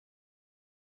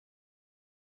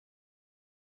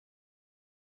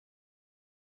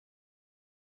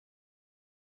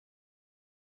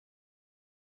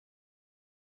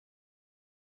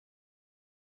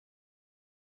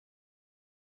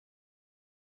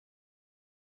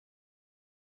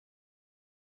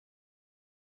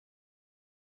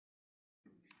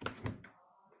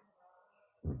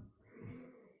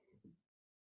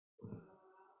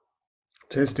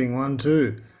Testing 1,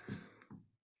 2.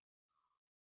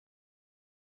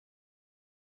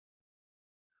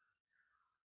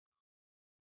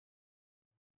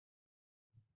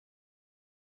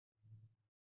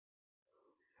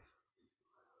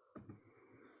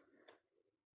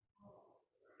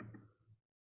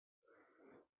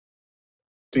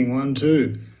 Testing 1,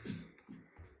 2.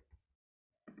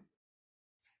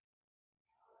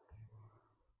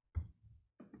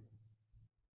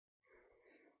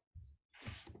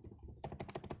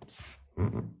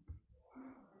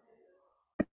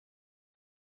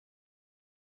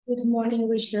 Good morning,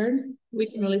 Richard. We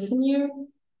can listen you.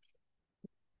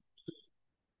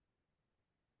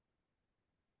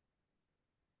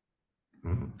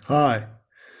 Hi.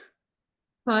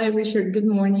 Hi, Richard. Good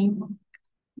morning.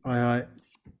 I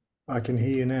can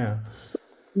hear you now.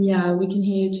 Yeah, we can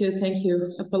hear you too. Thank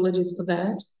you. Apologies for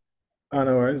that. Oh,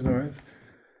 no worries, no worries.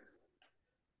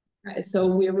 Right, so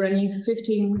we're running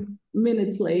 15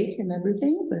 minutes late and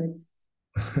everything, but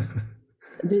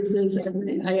this is, as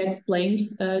I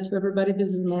explained to everybody, this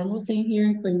is a normal thing here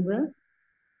in Coimbra.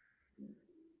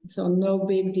 So no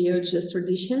big deal, just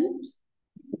tradition.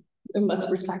 We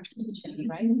must respect tradition,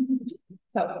 right?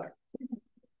 So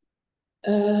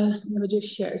let me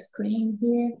just share screen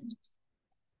here.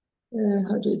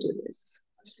 How do you do this?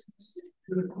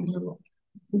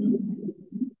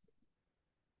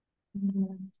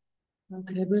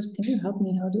 Okay, Bruce, can you help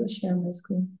me? How do I share my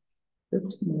screen?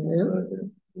 Oops, no.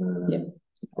 Yeah.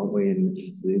 Probably in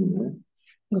Zoom, no?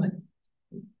 Go ahead.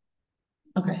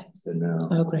 Okay. So now.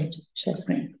 Oh, great. Share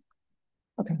screen.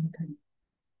 Okay, okay.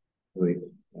 I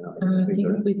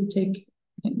think we take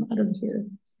him out of here.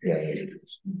 Yeah.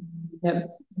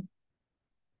 Yep.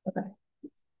 Okay.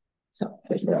 So,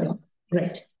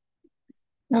 great.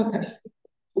 Okay.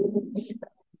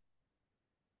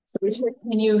 So, Richard,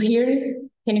 can you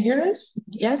hear us?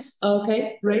 Yes?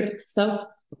 Okay, great. So,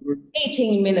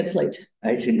 18 minutes late.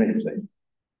 18 minutes late.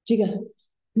 Diga,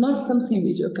 nós estamos sem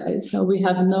vídeo, guys. So, we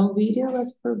have no video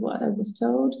as per what I was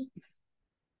told.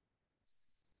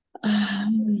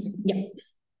 Yeah.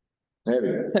 There we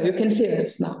go. So, you can see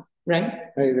us now, right?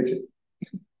 Hey, Richard.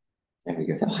 There we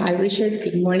go. So, hi, Richard.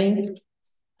 Good morning.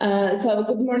 So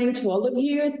good morning to all of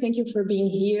you. Thank you for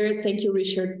being here. Thank you,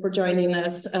 Richard, for joining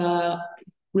us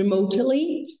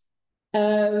remotely.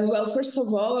 Well, first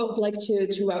of all, I would like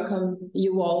to welcome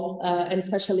you all, and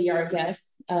especially our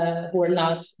guests who are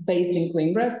not based in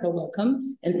Coimbra. So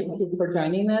welcome, and thank you for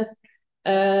joining us.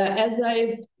 As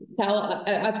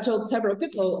I've told several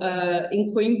people,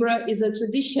 in Coimbra is a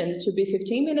tradition to be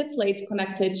 15 minutes late,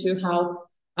 connected to how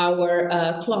our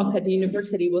clock at the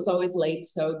university was always late.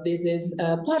 So this is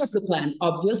part of the plan,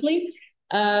 obviously.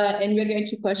 And we're going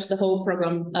to push the whole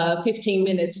program 15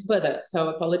 minutes further. So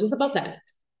apologies about that.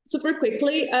 Super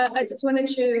quickly, I just wanted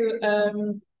to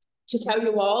tell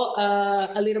you all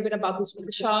a little bit about this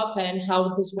workshop and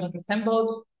how this was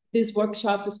assembled. This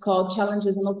workshop is called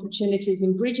Challenges and Opportunities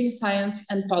in Bridging Science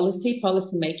and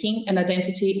Policymaking, and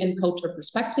Identity and Culture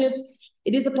Perspectives.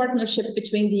 It is a partnership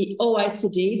between the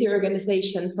OECD, the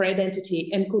Organization for Identity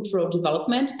and Cultural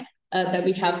Development, that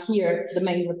we have here, the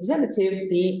main representative,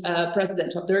 the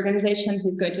president of the organization,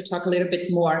 who's going to talk a little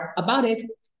bit more about it,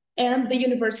 and the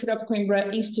University of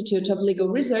Coimbra Institute of Legal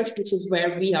Research, which is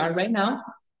where we are right now.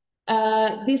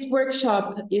 This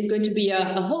workshop is going to be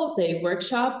a whole day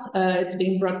workshop. It's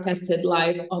being broadcasted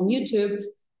live on YouTube.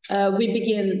 We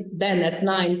begin then at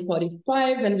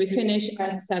 9:45 and we finish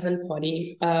at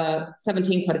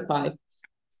 17:45.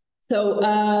 So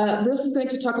Bruce is going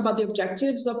to talk about the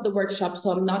objectives of the workshop,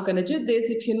 so I'm not going to do this.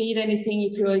 If you need anything,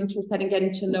 if you're interested in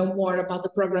getting to know more about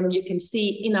the program, you can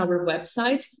see in our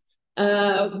website.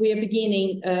 We are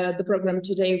beginning the program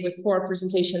today with 4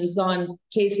 presentations on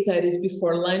case studies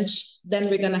before lunch. Then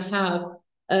we're going to have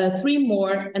 3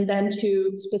 more, and then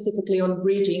 2 specifically on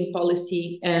bridging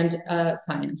policy and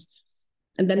science.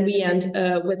 And then we end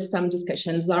with some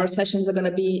discussions. Our sessions are going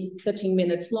to be 13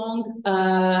 minutes long.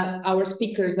 Our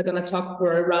speakers are going to talk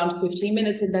for around 15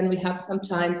 minutes, and then we have some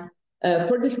time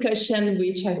for discussion,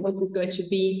 which I hope is going to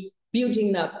be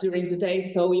building up during the day.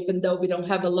 So even though we don't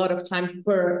have a lot of time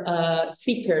per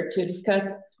speaker to discuss,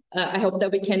 I hope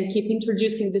that we can keep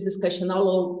introducing this discussion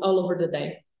all over the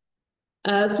day.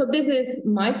 So this is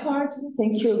my part.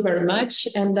 Thank you very much.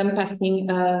 And I'm passing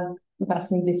the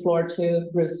floor to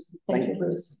Bruce. Thank you,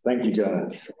 Bruce. Thank you,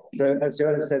 Joanna. So as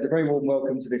Joanna said, a very warm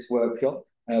welcome to this workshop.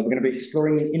 We're going to be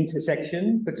exploring the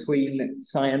intersection between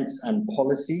science and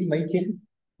policy making,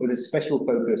 with a special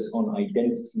focus on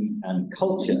identity and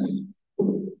culture.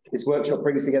 This workshop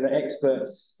brings together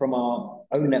experts from our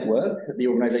own network, the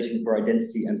Organisation for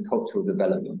Identity and Cultural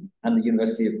Development, and the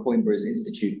University of Coimbra's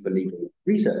Institute for Legal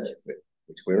research,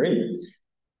 which we're in.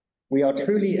 We are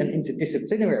truly an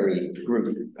interdisciplinary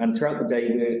group, and throughout the day,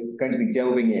 we're going to be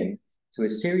delving in to a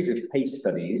series of case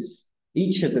studies,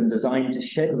 each of them designed to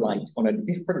shed light on a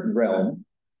different realm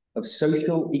of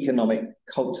social, economic,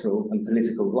 cultural, and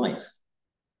political life.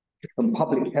 From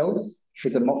public health to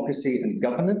democracy and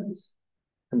governance,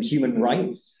 from human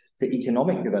rights to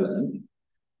economic development,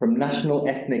 from national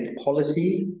ethnic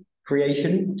policy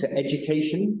creation to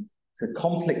education, to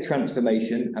conflict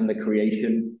transformation and the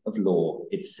creation of law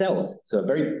itself. So a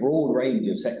very broad range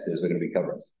of sectors we're going to be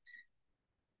covering.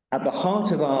 At the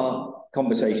heart of our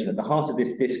conversation, at the heart of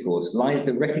this discourse, lies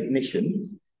the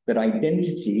recognition that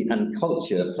identity and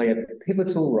culture play a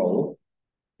pivotal role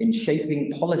in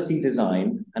shaping policy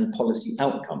design and policy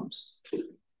outcomes.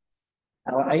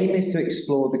 Our aim is to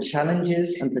explore the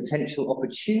challenges and potential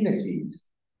opportunities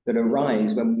that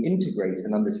arise when we integrate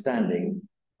an understanding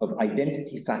of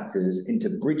identity factors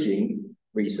into bridging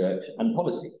research and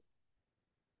policy.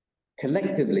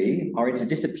 Collectively, our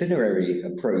interdisciplinary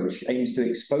approach aims to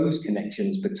expose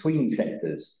connections between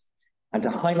sectors and to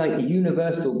highlight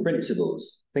universal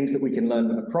principles, things that we can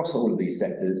learn across all of these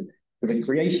sectors, for the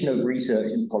creation of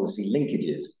research and policy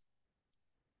linkages.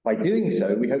 By doing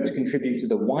so, we hope to contribute to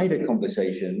the wider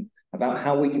conversation about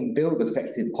how we can build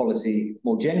effective policy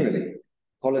more generally,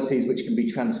 policies which can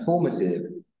be transformative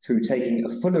through taking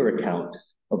a fuller account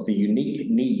of the unique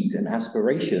needs and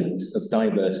aspirations of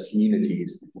diverse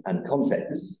communities and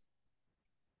contexts.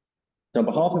 So on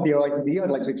behalf of the OICD,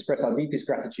 I'd like to express our deepest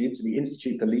gratitude to the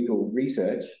Institute for Legal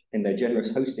Research in their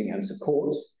generous hosting and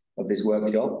support of this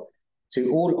workshop, to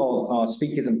all of our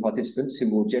speakers and participants who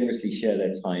will generously share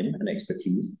their time and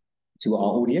expertise, to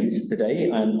our audience today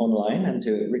and online, and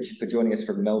to Richard for joining us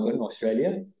from Melbourne,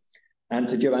 Australia, and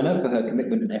to Joanna for her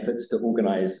commitment and efforts to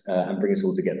organise and bring us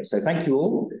all together. So thank you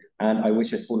all, and I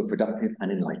wish us all a productive and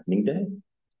enlightening day.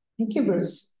 Thank you,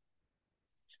 Bruce.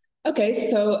 Okay,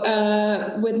 so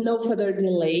with no further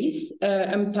delays,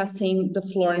 I'm passing the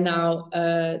floor now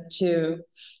to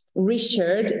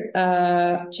Richard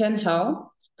Chenhal,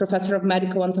 Professor of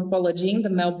Medical Anthropology in the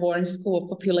Melbourne School of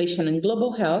Population and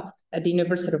Global Health at the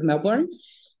University of Melbourne.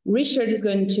 Richard is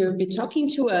going to be talking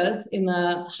to us in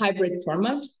a hybrid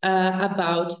format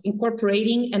about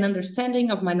incorporating an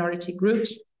understanding of minority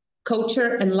groups,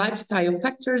 culture, and lifestyle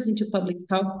factors into public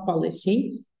health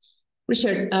policy.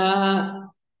 Richard,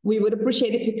 we would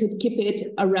appreciate if you could keep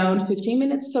it around 15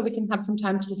 minutes so we can have some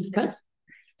time to discuss.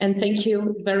 And thank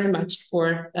you very much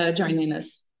for joining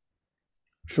us.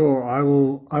 Sure, I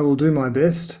will do my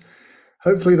best.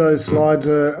 Hopefully those slides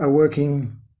are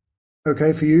working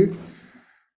okay for you.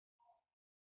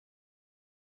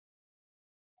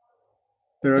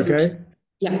 They're okay?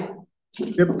 Yeah.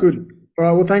 Yep, good. All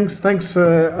right, well, thanks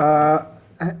for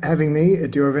having me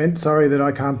at your event. Sorry that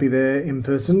I can't be there in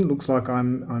person. Looks like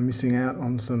I'm missing out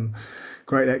on some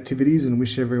great activities, and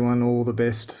wish everyone all the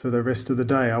best for the rest of the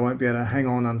day. I won't be able to hang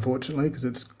on, unfortunately, because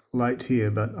it's late here,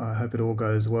 but I hope it all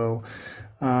goes well.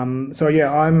 So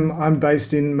yeah, I'm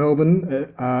based in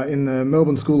Melbourne, in the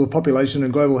Melbourne School of Population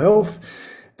and Global Health,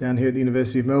 down here at the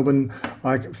University of Melbourne.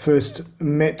 I first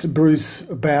met Bruce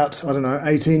about,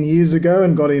 18 years ago,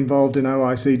 and got involved in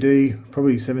OICD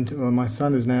probably 17, well, my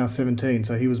son is now 17,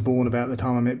 so he was born about the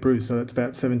time I met Bruce, so that's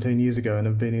about 17 years ago, and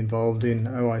have been involved in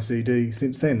OICD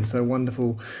since then. So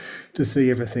wonderful to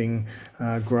see everything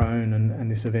grown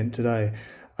and this event today.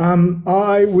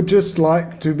 I would just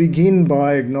like to begin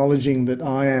by acknowledging that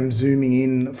I am zooming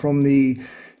in from the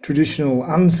traditional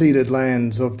unceded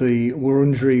lands of the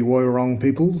Wurundjeri Woiwurrung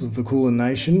peoples of the Kulin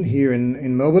Nation here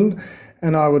in Melbourne,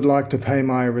 and I would like to pay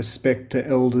my respect to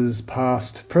elders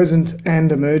past, present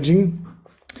and emerging,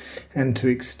 and to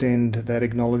extend that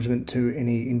acknowledgement to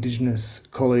any Indigenous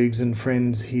colleagues and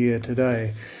friends here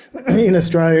today. In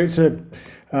Australia, it's a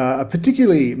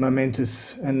particularly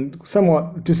momentous and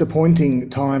somewhat disappointing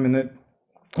time in that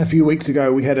a few weeks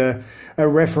ago we had a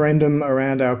referendum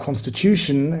around our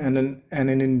constitution and an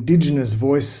Indigenous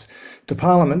voice to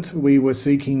Parliament. We were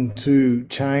seeking to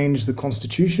change the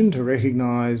constitution to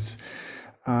recognise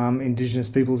Indigenous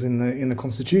peoples in the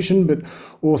constitution, but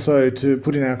also to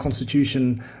put in our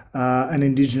constitution an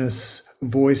Indigenous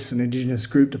voice, an Indigenous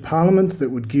group to Parliament that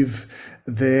would give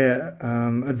their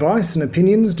advice and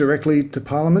opinions directly to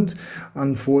Parliament.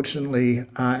 Unfortunately,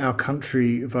 our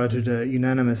country voted a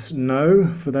unanimous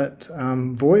no for that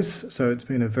voice, so it's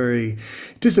been a very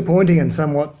disappointing and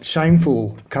somewhat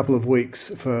shameful couple of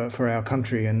weeks for our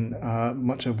country, and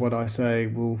much of what I say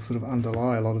will sort of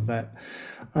underlie a lot of that.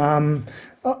 I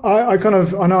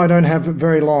know I don't have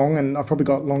very long, and I've probably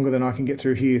got longer than I can get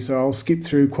through here, so I'll skip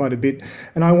through quite a bit.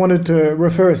 And I wanted to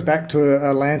refer us back to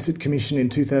a Lancet commission in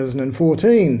 2014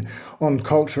 2014 on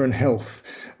culture and health.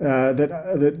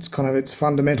 That's kind of its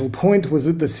fundamental point was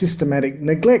that the systematic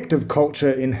neglect of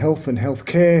culture in health and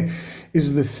healthcare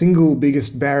is the single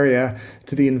biggest barrier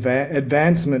to the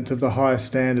advancement of the highest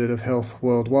standard of health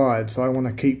worldwide. So I want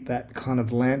to keep that kind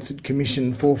of Lancet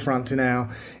Commission forefront in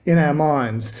our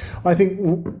minds. I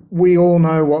think we all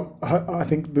know I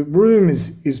think the room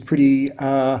is pretty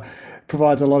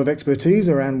provides a lot of expertise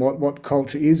around what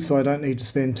culture is. So I don't need to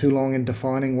spend too long in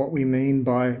defining what we mean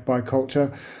by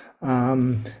culture.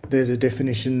 There's a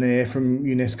definition there from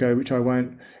UNESCO, which I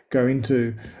won't go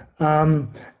into. And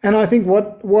I think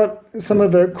what some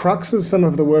of the crux of some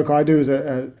of the work I do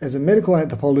as a medical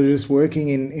anthropologist working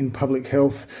in public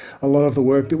health, a lot of the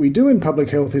work that we do in public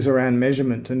health is around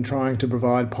measurement and trying to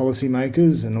provide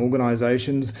policymakers and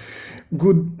organisations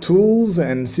good tools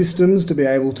and systems to be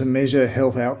able to measure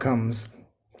health outcomes.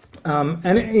 And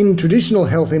in traditional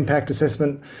health impact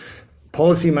assessment,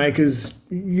 policymakers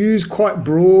use quite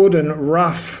broad and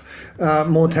rough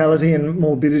mortality and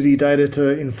morbidity data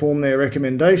to inform their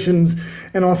recommendations,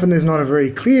 and often there's not a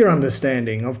very clear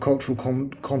understanding of cultural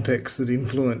contexts that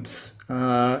influence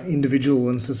individual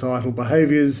and societal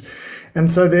behaviours. And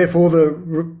so therefore the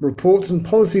reports and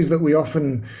policies that we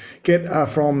often get are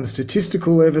from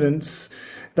statistical evidence.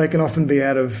 They can often be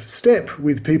out of step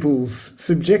with people's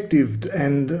subjective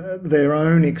and their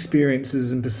own experiences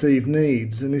and perceived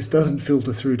needs, and this doesn't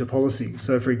filter through to policy.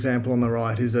 So for example, on the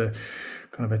right is a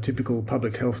kind of a typical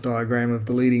public health diagram of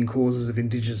the leading causes of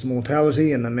Indigenous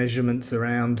mortality and the measurements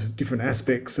around different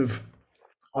aspects of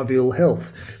ill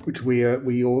health, which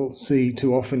we all see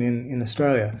too often in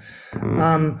Australia.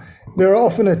 There are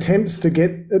often attempts to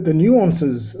get at the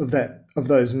nuances of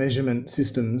those measurement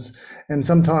systems, and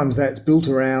sometimes that's built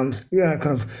around kind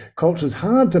of culture's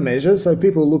hard to measure, so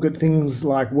people look at things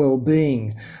like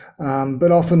well-being, but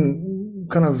often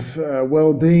kind of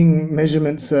well-being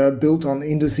measurements are built on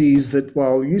indices that,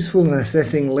 while useful in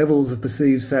assessing levels of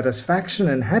perceived satisfaction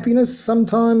and happiness,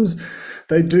 sometimes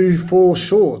they do fall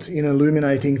short in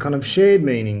illuminating kind of shared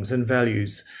meanings and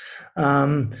values.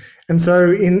 And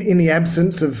so in the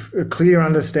absence of a clear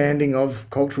understanding of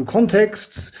cultural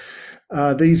contexts,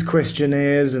 these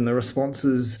questionnaires and the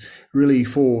responses really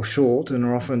fall short and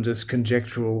are often just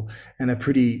conjectural and are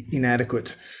pretty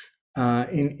inadequate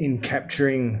in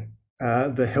capturing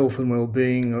the health and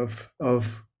well-being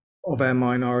of our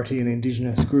minority and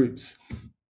Indigenous groups.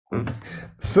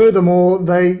 Furthermore,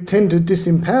 they tend to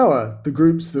disempower the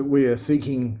groups that we are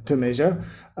seeking to measure.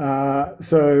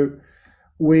 So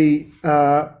we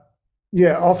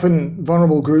often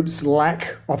vulnerable groups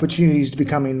lack opportunities to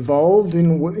become involved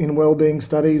in wellbeing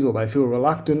studies, or they feel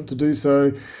reluctant to do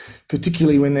so,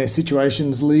 particularly when their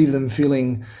situations leave them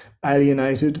feeling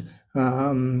alienated,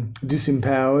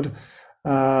 disempowered.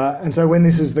 And so when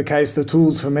this is the case, the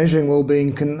tools for measuring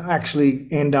wellbeing can actually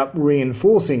end up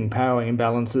reinforcing power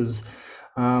imbalances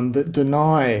that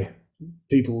deny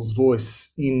people's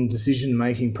voice in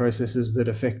decision-making processes that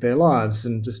affect their lives.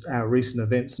 And just our recent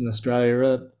events in Australia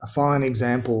are a fine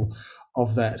example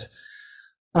of that.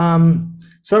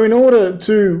 So in order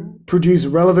to produce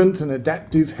relevant and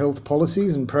adaptive health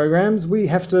policies and programs,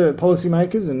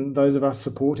 policymakers and those of us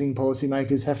supporting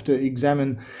policymakers have to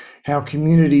examine how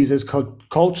communities as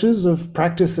cultures of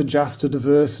practice adjust to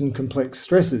diverse and complex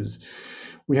stresses.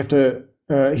 We have to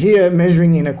here,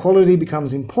 measuring inequality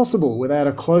becomes impossible without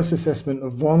a close assessment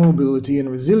of vulnerability and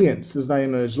resilience as they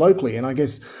emerge locally. And I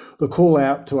guess the call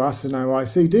out to us in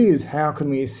OECD is how can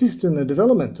we assist in the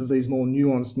development of these more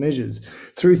nuanced measures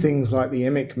through things like the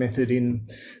EMIC method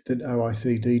that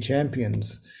OECD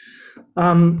champions.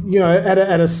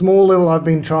 At a small level, I've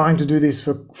been trying to do this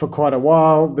for quite a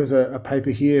while. There's a paper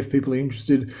here if people are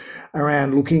interested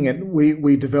around looking at,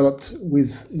 we developed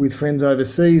with friends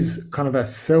overseas kind of a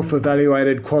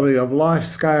self-evaluated quality of life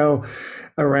scale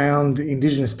around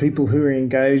Indigenous people who are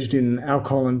engaged in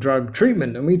alcohol and drug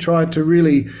treatment. And we tried to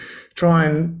really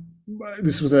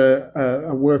this was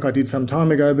a work I did some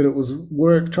time ago, but it was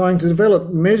work trying to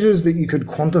develop measures that you could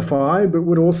quantify, but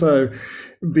would also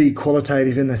be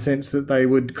qualitative in the sense that they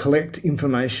would collect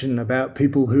information about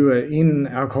people who are in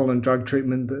alcohol and drug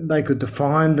treatment, that they could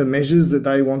define the measures that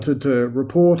they wanted to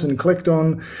report and collect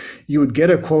on. You would get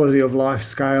a quality of life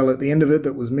scale at the end of it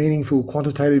that was meaningful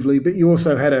quantitatively, but you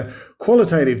also had a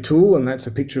qualitative tool, and that's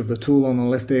a picture of the tool on the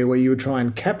left there, where you would try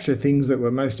and capture things that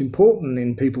were most important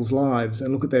in people's lives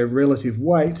and look at their relative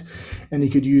weight, and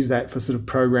you could use that for sort of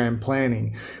program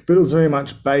planning. But it was very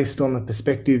much based on the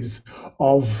perspectives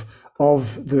of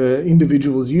the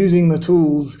individuals using the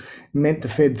tools, meant to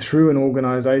fed through an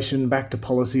organisation back to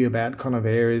policy about kind of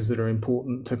areas that are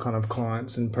important to kind of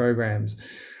clients and programs.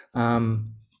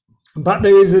 But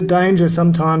there is a danger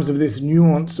sometimes of this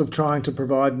nuance of trying to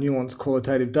provide nuanced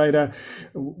qualitative data.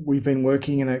 We've been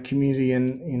working in a community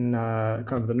in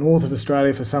kind of the north of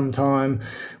Australia for some time,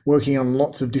 working on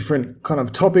lots of different kind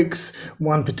of topics.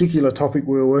 One particular topic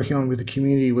we were working on with the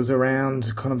community was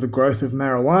around kind of the growth of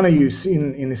marijuana use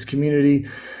in this community,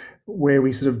 where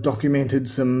we sort of documented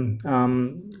some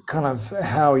kind of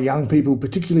how young people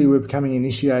particularly were becoming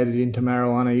initiated into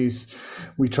marijuana use.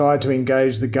 We tried to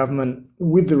engage the government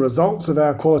with the results of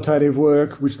our qualitative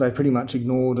work, which they pretty much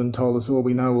ignored and told us, well,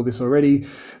 we know all this already.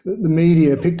 The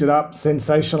media picked it up,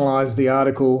 sensationalised the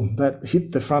article that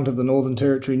hit the front of the Northern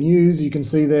Territory News, you can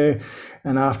see there.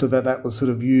 And after that, that was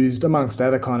sort of used amongst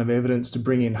other kind of evidence to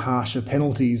bring in harsher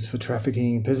penalties for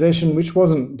trafficking and possession, which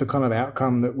wasn't the kind of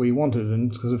outcome that we wanted,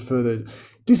 and sort of further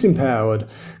disempowered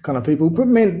kind of people, but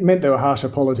meant there were harsher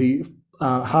penalties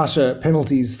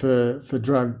for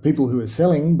drug people who are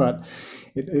selling, but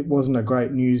it wasn't a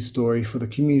great news story for the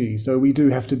community. So we do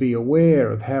have to be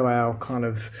aware of how our kind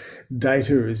of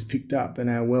data is picked up and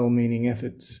our well-meaning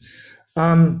efforts.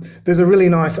 There's a really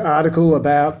nice article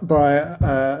by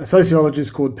a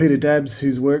sociologist called Peter Dabbs,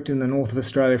 who's worked in the north of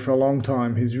Australia for a long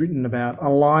time, who's written about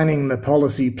aligning the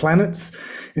policy planets.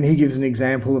 And he gives an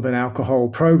example of an alcohol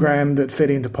program that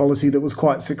fed into policy that was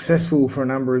quite successful for a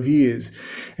number of years.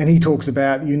 And he talks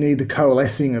about you need the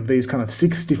coalescing of these kind of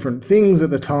 6 different things at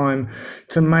the time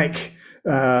to make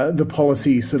the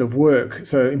policy sort of work.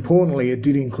 So importantly, it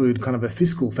did include kind of a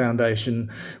fiscal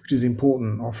foundation, which is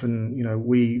important. Often, you know,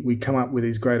 we come up with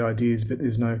these great ideas, but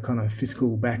there's no kind of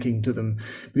fiscal backing to them.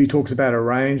 But he talks about a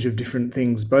range of different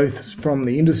things, both from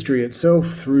the industry itself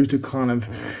through to kind of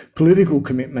political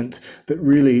commitment that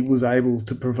really was able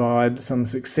to provide some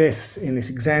success in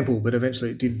this example, but eventually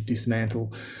it did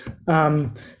dismantle.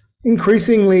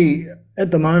 Increasingly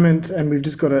at the moment, and we've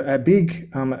just got a big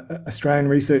Australian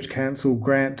Research Council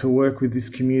grant to work with this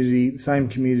community, the same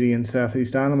community in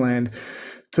Southeast Arnhem Land,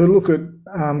 to look at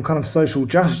kind of social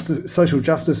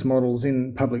justice models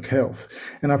in public health.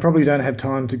 And I probably don't have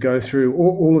time to go through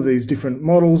all of these different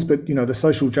models, but you know, the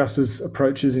social justice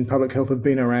approaches in public health have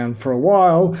been around for a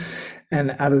while,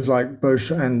 and others like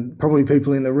Bosch, and probably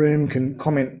people in the room can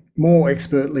comment more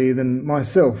expertly than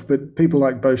myself, but people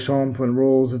like Beauchamp and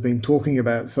Rawls have been talking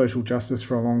about social justice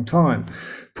for a long time,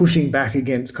 pushing back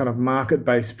against kind of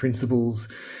market-based principles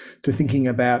to thinking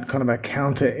about kind of a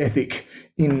counter ethic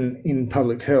in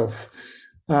public health.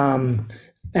 And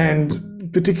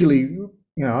particularly,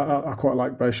 you know, I quite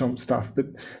like Beauchamp's stuff, but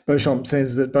Beauchamp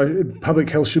says that public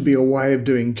health should be a way of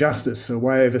doing justice, a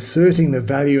way of asserting the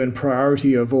value and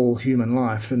priority of all human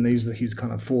life. And these are his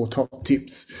kind of 4 top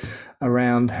tips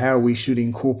around how we should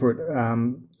incorporate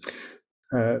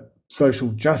social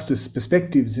justice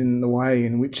perspectives in the way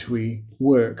in which we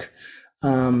work.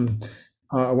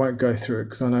 I won't go through it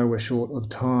because I know we're short of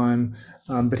time,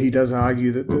 but he does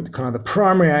argue that kind of the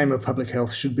primary aim of public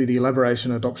health should be the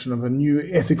elaboration and adoption of a new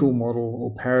ethical model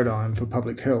or paradigm for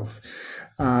public health.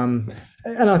 And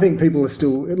I think people are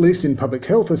still, at least in public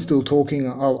health, are still talking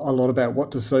a lot about what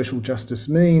does social justice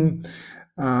mean.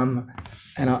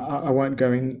 And I won't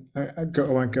go into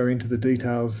the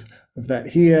details of that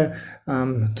here.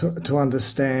 To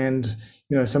understand,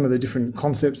 you know, some of the different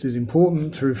concepts is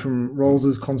important, through from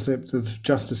Rawls's concept of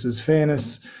justice as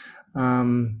fairness,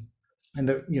 and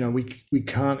that, you know, we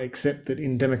can't accept that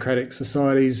in democratic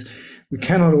societies we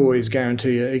cannot always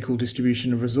guarantee an equal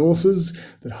distribution of resources,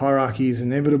 that hierarchy is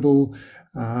inevitable.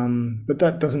 But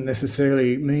that doesn't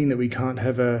necessarily mean that we can't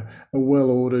have a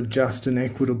well-ordered, just and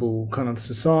equitable kind of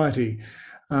society.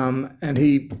 And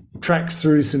he tracks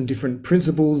through some different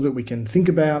principles that we can think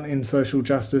about in social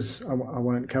justice. I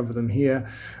won't cover them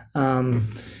here.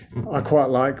 I quite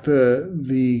like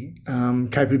the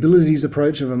capabilities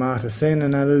approach of Amartya Sen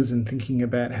and others, and thinking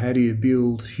about how do you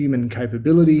build human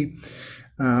capability.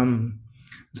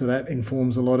 So that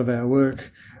informs a lot of our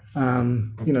work.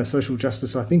 You know, social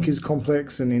justice, I think, is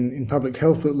complex, and in public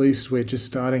health, at least, we're just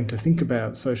starting to think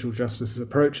about social justice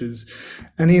approaches.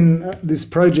 And in this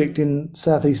project in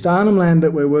Southeast Arnhem Land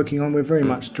that we're working on, we're very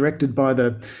much directed by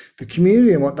the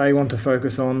community and what they want to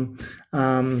focus on.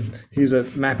 Here's a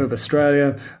map of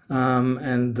Australia,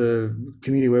 and the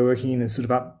community we're working in is sort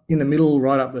of up in the middle,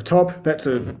 right up the top. That's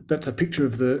a picture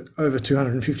of the over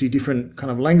 250 different kind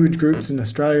of language groups in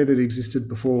Australia that existed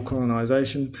before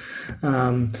colonisation.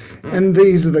 And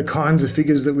these are the kinds of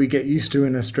figures that we get used to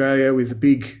in Australia, with a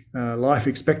big life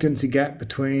expectancy gap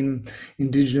between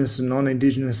Indigenous and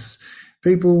non-Indigenous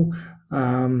people.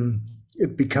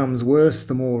 It becomes worse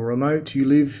the more remote you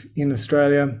live in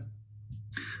Australia.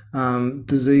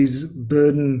 disease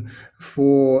burden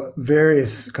for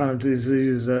various kind of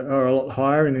diseases are a lot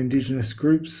higher in Indigenous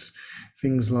groups.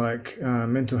 Things like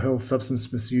mental health,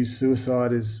 substance misuse,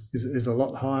 suicide is a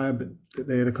lot higher, but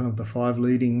they're the kind of the 5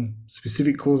 leading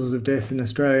specific causes of death in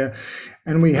Australia.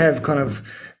 And we have kind of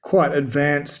quite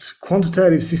advanced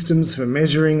quantitative systems for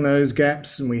measuring those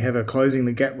gaps. And we have a Closing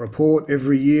the Gap report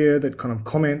every year that kind of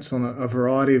comments on a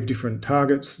variety of different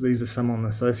targets. These are some on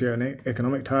the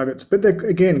socio-economic targets, but they're,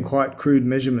 again, quite crude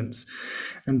measurements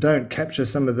and don't capture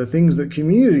some of the things that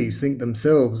communities think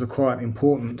themselves are quite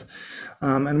important.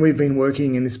 And we've been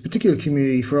working in this particular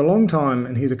community for a long time.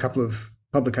 And here's a couple of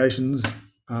publications,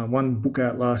 one book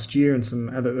out last year and some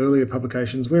other earlier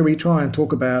publications where we try and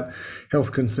talk about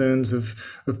health concerns of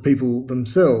people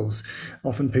themselves.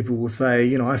 Often people will say,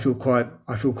 you know, I feel quite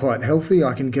healthy.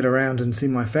 I can get around and see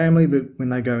my family, but when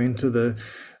they go into the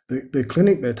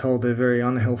clinic, they're told they're very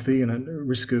unhealthy and at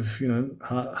risk of, you know,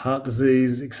 heart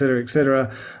disease, et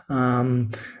cetera.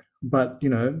 But, you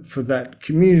know, for that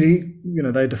community, you know,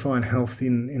 they define health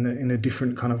in a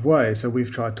different kind of way. So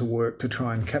we've tried to work to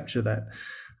try and capture that.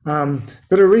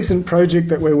 But a recent project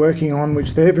that we're working on,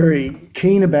 which they're very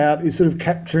keen about, is sort of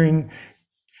capturing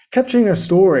a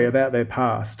story about their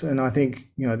past. And I think,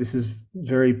 you know, this is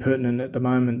very pertinent at the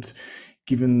moment,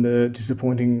 given the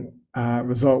disappointing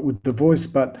result with The Voice.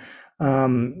 But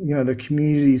you know, the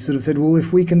community sort of said, well,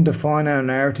 if we can define our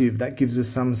narrative, that gives us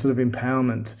some sort of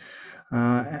empowerment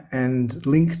and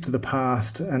link to the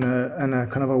past and a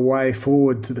kind of a way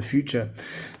forward to the future.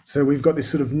 So we've got this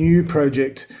sort of new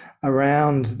project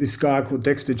around this guy called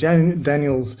Dexter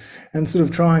Daniels and sort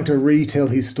of trying to retell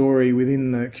his story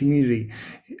within the community.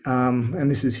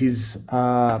 And this is his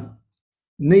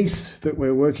niece that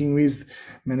we're working with,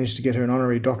 managed to get her an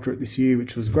honorary doctorate this year,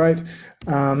 which was great.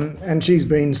 And she's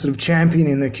been sort of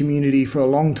championing the community for a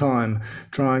long time,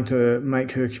 trying to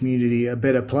make her community a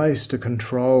better place to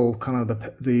control kind of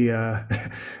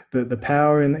the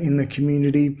power in the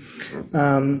community.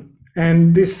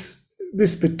 And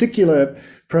this particular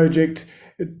project,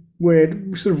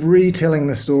 we're sort of retelling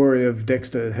the story of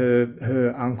Dexter,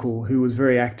 her uncle, who was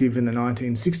very active in the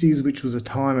 1960s, which was a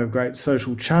time of great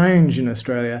social change in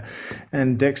Australia.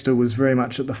 And Dexter was very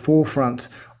much at the forefront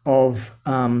of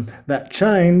that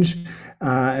change.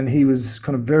 And he was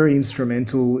kind of very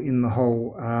instrumental in the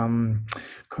whole,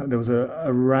 there was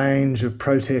a range of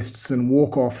protests and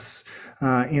walk-offs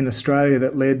in Australia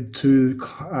that led to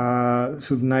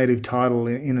sort of native title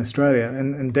in Australia.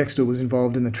 And Dexter was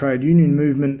involved in the trade union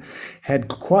movement, had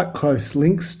quite close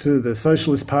links to the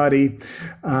Socialist Party,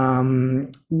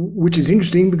 which is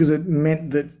interesting because it meant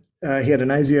that he had an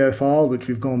ASIO file, which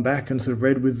we've gone back and sort of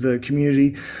read with the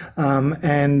community,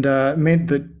 and meant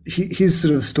that his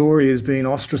sort of story has been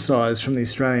ostracised from the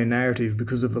Australian narrative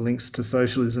because of the links to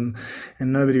socialism,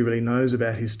 and nobody really knows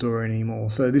about his story anymore.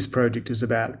 So this project is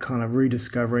about kind of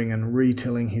rediscovering and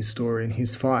retelling his story and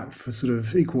his fight for sort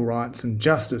of equal rights and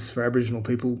justice for Aboriginal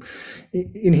people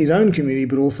in his own community,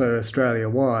 but also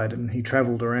Australia-wide. And he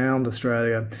travelled around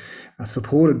Australia,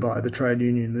 supported by the trade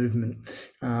union movement,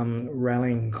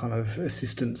 rallying kind of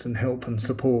assistance and help and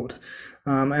support.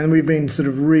 And we've been sort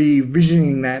of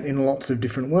revisioning that in lots of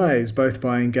different ways, both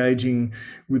by engaging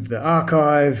with the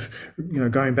archive, you know,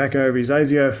 going back over his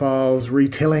ASIO files,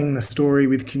 retelling the story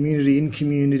with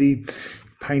community,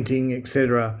 painting,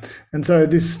 etc. And so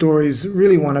this story is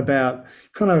really one about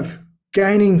kind of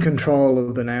gaining control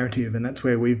of the narrative, and that's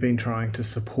where we've been trying to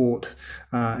support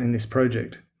in this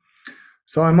project.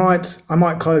 So I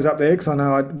might close up there because I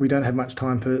know we don't have much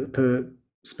time per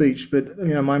speech, but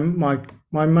you know,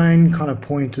 my main kind of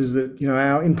point is that, you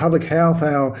know, in public health,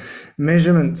 our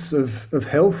measurements of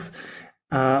health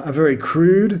are very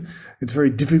crude. It's very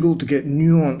difficult to get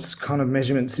nuanced kind of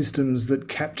measurement systems that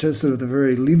capture sort of the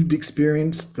very lived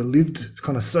experience, the lived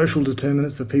kind of social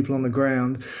determinants of people on the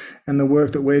ground. And the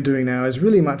work that we're doing now is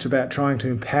really much about trying to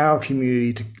empower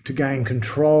community to gain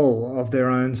control of their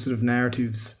own sort of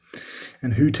narratives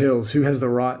and who has the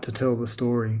right to tell the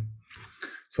story.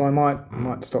 So I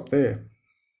might stop there.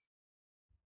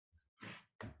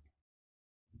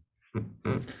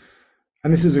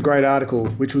 And this is a great article,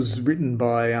 which was written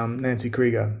by Nancy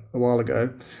Krieger a while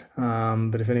ago.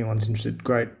 But if anyone's interested,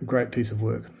 great piece of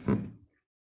work.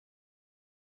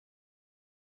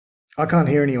 I can't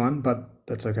hear anyone, but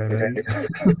that's okay. Maybe.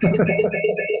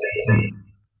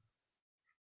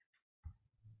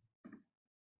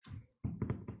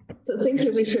 So thank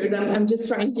you, Richard. I'm just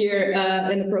trying here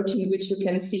an approach in which you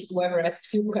can see whoever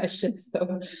asks you questions.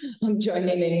 So I'm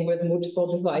joining in with multiple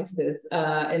devices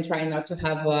and trying not to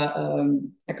have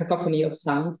a cacophony of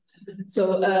sound.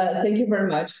 So thank you very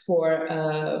much for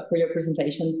your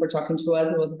presentation, for talking to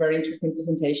us. It was a very interesting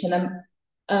presentation.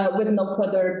 With no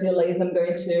further delays, I'm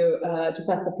going to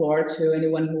pass the floor to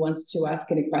anyone who wants to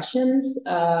ask any questions.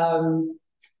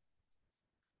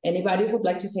 Anybody would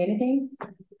like to say anything?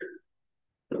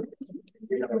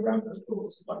 We have a round of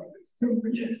applause.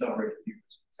 Richard,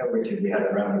 we had a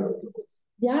round of applause.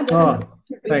 Yeah.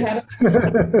 Thanks.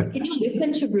 Can you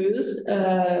listen to Bruce?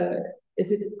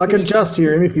 Is it? I can just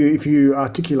hear him. If you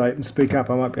articulate and speak up,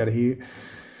 I might be able to hear you.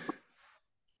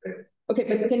 Okay,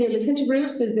 but can you listen to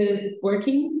Bruce? Is it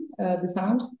working? The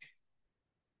sound?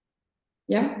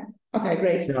 Yeah. Okay,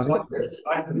 great. Yeah,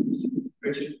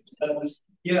 Richard.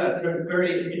 Yeah, it's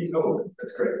very. Oh,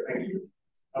 that's great. Thank you.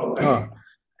 Oh, thank you.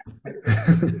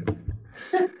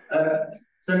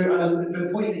 So the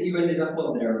point that you ended up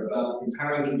on there about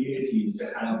empowering communities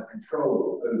to have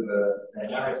control over their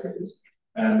narratives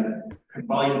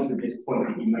combines with this point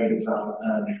that you made about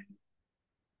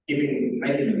giving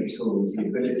measurement tools the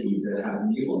ability to have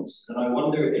nuance. And I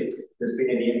wonder if there's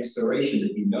been any exploration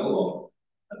that you know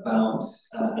of about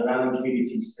allowing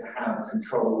communities to have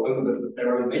control over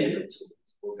their own measurement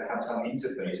tools, or to have some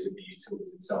interface with these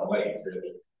tools in some way to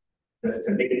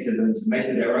link to them, to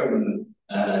measure their own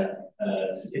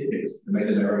statistics, to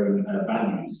measure their own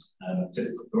values.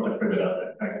 Just thought I'd put it out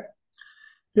there. Thank you.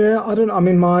 Yeah, I don't know. I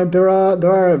mean, there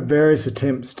are various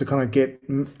attempts to kind of get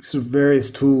sort of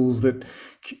various tools that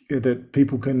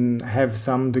people can have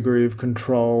some degree of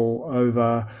control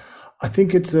over. I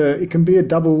think it can be a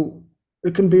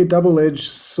double-edged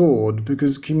sword,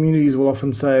 because communities will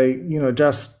often say,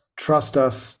 just trust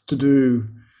us to do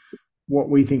what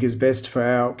we think is best for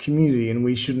our community, and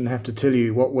we shouldn't have to tell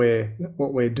you what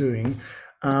we're doing.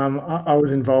 I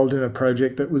was involved in a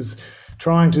project that was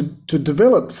trying to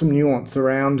develop some nuance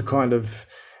around kind of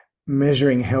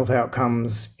measuring health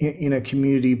outcomes in a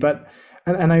community,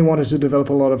 and they wanted to develop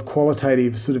a lot of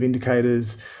qualitative sort of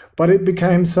indicators, but it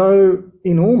became so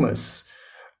enormous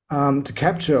to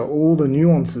capture all the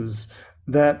nuances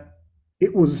that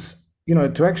it was,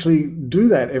 to actually do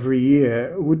that every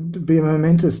year would be a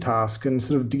momentous task, and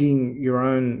sort of digging your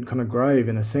own kind of grave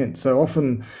in a sense. So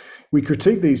often we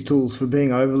critique these tools for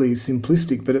being overly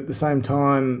simplistic, but at the same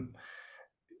time,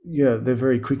 yeah, they're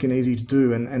very quick and easy to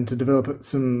do, and to develop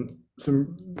some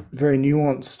very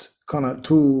nuanced kind of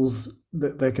tools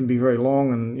that they can be very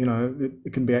long, and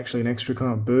it can be actually an extra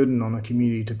kind of burden on a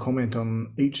community to comment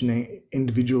on each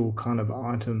individual kind of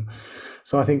item.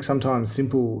 So I think sometimes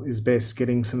simple is best,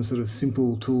 getting some sort of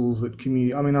simple tools that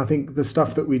community. I mean, I think the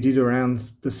stuff that we did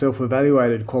around the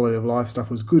self-evaluated quality of life stuff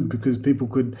was good, because people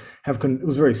could have, it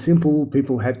was very simple.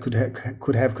 People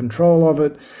could have control of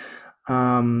it.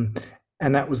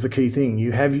 And that was the key thing.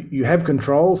 You have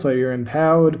control, so you're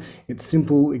empowered. It's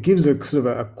simple. It gives a sort of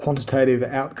a quantitative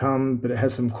outcome, but it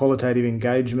has some qualitative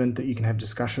engagement that you can have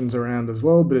discussions around as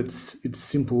well. But it's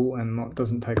simple and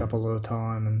doesn't take up a lot of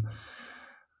time.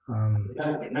 And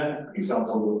in that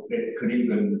example, it could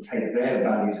even take their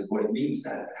values of what it means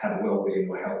to have well-being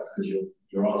or health, because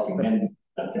you're asking them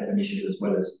that definition as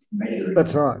well as measuring.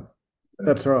 That's right.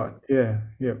 That's right. Yeah.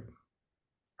 Yep.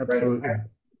 Absolutely.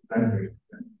 Thank you.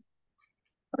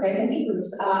 Okay, thank you,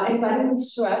 Bruce. Anybody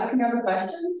wants to ask any other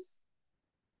questions?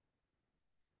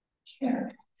 Sure.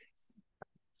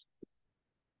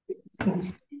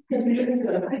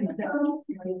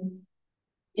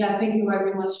 Yeah, thank you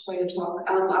very much for your talk.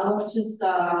 I was just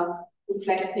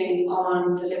reflecting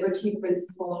on the liberty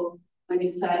principle when you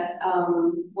said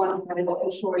one kind of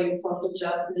ensuring social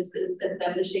justice is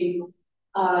establishing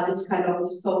this kind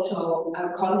of social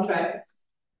contracts.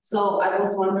 So I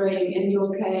was wondering, in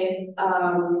your case,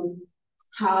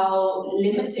 how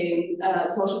limiting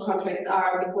social contracts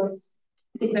are, because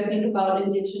if I think about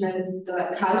indigenous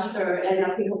culture and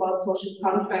I think about social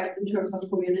contracts in terms of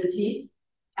community,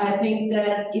 I think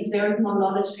that if there is no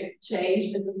knowledge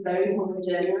exchange, it is very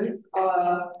homogeneous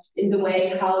in the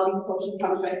way how these social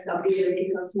contracts are built,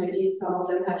 because maybe some of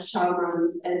them have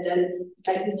shamans, and then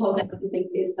like this whole thing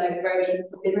is like very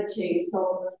limiting.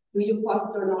 So do you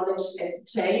foster knowledge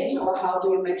exchange, or how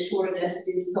do you make sure that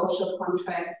these social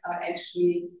contracts are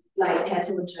actually like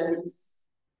heterogeneous?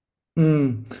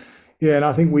 Yeah, and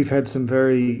I think we've had some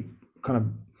very kind of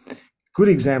good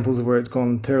examples of where it's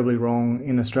gone terribly wrong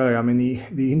in Australia. I mean,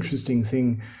 the interesting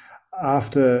thing,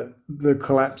 after the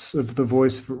collapse of the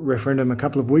Voice referendum a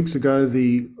couple of weeks ago,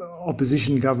 the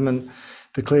opposition government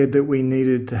declared that we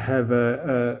needed to have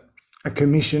a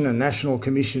commission, a national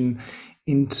commission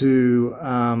into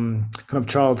kind of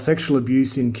child sexual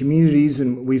abuse in communities,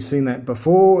 and we've seen that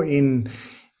before in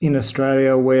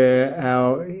Australia, where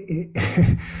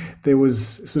there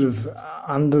was sort of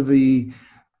under the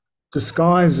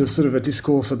disguise of sort of a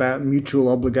discourse about mutual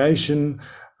obligation,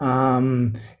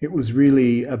 it was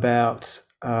really about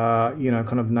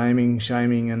kind of naming,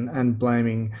 shaming, and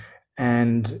blaming,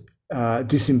 and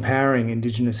disempowering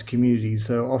Indigenous communities.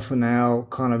 So often our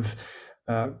kind of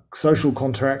social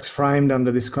contracts framed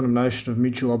under this kind of notion of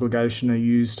mutual obligation are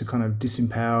used to kind of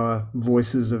disempower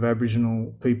voices of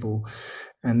Aboriginal people.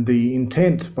 And the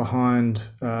intent behind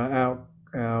our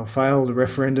failed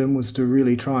referendum was to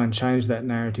really try and change that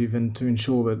narrative and to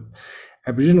ensure that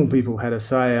Aboriginal people had a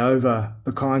say over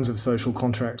the kinds of social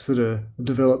contracts that are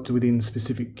developed within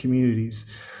specific communities.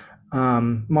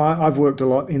 I've worked a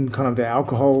lot in kind of the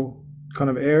alcohol kind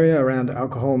of area around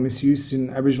alcohol misuse in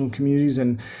Aboriginal communities,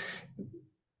 and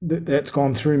that's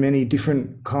gone through many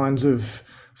different kinds of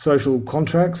social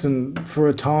contracts. And for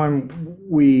a time,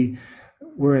 we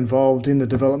were involved in the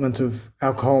development of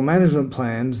alcohol management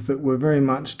plans that were very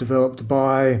much developed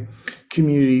by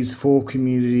communities for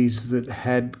communities that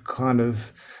had kind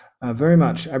of very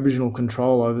much Aboriginal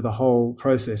control over the whole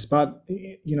process. But,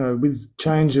 with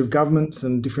change of governments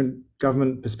and different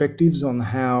government perspectives on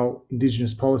how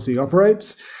Indigenous policy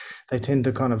operates, they tend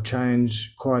to kind of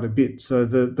change quite a bit. So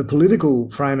the political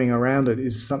framing around it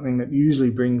is something that usually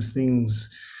brings things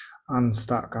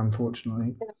unstuck,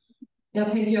 unfortunately. Yeah,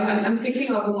 thank you. I'm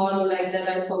thinking of a model like that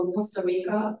I saw in Costa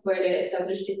Rica, where they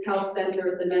established these health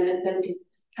centers and then sent these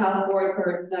health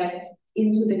workers like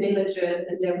into the villages,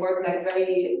 and they work like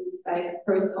very like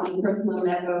on personal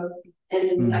level.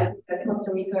 And I think that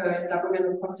Costa Rica, government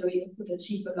of Costa Rica could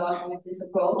achieve a lot with this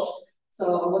approach.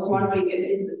 So I was wondering if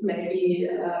this is maybe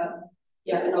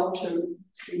an option.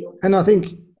 And I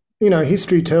think,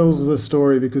 history tells the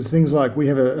story, because things like we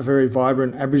have a very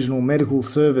vibrant Aboriginal medical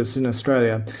service in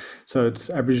Australia. So it's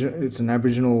an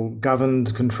Aboriginal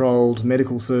governed, controlled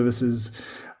medical services.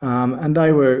 And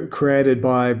they were created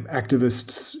by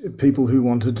activists, people who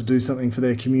wanted to do something for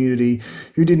their community,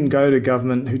 who didn't go to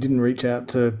government, who didn't reach out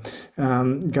to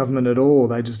government at all.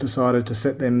 They just decided to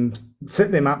set them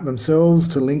up themselves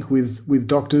to link with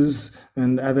doctors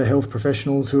and other health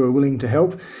professionals who are willing to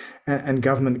help. And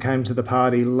government came to the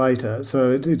party later.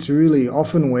 So it's really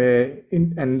often where,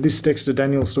 and this Dexter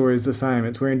Daniel story is the same,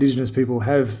 it's where Indigenous people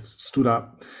have stood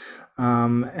up.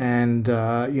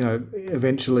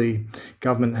 Eventually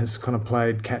government has kind of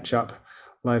played catch up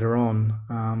later on.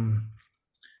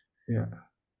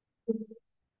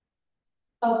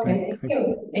 Okay, thank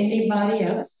you. Anybody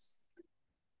else?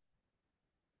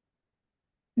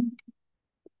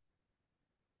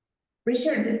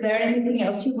 Richard, is there anything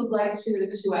else you would like to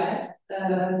add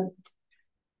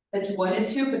that you wanted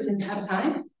to but didn't have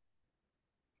time?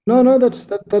 No,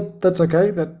 that's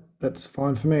okay. That's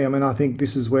fine for me. I mean, I think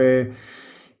this is where,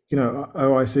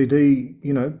 OICD,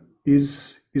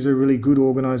 is a really good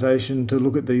organisation to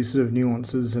look at these sort of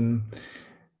nuances, and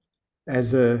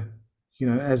as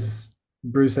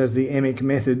Bruce, as the EMIC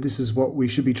method, this is what we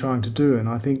should be trying to do. And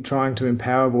I think trying to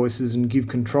empower voices and give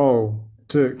control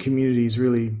to communities is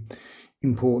really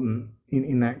important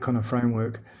in that kind of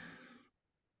framework.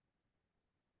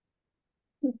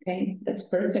 Okay, that's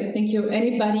perfect. Thank you.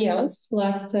 Anybody else?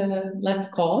 Last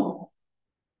call?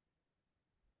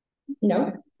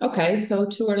 No? Okay, so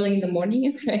too early in the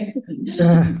morning. Okay.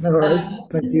 No worries.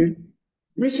 Thank you.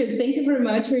 Richard, thank you very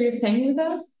much for your staying with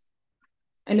us.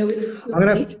 I know it's too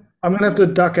late. I'm gonna have to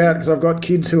duck out because I've got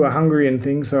kids who are hungry and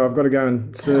things, so I've got to go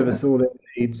and service all their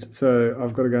needs. So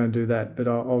I've got to go and do that, but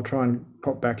I'll try and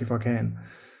pop back if I can.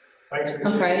 Thanks, Richard.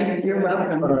 Okay, you're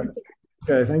welcome. All right.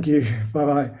 Okay, thank you.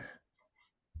 Bye-bye.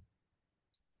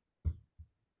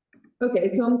 Okay,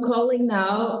 so I'm calling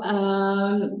now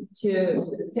to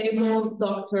the table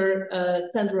Dr.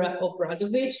 Sandra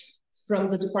Obradovic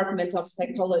from the Department of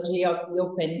Psychology of the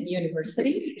Open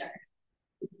University.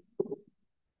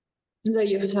 So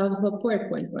you have a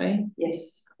PowerPoint, right?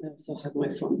 Yes, I also have my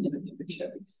phone, so I can make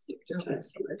sure we stick to time.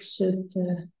 So let's just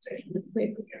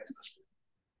quick.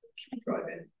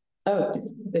 Oh,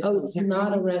 it's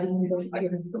not already. I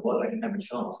can have a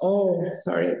chance. Oh,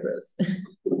 sorry, Bruce.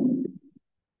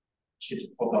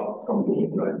 Should pop up from the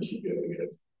right.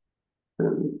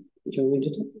 do you want me to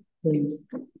do it? Please.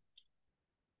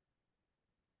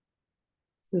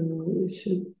 So we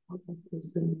should pop up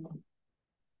this.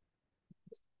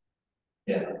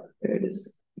 Yeah. There it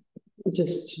is.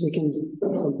 Just, we can,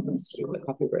 let's do a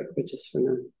coffee break, but just for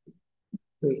now,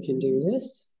 we can do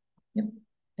this. Yep.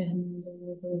 And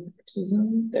to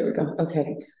Zoom. There we go.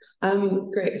 Okay.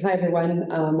 Great. Hi, everyone.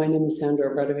 My name is Sandra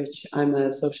Obradovich. I'm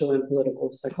a social and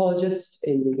political psychologist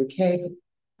in the UK.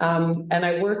 And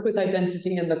I work with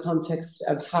identity in the context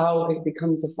of how it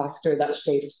becomes a factor that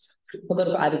shapes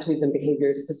political attitudes and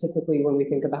behaviors, specifically when we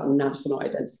think about national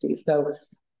identity. So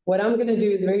what I'm going to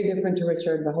do is very different to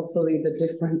Richard, but hopefully the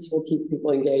difference will keep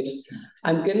people engaged.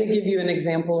 I'm going to give you an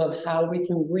example of how we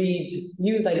can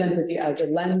use identity as a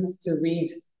lens to read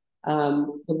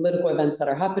political events that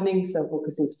are happening. So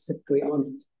focusing specifically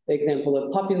on the example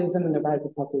of populism and the rise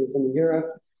of populism in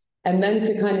Europe. And then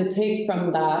to kind of take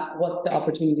from that what the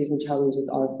opportunities and challenges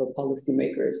are for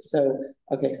policymakers. So,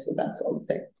 okay, so that's all the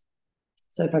same.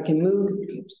 So if I can move.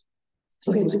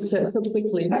 Okay, just so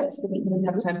quickly, I didn't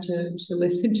have time to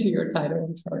listen to your title.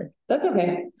 I'm sorry. That's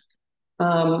okay.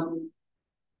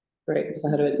 Great. So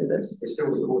how do I do this? We're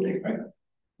still recording, right?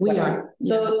 We are.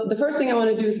 So the first thing I want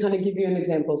to do is kind of give you an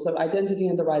example. So identity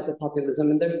and the rise of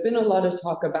populism. And there's been a lot of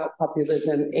talk about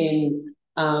populism in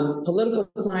political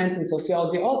science and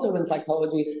sociology, also in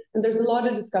psychology. And there's a lot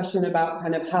of discussion about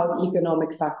kind of how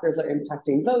economic factors are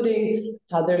impacting voting,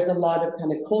 how there's a lot of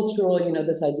kind of cultural,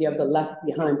 this idea of the left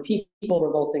behind people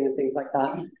revolting and things like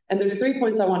that. And there's 3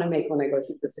 points I want to make when I go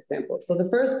through this example. So the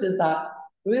first is that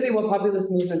really what populist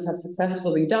movements have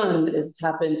successfully done is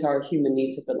tap into our human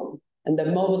need to belong. And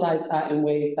they've mobilized that in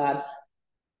ways that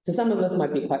to some of us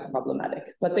might be quite problematic.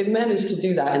 But they've managed to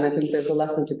do that, and I think there's a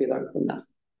lesson to be learned from that.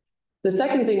 The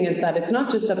second thing is that it's not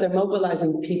just that they're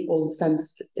mobilizing people's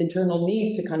internal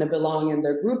need to kind of belong in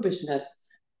their groupishness,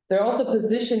 they're also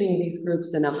positioning these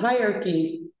groups in a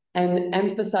hierarchy and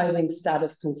emphasizing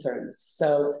status concerns.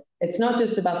 So it's not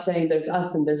just about saying there's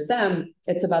us and there's them,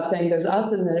 it's about saying there's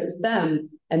us and there's them,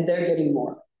 and they're getting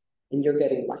more and you're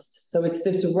getting less. So it's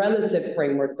this relative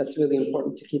framework that's really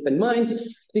important to keep in mind,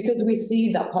 because we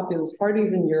see that populist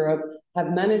parties in Europe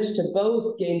have managed to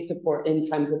both gain support in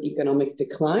times of economic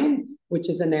decline, which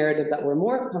is a narrative that we're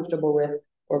more comfortable with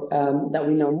or that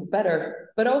we know better,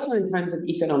 but also in times of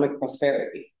economic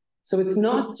prosperity. So it's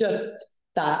not just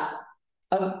that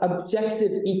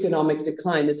objective economic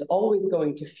decline is always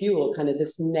going to fuel kind of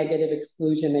this negative,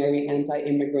 exclusionary,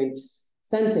 anti-immigrant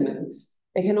sentiment.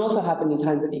 It can also happen in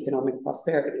times of economic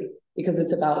prosperity, because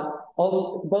it's about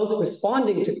also both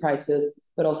responding to crisis,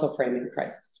 but also framing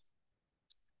crisis.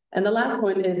 And the last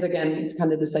point is, again, it's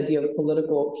kind of this idea of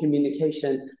political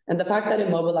communication and the fact that it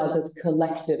mobilizes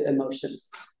collective emotions.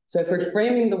 So if we're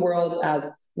framing the world as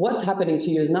what's happening to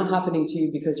you is not happening to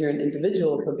you because you're an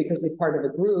individual, but because we're part of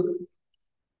a group,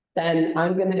 then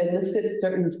I'm going to elicit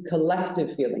certain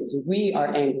collective feelings. We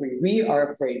are angry, we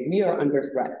are afraid, we are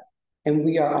under threat, and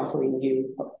we are offering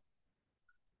you hope.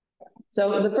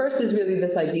 So the first is really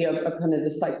this idea of kind of the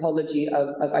psychology of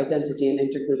identity and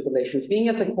intergroup relations, being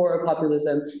at the core of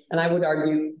populism, and I would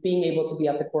argue being able to be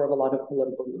at the core of a lot of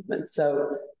political movements.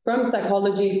 So from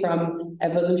psychology, from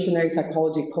evolutionary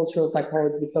psychology, cultural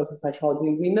psychology, social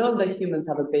psychology, we know that humans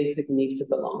have a basic need to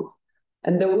belong.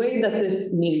 And the way that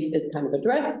this need is kind of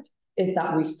addressed is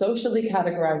that we socially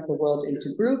categorize the world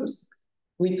into groups.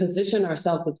 We position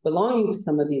ourselves as belonging to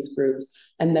some of these groups,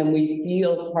 and then we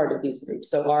feel part of these groups.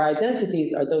 So our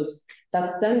identities are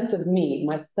that sense of me,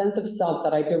 my sense of self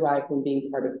that I derive from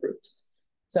being part of groups.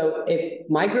 So if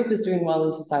my group is doing well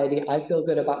in society, I feel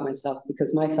good about myself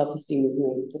because my self-esteem is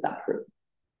linked to that group.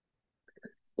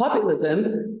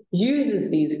 Populism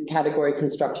uses these category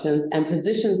constructions and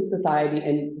positions society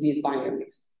in these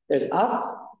binaries. There's us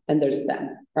and there's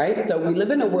them, right? So we live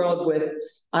in a world with,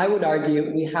 I would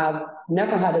argue, we have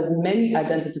never had as many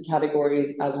identity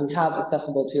categories as we have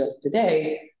accessible to us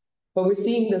today, but we're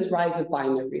seeing this rise of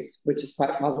binaries, which is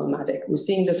quite problematic. We're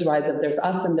seeing this rise of there's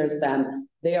us and there's them.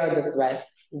 They are the threat.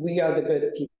 We are the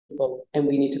good people, and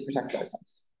we need to protect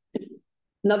ourselves.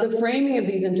 Now, the framing of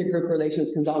these intergroup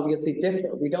relations can obviously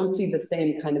differ. We don't see the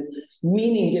same kind of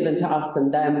meaning given to us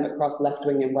and them across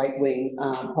left-wing and right-wing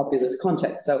populist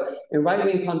contexts. So in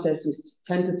right-wing contexts, we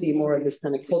tend to see more of this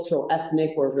kind of cultural,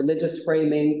 ethnic, or religious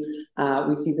framing.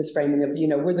 We see this framing of,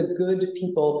 we're the good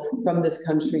people from this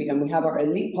country, and we have our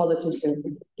elite politicians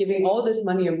giving all this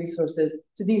money and resources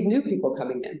to these new people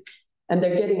coming in, and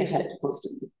they're getting ahead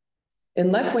constantly. In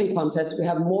left-wing contests, we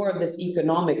have more of this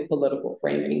economic political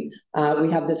framing. We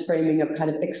have this framing of kind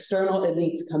of external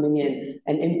elites coming in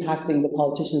and impacting the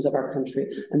politicians of our country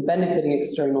and benefiting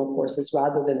external forces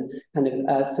rather than kind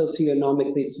of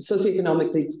socioeconomically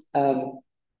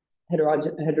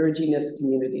heterogeneous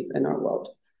communities in our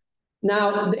world.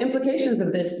 Now, the implications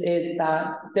of this is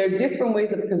that there are different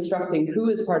ways of constructing who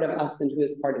is part of us and who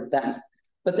is part of them.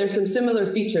 But there's some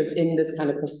similar features in this kind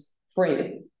of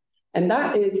framing. And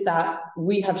that is that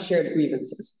we have shared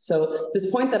grievances. So this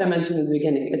point that I mentioned in the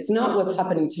beginning, it's not what's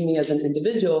happening to me as an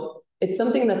individual, it's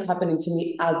something that's happening to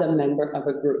me as a member of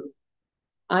a group.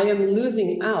 I am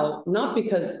losing out, not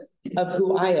because of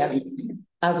who I am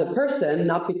as a person,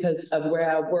 not because of where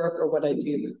I work or what I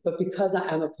do, but because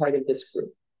I am a part of this group.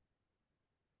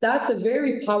 That's a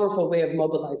very powerful way of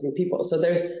mobilizing people. So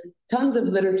there's tons of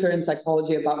literature in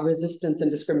psychology about resistance and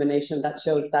discrimination that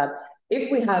shows that if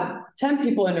we have 10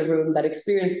 people in a room that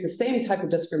experience the same type of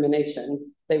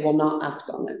discrimination, they will not act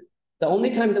on it. The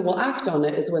only time they will act on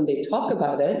it is when they talk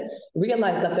about it,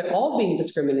 realize that they're all being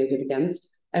discriminated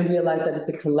against, and realize that it's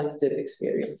a collective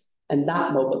experience. And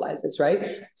that mobilizes,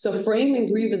 right? So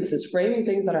framing grievances, framing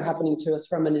things that are happening to us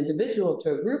from an individual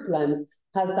to a group lens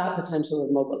has that potential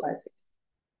of mobilizing.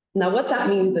 Now, what that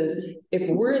means is if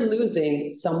we're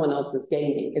losing, someone else is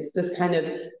gaining. It's this kind of,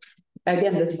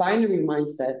 again, this binary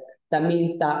mindset that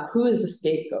means that who is the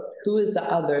scapegoat? Who is the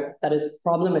other that is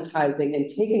problematizing and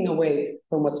taking away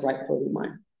from what's rightfully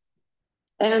mine?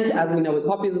 And as we know with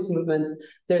populist movements,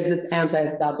 there's this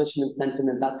anti-establishment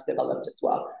sentiment that's developed as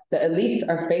well. The elites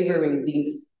are favoring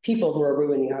these people who are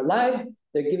ruining our lives.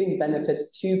 They're giving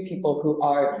benefits to people who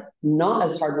are not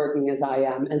as hardworking as I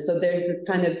am. And so there's this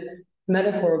kind of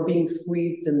metaphor of being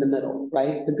squeezed in the middle,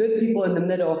 right? The good people in the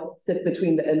middle sit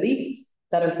between the elites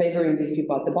that are favoring these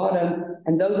people at the bottom,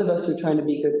 and those of us who are trying to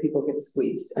be good people get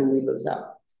squeezed and we lose out.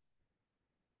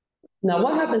 Now,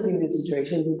 what happens in these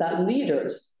situations is that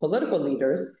leaders, political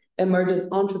leaders, emerge as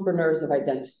entrepreneurs of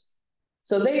identity.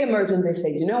 So they emerge and they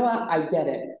say, you know what, I get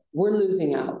it. We're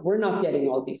losing out. We're not getting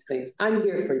all these things. I'm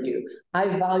here for you. I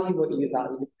value what you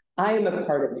value. I am a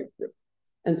part of your group.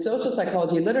 And social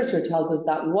psychology literature tells us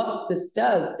that what this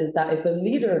does is that if a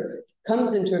leader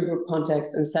comes into a group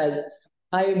context and says,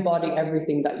 I embody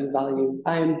everything that you value,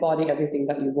 I embody everything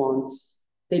that you want,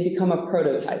 they become a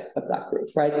prototype of that group,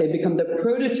 right? They become the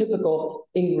prototypical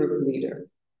in-group leader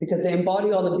because they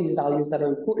embody all of these values that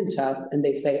are important to us, and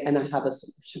they say, and I have a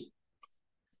solution.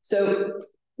 So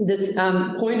this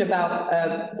point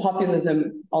about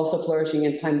populism also flourishing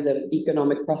in times of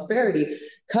economic prosperity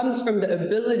comes from the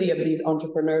ability of these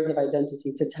entrepreneurs of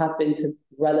identity to tap into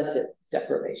relative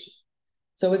deprivation.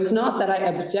 So it's not that I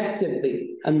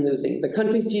objectively am losing. The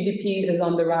country's GDP is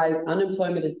on the rise,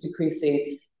 unemployment is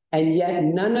decreasing, and yet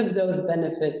none of those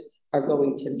benefits are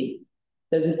going to me.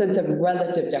 There's a sense of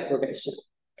relative deprivation.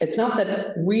 It's not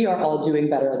that we are all doing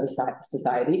better as a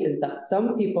society, it's that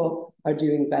some people are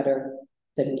doing better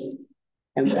than me.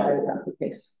 And why is that the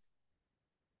case?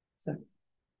 So.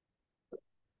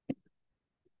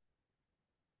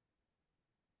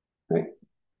 All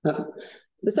right.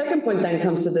 The second point then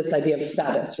comes to this idea of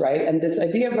status, right? And this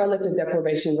idea of relative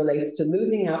deprivation relates to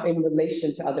losing out in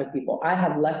relation to other people. I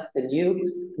have less than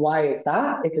you. Why is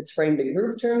that? If it's framed in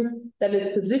group terms, then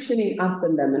it's positioning us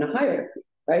and them in a hierarchy,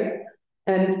 right?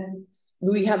 And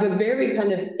we have a very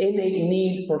kind of innate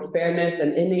need for fairness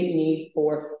and innate need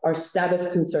for our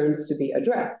status concerns to be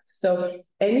addressed. So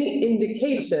any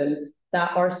indication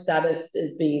that our status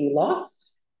is being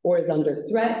lost or is under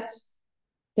threat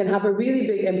can have a really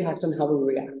big impact on how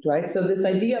we react, right? So this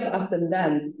idea of us and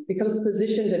them becomes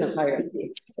positioned in a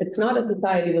hierarchy. It's not a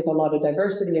society with a lot of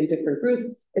diversity and different groups.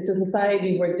 It's a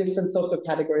society where different social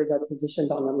categories are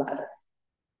positioned on a ladder.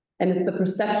 And it's the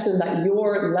perception that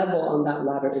your level on that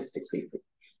ladder is decreasing.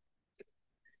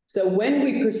 So when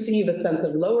we perceive a sense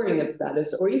of lowering of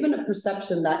status, or even a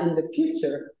perception that in the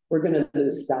future, we're going to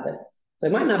lose status. So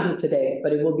it might not be today,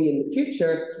 but it will be in the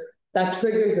future. That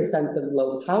triggers a sense of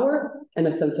low power and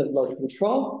a sense of low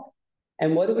control.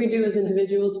 And what do we do as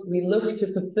individuals? We look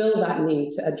to fulfill that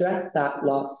need, to address that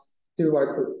loss through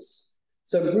our groups.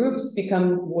 So groups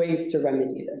become ways to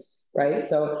remedy this, right?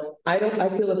 So I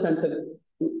feel a sense of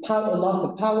power, a loss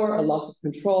of power, a loss of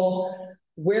control.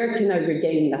 Where can I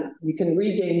regain that? You can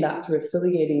regain that through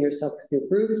affiliating yourself through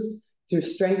groups, through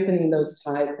strengthening those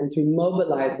ties, and through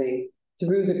mobilizing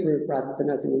through the group rather than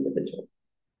as an individual.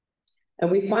 And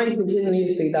we find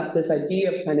continuously that this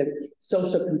idea of kind of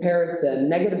social comparison,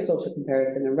 negative social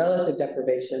comparison, and relative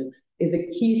deprivation is a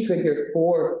key trigger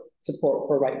for support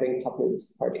for right-wing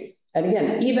populist parties. And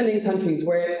again, even in countries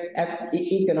where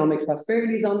economic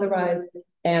prosperity is on the rise,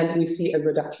 and we see a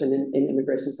reduction in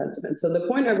immigration sentiment. So the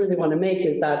point I really want to make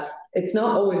is that it's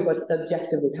not always what's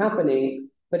objectively happening,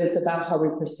 but it's about how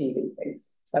we're perceiving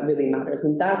things that really matters.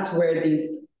 And that's where these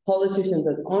politicians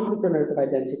as entrepreneurs of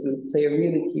identity play a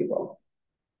really key role.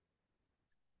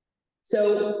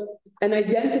 So an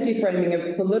identity framing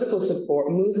of political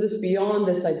support moves us beyond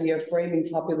this idea of framing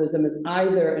populism as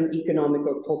either an economic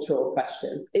or cultural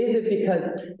question. Is it because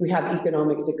we have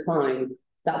economic decline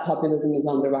that populism is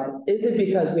on the rise? Is it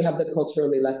because we have the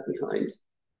culturally left behind?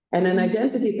 And an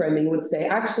identity framing would say,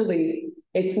 actually,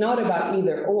 it's not about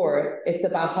either or, it's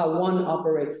about how one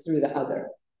operates through the other.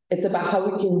 It's about how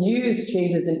we can use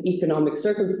changes in economic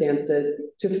circumstances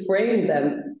to frame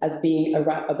them as being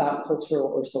about cultural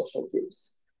or social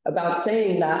groups. About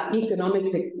saying that we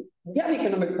have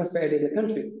economic prosperity in the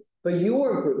country, but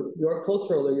your group, your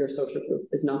cultural or your social group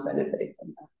is not benefiting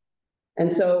from that.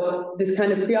 And so this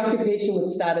kind of preoccupation with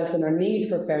status and our need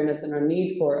for fairness and our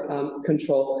need for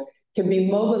control can be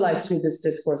mobilized through this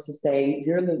discourse of saying,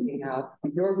 you're losing out,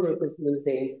 your group is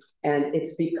losing, and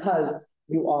it's because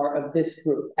you are of this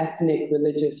group, ethnic,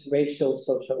 religious, racial,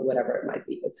 social, whatever it might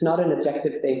be. It's not an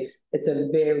objective thing, it's a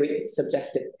very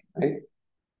subjective thing, right?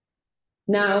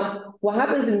 Now, what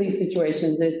happens in these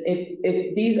situations is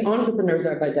if these entrepreneurs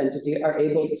of identity are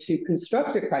able to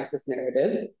construct a crisis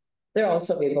narrative, they're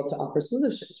also able to offer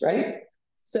solutions, right?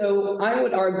 So I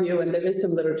would argue, and there is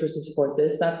some literature to support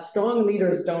this, that strong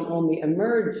leaders don't only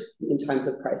emerge in times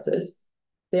of crisis,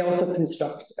 they also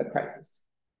construct a crisis.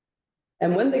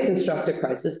 And when they construct a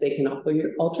crisis, they can offer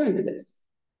you alternatives.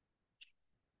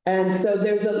 And so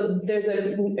there's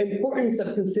an importance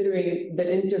of considering the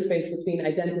interface between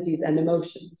identities and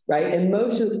emotions, right?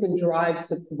 Emotions can drive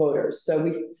voters. So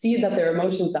we see that there are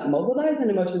emotions that mobilize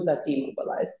and emotions that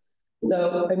demobilize.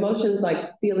 So emotions like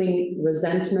feeling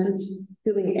resentment,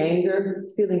 feeling anger,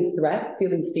 feeling threat,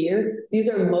 feeling fear, these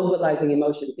are mobilizing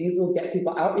emotions. These will get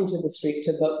people out into the street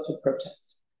to vote, to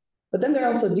protest. But then there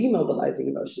are also demobilizing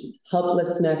emotions,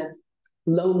 helplessness,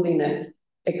 loneliness,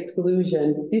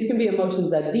 exclusion. These can be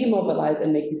emotions that demobilize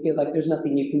and make you feel like there's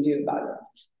nothing you can do about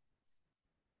it.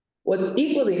 What's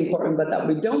equally important, but that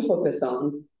we don't focus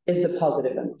on, is the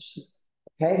positive emotions.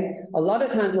 Okay, a lot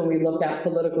of times when we look at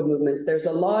political movements, there's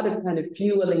a lot of kind of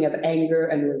fueling of anger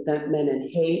and resentment and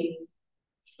hate.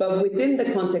 But within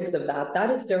the context of that, that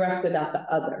is directed at the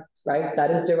other, right?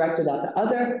 That is directed at the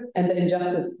other and the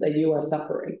injustice that you are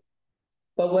suffering.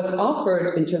 But what's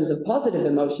offered in terms of positive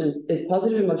emotions is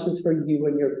positive emotions for you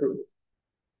and your group.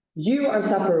 You are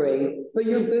suffering, but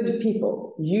you're good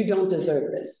people. You don't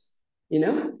deserve this, you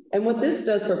know? And what this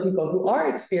does for people who are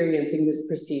experiencing this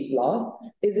perceived loss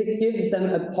is it gives them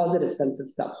a positive sense of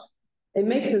self. It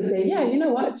makes them say, yeah, you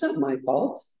know what? It's not my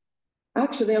fault.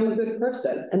 Actually, I'm a good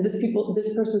person. And this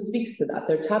person speaks to that.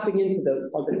 They're tapping into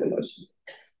those positive emotions.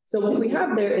 So what we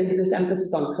have there is this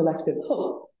emphasis on collective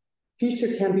hope.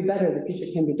 Future can be better, the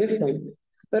future can be different,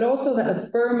 but also the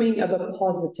affirming of a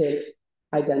positive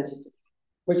identity,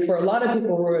 which for a lot of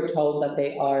people who are told that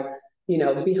they are, you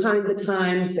know, behind the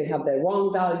times, they have their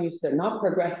wrong values, they're not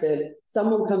progressive,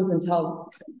 someone comes and tells,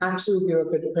 actually, you're a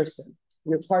good person,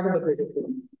 you're part of a good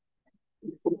group.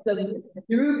 So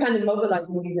through kind of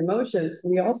mobilizing these emotions,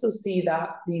 we also see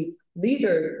that these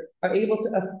leaders are able to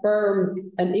affirm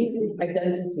an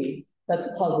identity that's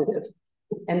positive.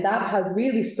 And that has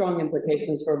really strong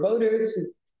implications for voters who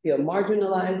feel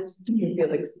marginalized, who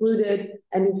feel excluded,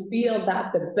 and who feel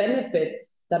that the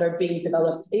benefits that are being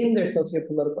developed in their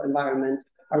socio-political environment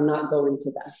are not going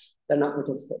to them. They're not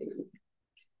participating in it.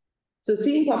 So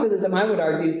seeing populism, I would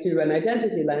argue, through an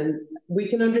identity lens, we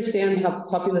can understand how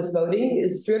populist voting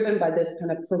is driven by this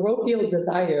kind of parochial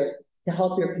desire to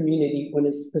help your community when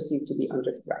it's perceived to be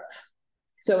under threat.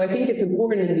 So I think it's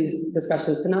important in these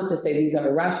discussions to not just say these are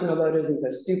irrational voters, these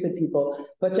are stupid people,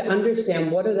 but to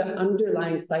understand what are the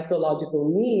underlying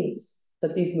psychological needs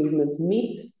that these movements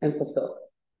meet and fulfill.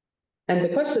 And the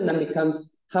question then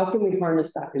becomes, how can we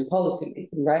harness that in policymaking,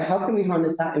 right? How can we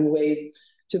harness that in ways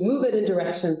to move it in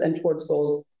directions and towards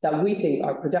goals that we think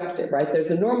are productive, right? There's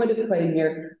a normative claim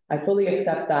here. I fully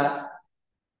accept that.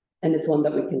 And it's one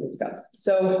that we can discuss.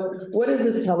 So what does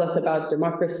this tell us about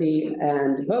democracy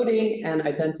and voting and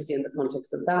identity in the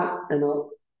context of that? And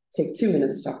I'll take 2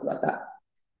 minutes to talk about that.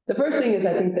 The first thing is,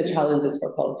 I think, the challenges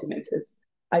for policymakers.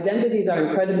 Identities are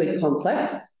incredibly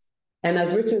complex. And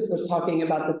as Richard was talking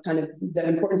about this kind of the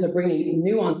importance of bringing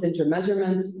nuance into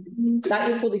measurement, that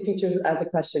equally features as a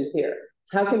question here.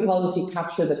 How can policy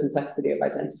capture the complexity of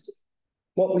identity?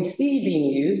 What we see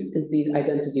being used is these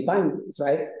identity binaries,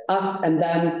 right? Us and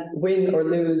them, win or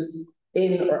lose,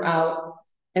 in or out.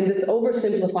 And this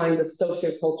oversimplifying the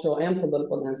socio-cultural and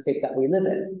political landscape that we live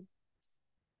in.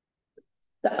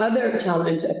 The other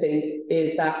challenge, I think,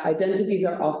 is that identities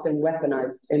are often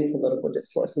weaponized in political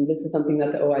discourse. And this is something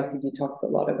that the OECD talks a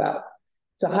lot about.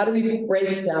 So how do we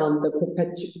break down the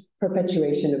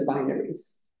perpetuation of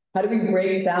binaries? How do we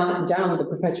break down the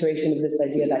perpetuation of this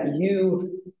idea that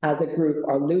you as a group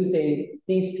are losing,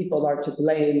 these people are to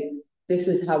blame, this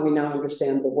is how we now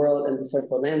understand the world and the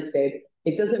social landscape.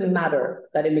 It doesn't matter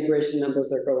that immigration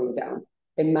numbers are going down.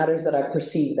 in matters that I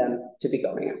perceive them to be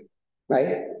going in,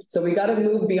 right? So we got to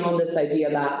move beyond this idea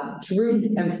that truth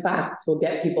and facts will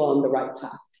get people on the right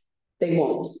path. They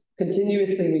won't.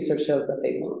 Continuously, research shows that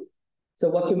they won't. So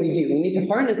what can we do? We need to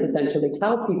harness essentially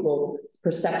how people's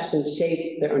perceptions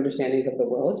shape their understandings of the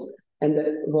world and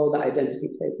the role that identity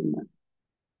plays in that.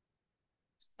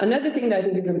 Another thing that I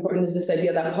think is important is this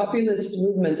idea that populist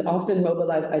movements often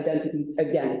mobilize identities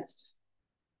against.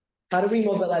 How do we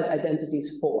mobilize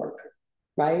identities for,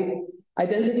 right?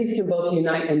 Identities can both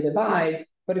unite and divide,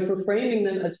 but if we're framing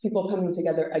them as people coming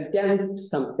together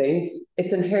against something,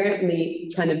 it's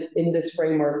inherently kind of in this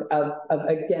framework of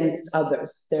against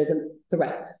others. There's a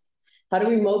threat. How do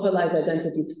we mobilize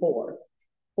identities for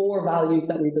values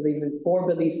that we believe in, for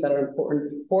beliefs that are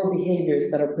important, for behaviors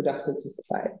that are productive to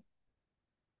society?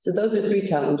 So those are three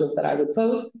challenges that I would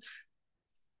pose.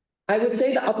 I would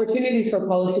say the opportunities for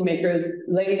policymakers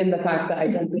lay in the fact that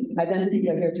identities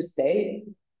are here to stay.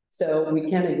 So we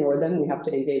can't ignore them, we have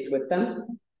to engage with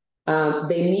them.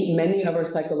 They meet many of our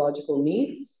psychological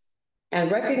needs, and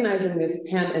recognizing this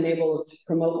can enable us to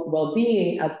promote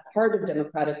well-being as part of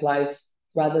democratic life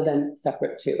rather than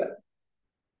separate to it.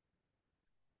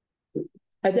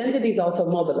 Identities also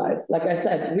mobilize. Like I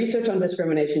said, research on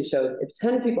discrimination shows if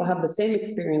 10 people have the same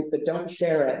experience but don't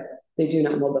share it, they do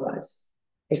not mobilize.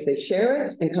 If they share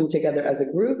it and come together as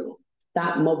a group,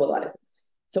 that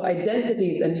mobilizes. So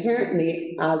identities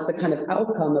inherently, as the kind of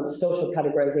outcome of social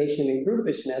categorization and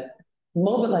groupishness,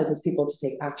 mobilizes people to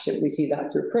take action. We see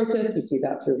that through protest, we see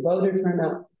that through voter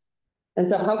turnout. And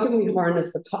so how can we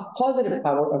harness the positive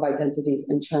power of identities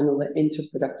and channel it into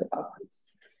productive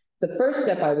outcomes? The first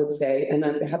step, I would say, and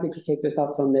I'm happy to take your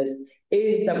thoughts on this,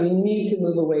 is that we need to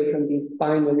move away from these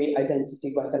binary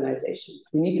identity weaponizations.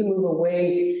 We need to move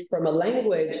away from a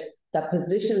language that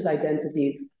positions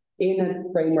identities in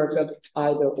a framework of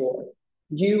either or.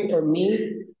 You or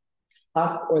me,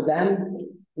 us or them,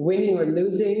 winning or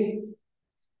losing,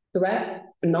 threat,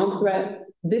 non-threat.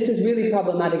 This is really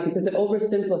problematic because it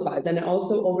oversimplifies, and it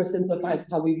also oversimplifies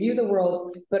how we view the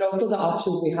world, but also the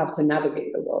options we have to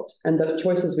navigate the world and the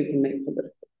choices we can make politically.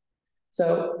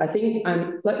 So I think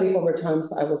I'm slightly over time,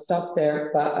 so I will stop there,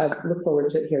 but I look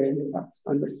forward to hearing your thoughts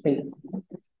on this thing.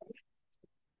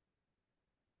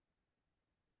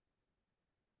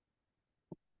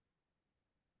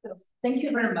 Thank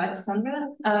you very much, Sandra.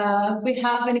 If we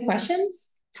have any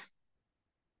questions?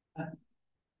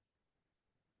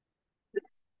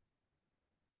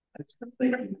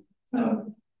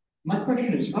 My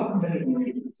question is, how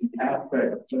many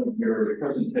aspects of your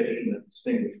presentation that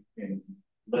distinguish between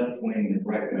left-wing and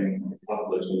right-wing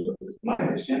populism? My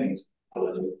understanding is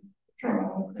populism, the term I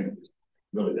don't think is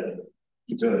really that.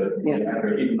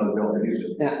 Even though we all use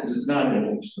it, because it's not in the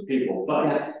interest of people,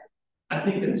 but I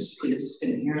think it's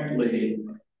inherently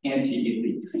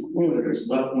anti-elite, whether it's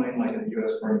left-wing like in the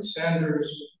US Bernie Sanders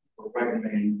or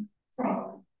right-wing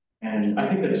Trump. And I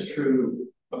think that's true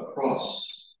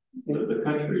across the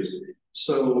countries.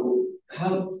 So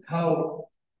how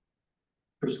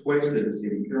persuasive is the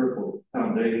empirical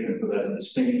foundation for that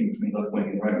distinction between left-wing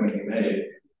and right-wing you made?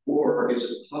 Or is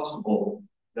it possible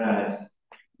that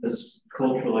this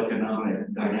cultural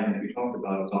economic dynamic we talked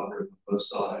about is offered on both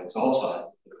sides, all sides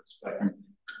of the spectrum?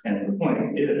 And the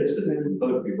point is that they can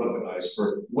both be weaponized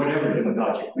for whatever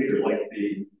demagogic leader, like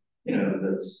the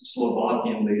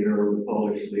Slovakian leader or the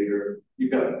Polish leader.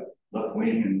 You've got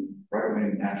left-wing and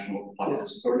right-wing national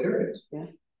populist authoritarians.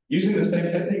 Using the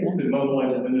same technique to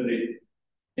mobilize identity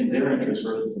in their interest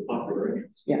versus the popular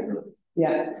interest.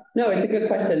 No, it's a good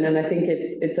question, and I think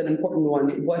it's an important one.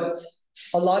 What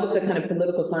a lot of the kind of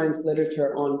political science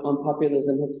literature on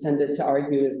populism has tended to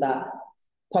argue is that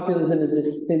populism is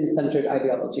this thin-centered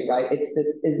ideology, right? It's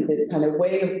this kind of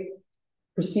way of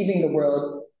perceiving the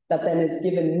world that then is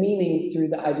given meaning through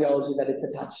the ideology that it's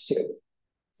attached to.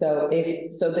 So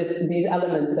these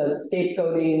elements of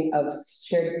scapegoating, of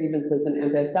shared grievances and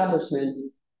anti-establishment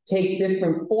take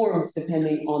different forms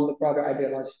depending on the broader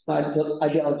ideology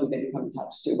they become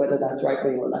attached to, whether that's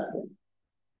right-wing or left-wing.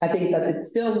 I think that it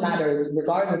still matters,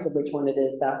 regardless of which one it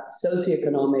is, that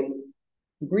socioeconomic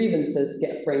grievances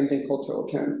get framed in cultural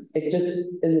terms. It just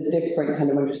is a different kind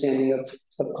of understanding of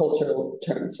cultural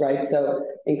terms, right? So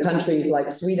in countries like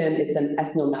Sweden, it's an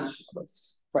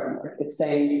ethno-nationalist framework. It's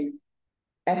saying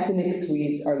ethnic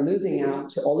Swedes are losing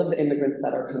out to all of the immigrants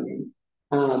that are coming.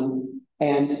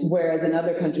 And whereas in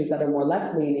other countries that are more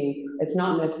left-leaning, it's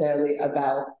not necessarily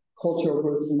about cultural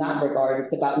groups in that regard.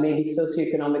 It's about maybe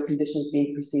socioeconomic conditions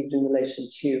being perceived in relation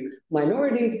to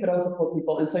minorities, but also poor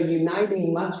people. And so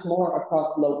uniting much more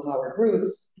across low-power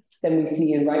groups than we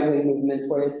see in right-wing movements,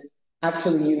 where it's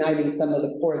actually uniting some of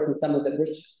the poorest and some of the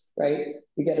richest. right?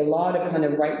 You get a lot of kind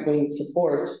of right-wing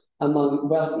support among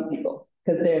wealthy people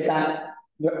because there's that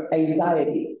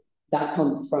anxiety that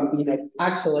comes from, you know,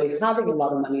 actually having a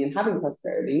lot of money and having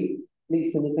prosperity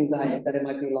leads to this anxiety that it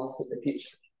might be lost in the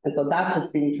future. And so that's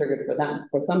what's being triggered for them.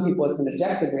 For some people, it's an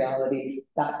objective reality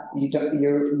that you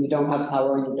don't have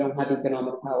power, you don't have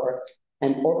economic power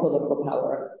or political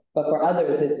power. But for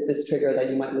others, it's this trigger that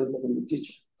you might lose it in the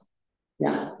future.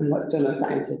 Yeah, I don't know if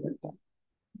that answers it.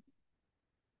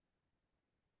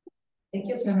 Thank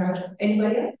you, Sarah.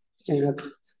 Anybody else? Yeah.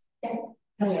 Yeah.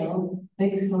 Hello.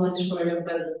 Thank you so much for your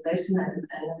presentation. I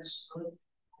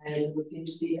am a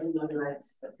PhD in human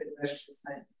rights at the University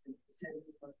Society in the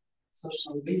Center for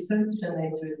Social Research and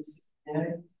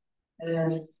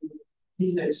interdisciplinary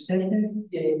research center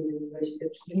here in the University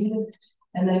of Geneva.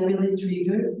 And I'm really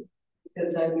triggered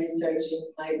because I'm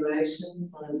researching migration,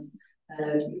 was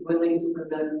willing to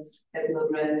conduct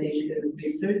ethnographic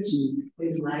research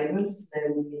with migrants.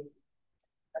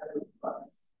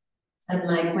 And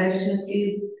my question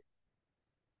is,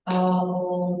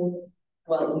 well,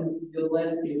 you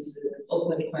left this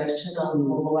open question on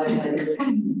mobilizing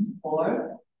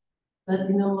for, but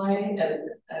in a way,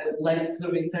 I would like to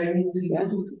return it to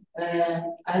you.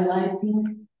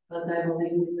 Highlighting, but I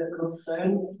believe is a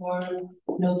concern for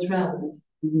neutrality.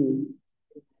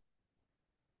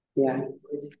 Yeah.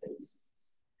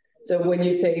 So when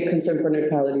you say concern for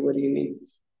neutrality, what do you mean?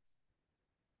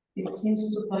 It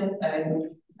seems to point.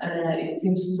 It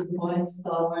seems to point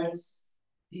towards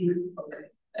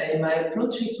my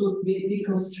approach. It would be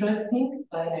deconstructing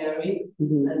binary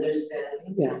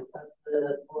understanding of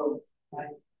the world,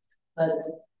 right? But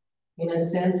in a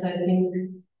sense, I think,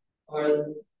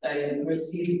 or I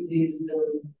perceive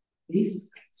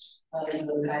this kind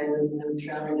of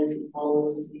neutrality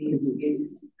policy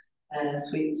with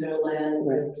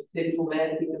Switzerland,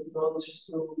 diplomatic approach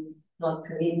to not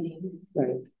committing,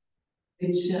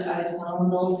 which I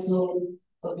found also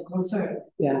of concern.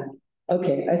 Yeah.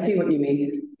 Okay, I see what you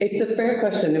mean. It's a fair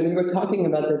question, and we were talking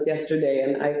about this yesterday.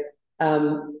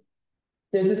 And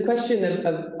there's this question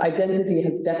of identity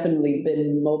has definitely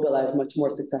been mobilized much more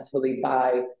successfully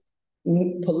by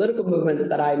political movements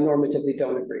that I normatively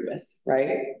don't agree with,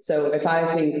 right? So if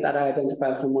I think that I identify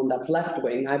as someone that's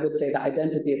left-wing, I would say that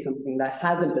identity is something that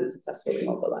hasn't been successfully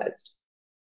mobilized.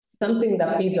 Something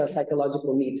that feeds our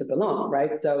psychological need to belong,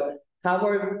 right? So how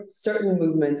are certain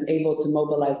movements able to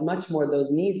mobilize much more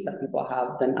those needs that people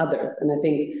have than others? And I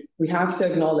think we have to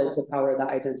acknowledge the power that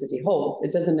identity holds.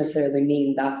 It doesn't necessarily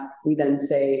mean that we then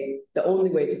say the only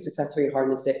way to successfully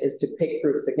harness it is to pit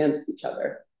groups against each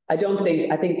other. I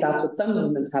think that's what some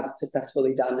movements have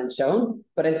successfully done and shown,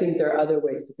 but I think there are other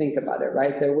ways to think about it,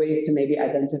 right? There are ways to maybe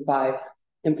identify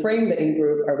and frame the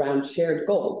in-group around shared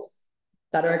goals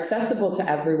that are accessible to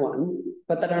everyone,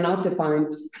 but that are not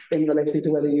defined in relation to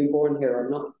whether you're born here or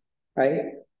not, right?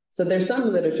 So there's some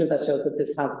literature that shows that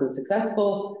this has been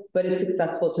successful, but it's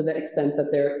successful to the extent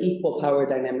that there are equal power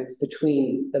dynamics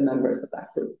between the members of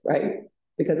that group, right?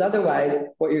 Because otherwise,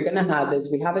 what you're going to have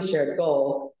is we have a shared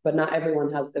goal, but not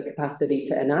everyone has the capacity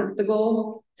to enact the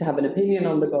goal, to have an opinion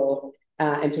on the goal,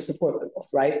 and to support the goal,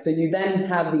 right? So you then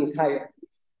have these hierarchies.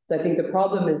 So I think the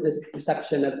problem is this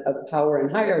perception of power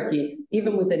and hierarchy,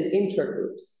 even within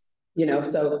intragroups. You know,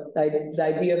 so the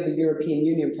idea of the European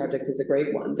Union project is a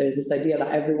great one. There's this idea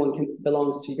that everyone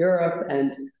belongs to Europe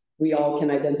and we all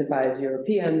can identify as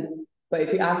European. But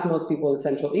if you ask most people in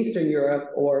Central Eastern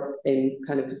Europe or in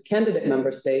kind of candidate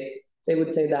member states, they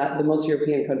would say that the most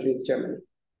European country is Germany.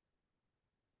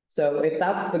 So if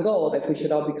that's the goal, if we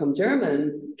should all become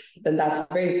German, then that's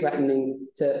very threatening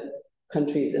to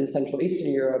countries in Central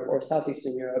Eastern Europe or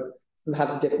Southeastern Europe who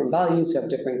have different values, who have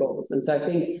different goals. And so I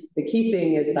think the key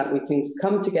thing is that we can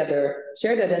come together.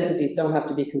 Shared identities don't have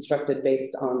to be constructed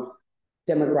based on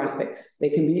demographics. They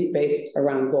can be based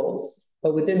around goals.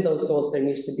 But within those goals, there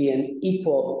needs to be an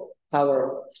equal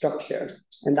power structure.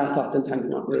 And that's oftentimes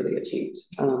not really achieved.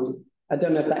 I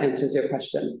don't know if that answers your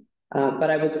question.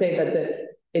 But I would say that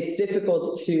it's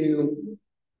difficult to,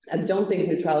 I don't think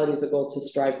neutrality is a goal to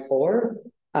strive for.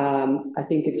 I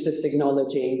think it's just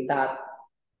acknowledging that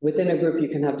within a group, you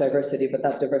can have diversity, but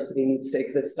that diversity needs to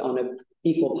exist on an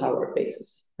equal power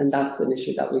basis. And that's an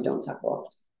issue that we don't tackle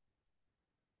often.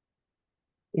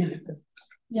 Yeah.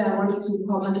 Yeah, I wanted to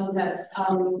comment on that.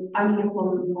 I'm here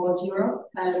from North Europe,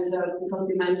 and because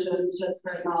we mentioned just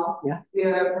right now, we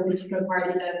are a political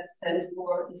party that stands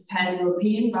for is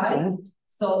pan-European, right? Yeah.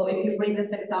 So if you bring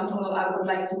this example, I would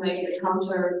like to make a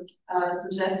counter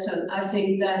suggestion. I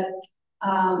think that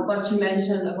what you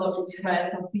mentioned about this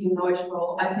threat of being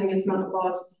neutral, I think it's not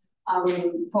about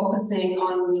focusing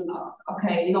on,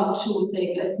 okay, not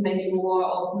choosing, it's maybe more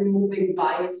of removing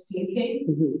bias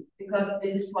thinking, because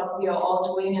this is what we are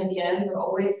all doing in the end. We're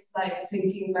always like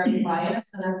thinking very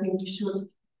biased, and I think you should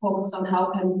focus on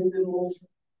how can we remove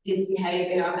this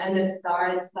behavior. And it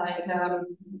starts like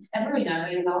everywhere,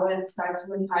 it starts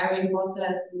with hiring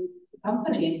process in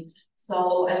companies.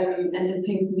 So, and I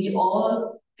think we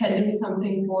all can do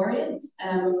something for it.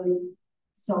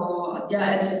 So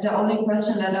yeah, the only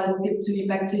question that I would give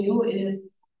back to you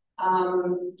is,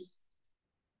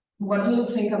 what do you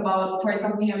think about, for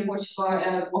example, here in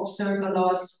Portugal, observe a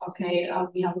lot, okay,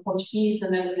 we have Portuguese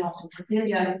and then we have the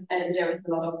Brazilians, and there is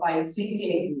a lot of bias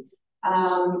thinking.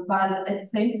 But at the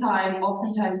same time,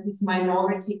 oftentimes these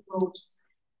minority groups,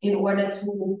 in order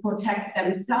to protect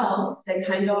themselves, they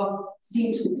kind of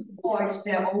seem to support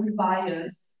their own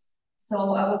bias.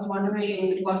 So I was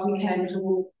wondering what we can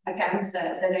do against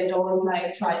that they don't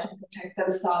like try to protect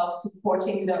themselves,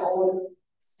 supporting their own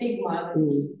stigma.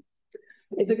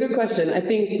 It's a good question. I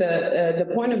think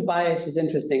the point of bias is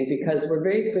interesting because we're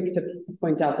very quick to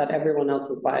point out that everyone else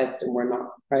is biased and we're not,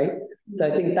 right? So I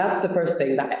think that's the first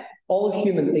thing, that all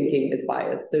human thinking is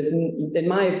biased. There's, in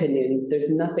my opinion, there's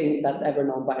nothing that's ever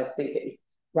non-biased thinking.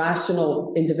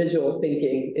 Rational individual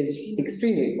thinking is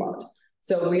extremely flawed.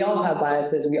 So we all have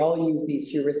biases, we all use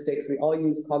these heuristics, we all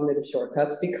use cognitive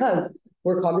shortcuts because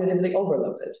we're cognitively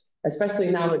overloaded,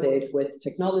 especially nowadays with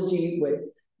technology, with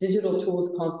digital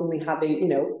tools constantly having,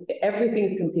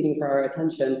 everything's competing for our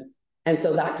attention. And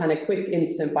so that kind of quick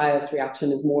instant bias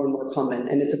reaction is more and more common,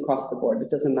 and it's across the board. It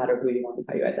doesn't matter who you are and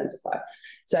how you identify.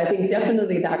 So I think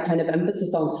definitely that kind of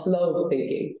emphasis on slow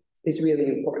thinking is really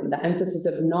important. The emphasis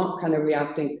of not kind of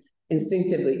reacting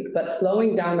instinctively, but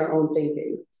slowing down our own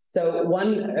thinking. So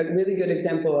a really good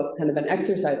example of kind of an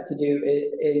exercise to do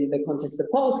in the context of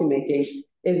policymaking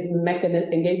is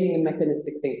engaging in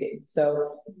mechanistic thinking.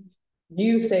 So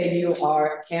you say you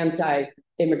are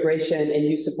anti-immigration and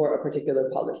you support a particular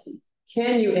policy.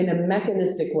 Can you, in a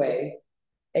mechanistic way,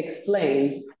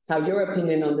 explain how your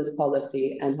opinion on this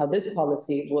policy and how this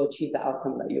policy will achieve the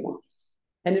outcome that you want?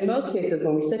 And in most cases,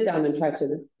 when we sit down and try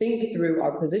to think through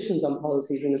our positions on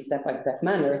policies in a step-by-step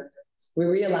manner, we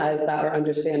realize that our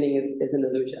understanding is an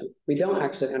illusion. We don't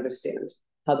actually understand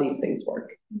how these things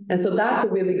work. And so that's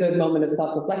a really good moment of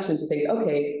self-reflection to think,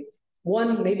 okay,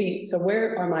 so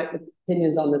where are my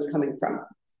opinions on this coming from,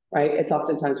 right? It's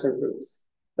oftentimes from groups,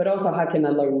 but also how can I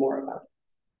learn more about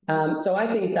it? So I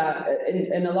think that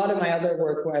in a lot of my other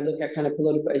work where I look at kind of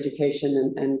political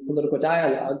education and political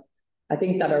dialogue, I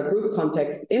think that our group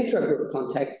context, intra-group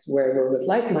context, where we're with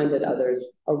like-minded others,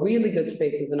 are really good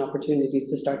spaces and opportunities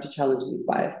to start to challenge these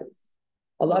biases.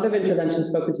 A lot of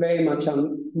interventions focus very much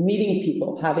on meeting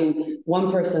people, having one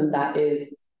person that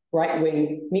is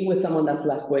right-wing, meet with someone that's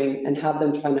left-wing, and have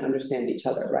them trying to understand each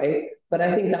other, right? But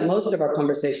I think that most of our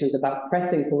conversations about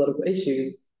pressing political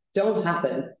issues don't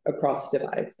happen across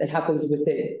divides. It happens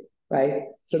within, right?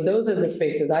 So those are the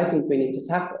spaces I think we need to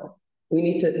tackle. We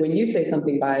need to, when you say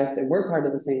something biased and we're part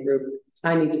of the same group,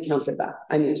 I need to counter that.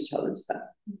 I need to challenge that.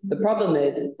 The problem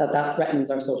is that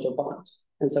threatens our social bond.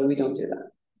 And so we don't do that.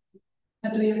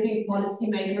 But do you think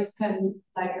policymakers can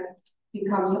like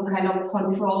become some kind of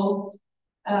control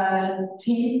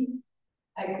team?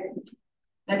 Like,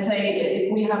 let's say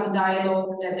if we have a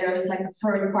dialogue that there is like a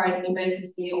third party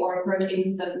basically, or a third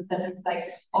instance that is like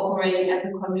operating at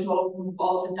the control group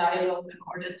of the dialogue in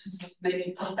order to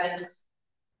maybe prevent.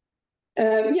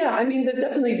 Yeah, I mean, there's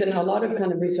definitely been a lot of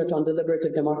kind of research on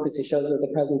deliberative democracy shows that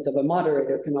the presence of a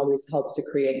moderator can always help to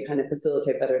create, kind of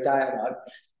facilitate better dialogue.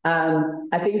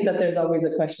 I think that there's always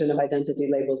a question of identity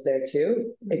labels there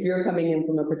too. If you're coming in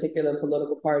from a particular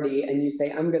political party and you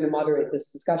say, I'm going to moderate this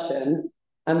discussion,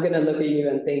 I'm going to look at you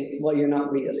and think, well, you're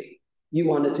not really. You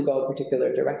wanted to go a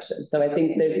particular direction. So I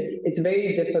think it's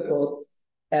very difficult.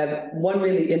 One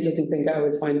really interesting thing I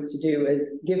always find to do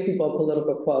is give people a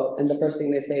political quote, and the first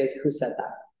thing they say is, who said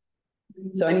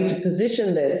that? So I need to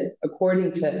position this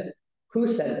according to who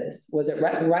said this. Was it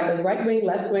right wing,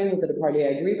 left wing? Was it a party I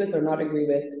agree with or not agree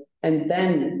with? And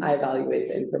then I evaluate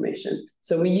the information.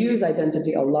 So we use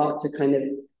identity a lot to kind of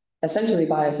essentially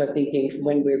bias our thinking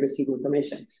when we receive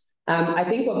information. I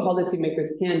think what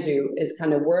policymakers can do is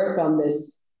kind of work on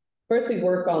this, firstly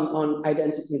work on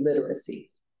identity literacy.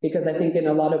 Because I think in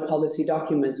a lot of policy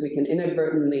documents, we can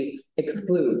inadvertently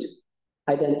exclude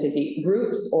identity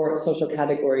groups or social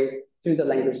categories through the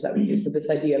language that we use. So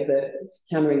this idea of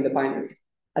countering the binary.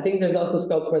 I think there's also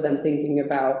scope for them thinking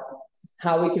about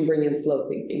how we can bring in slow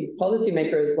thinking.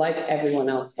 Policymakers, like everyone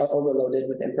else, are overloaded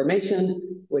with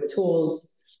information, with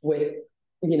tools, with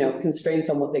constraints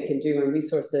on what they can do and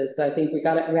resources. So I think we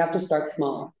have to start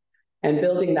small. And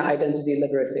building that identity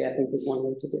literacy, I think, is one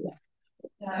way to do that.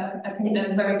 I think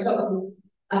that's very so.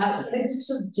 Let me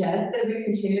suggest that we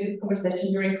continue this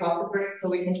conversation during coffee break so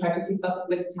we can try to keep up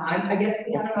with time. I guess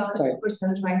we had another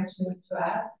person trying to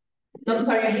ask. No, I'm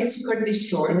sorry, I hate to cut this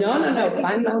short. No.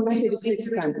 I'm happy to stick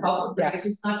to time. Coffee break,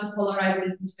 just not to polarize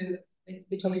it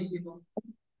between people.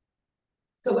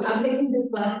 So I'm taking this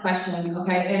last question,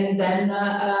 okay, and then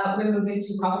we move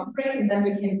into coffee break, and then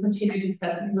we can continue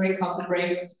discussing during coffee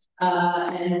break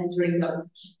and during those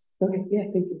sessions. Okay, yeah,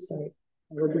 thank you. Sorry.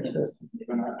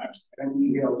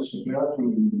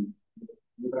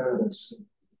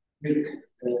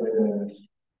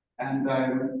 And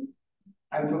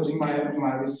I'm focusing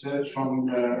my research on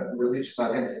religious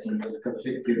identity,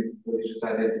 conflictive religious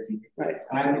identity. Right.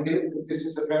 And I think this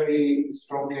is a very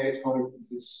strong case for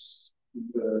this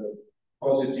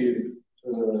positive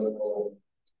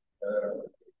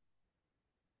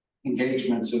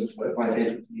engagement of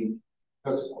identity,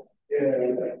 because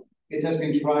it has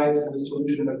been tried as a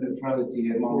solution of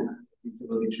neutrality among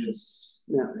religious,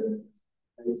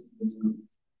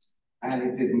 and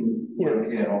it didn't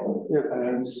work at all.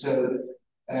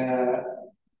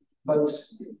 But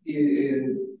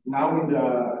now in the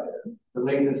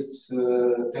latest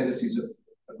tendencies of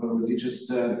a religious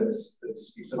that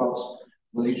speaks about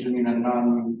religion in a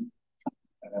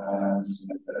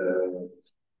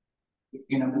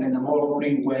in a more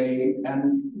free way,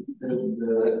 and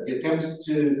the attempt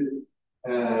to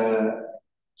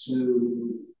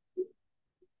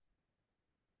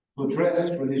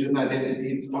address religious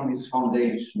identities on its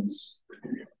foundations,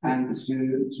 and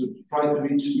to try to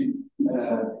reach,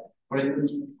 for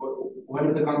instance, one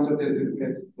of the concepts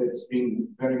that's been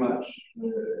very much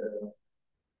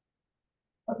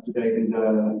up to date in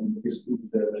the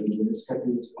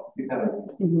discussion is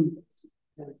hospitality.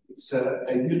 It's a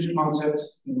huge concept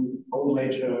in all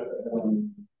major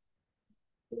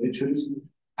religions,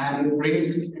 and it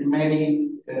brings many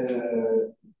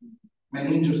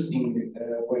interesting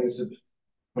ways of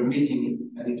permitting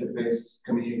an interface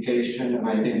communication of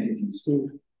identities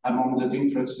among the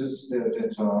differences that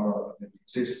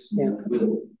exist and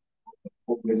will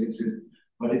always exist.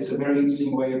 But it's a very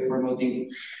interesting way of promoting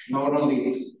not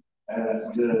only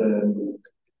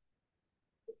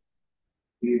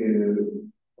the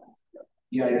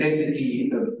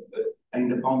identity of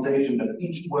and the foundation of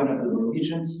each one of the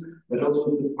religions, but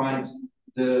also defines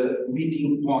the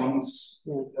meeting points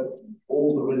of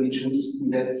all the religions in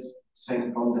that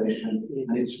same foundation.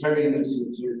 And it's very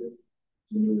interesting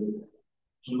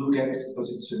to look at,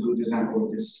 because it's a good example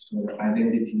of this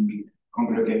identity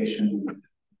congregation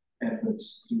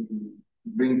efforts to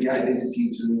bring the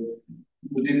identity to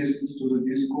the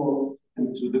discourse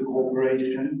and to the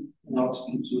cooperation, not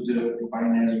into the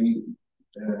binary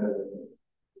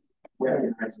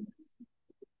weaponizing.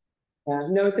 Yeah,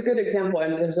 no, it's a good example,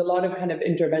 and there's a lot of kind of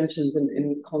interventions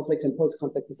in conflict and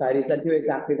post-conflict societies that do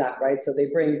exactly that, right? So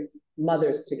they bring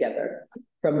mothers together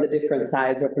from the different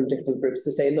sides or from different groups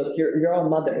to say, look, you're all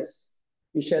mothers.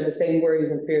 You share the same worries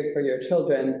and fears for your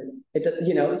children.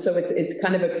 So it's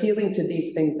kind of appealing to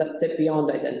these things that sit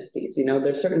beyond identities.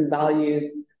 There's certain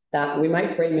values that we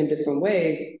might frame in different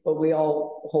ways, but we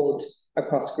all hold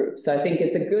across groups. So I think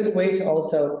it's a good way to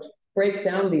also break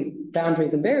down these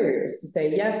boundaries and barriers to say,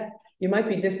 yes, you might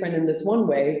be different in this one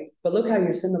way, but look how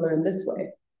you're similar in this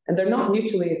way. And they're not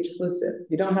mutually exclusive.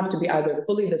 You don't have to be either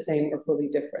fully the same or fully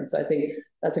different. So I think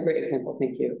that's a great example.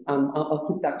 Thank you. I'll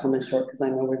keep that comment short because I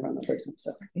know we've run over time.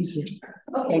 So thank you.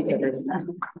 Okay. Thanks, everyone.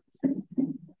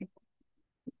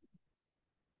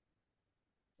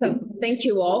 So thank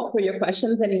you all for your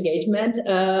questions and engagement.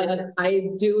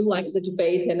 I do like the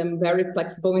debate, and I'm very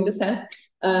flexible in the sense.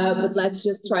 But let's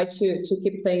just try to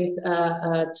keep things to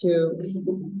a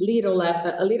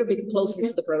little bit closer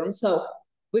to the program. So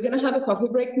we're going to have a coffee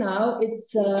break now.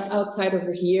 It's outside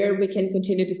over here. We can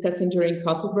continue discussing during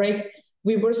coffee break.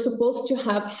 We were supposed to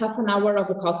have half an hour of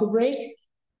a coffee break,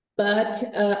 but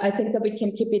I think that we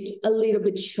can keep it a little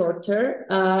bit shorter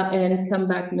and come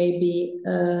back maybe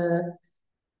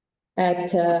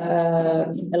at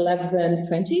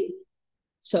 11:20.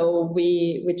 So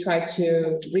we try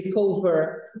to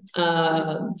recover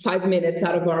 5 minutes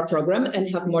out of our program and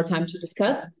have more time to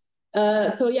discuss.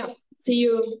 So yeah, see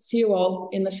you all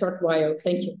in a short while.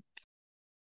 Thank you.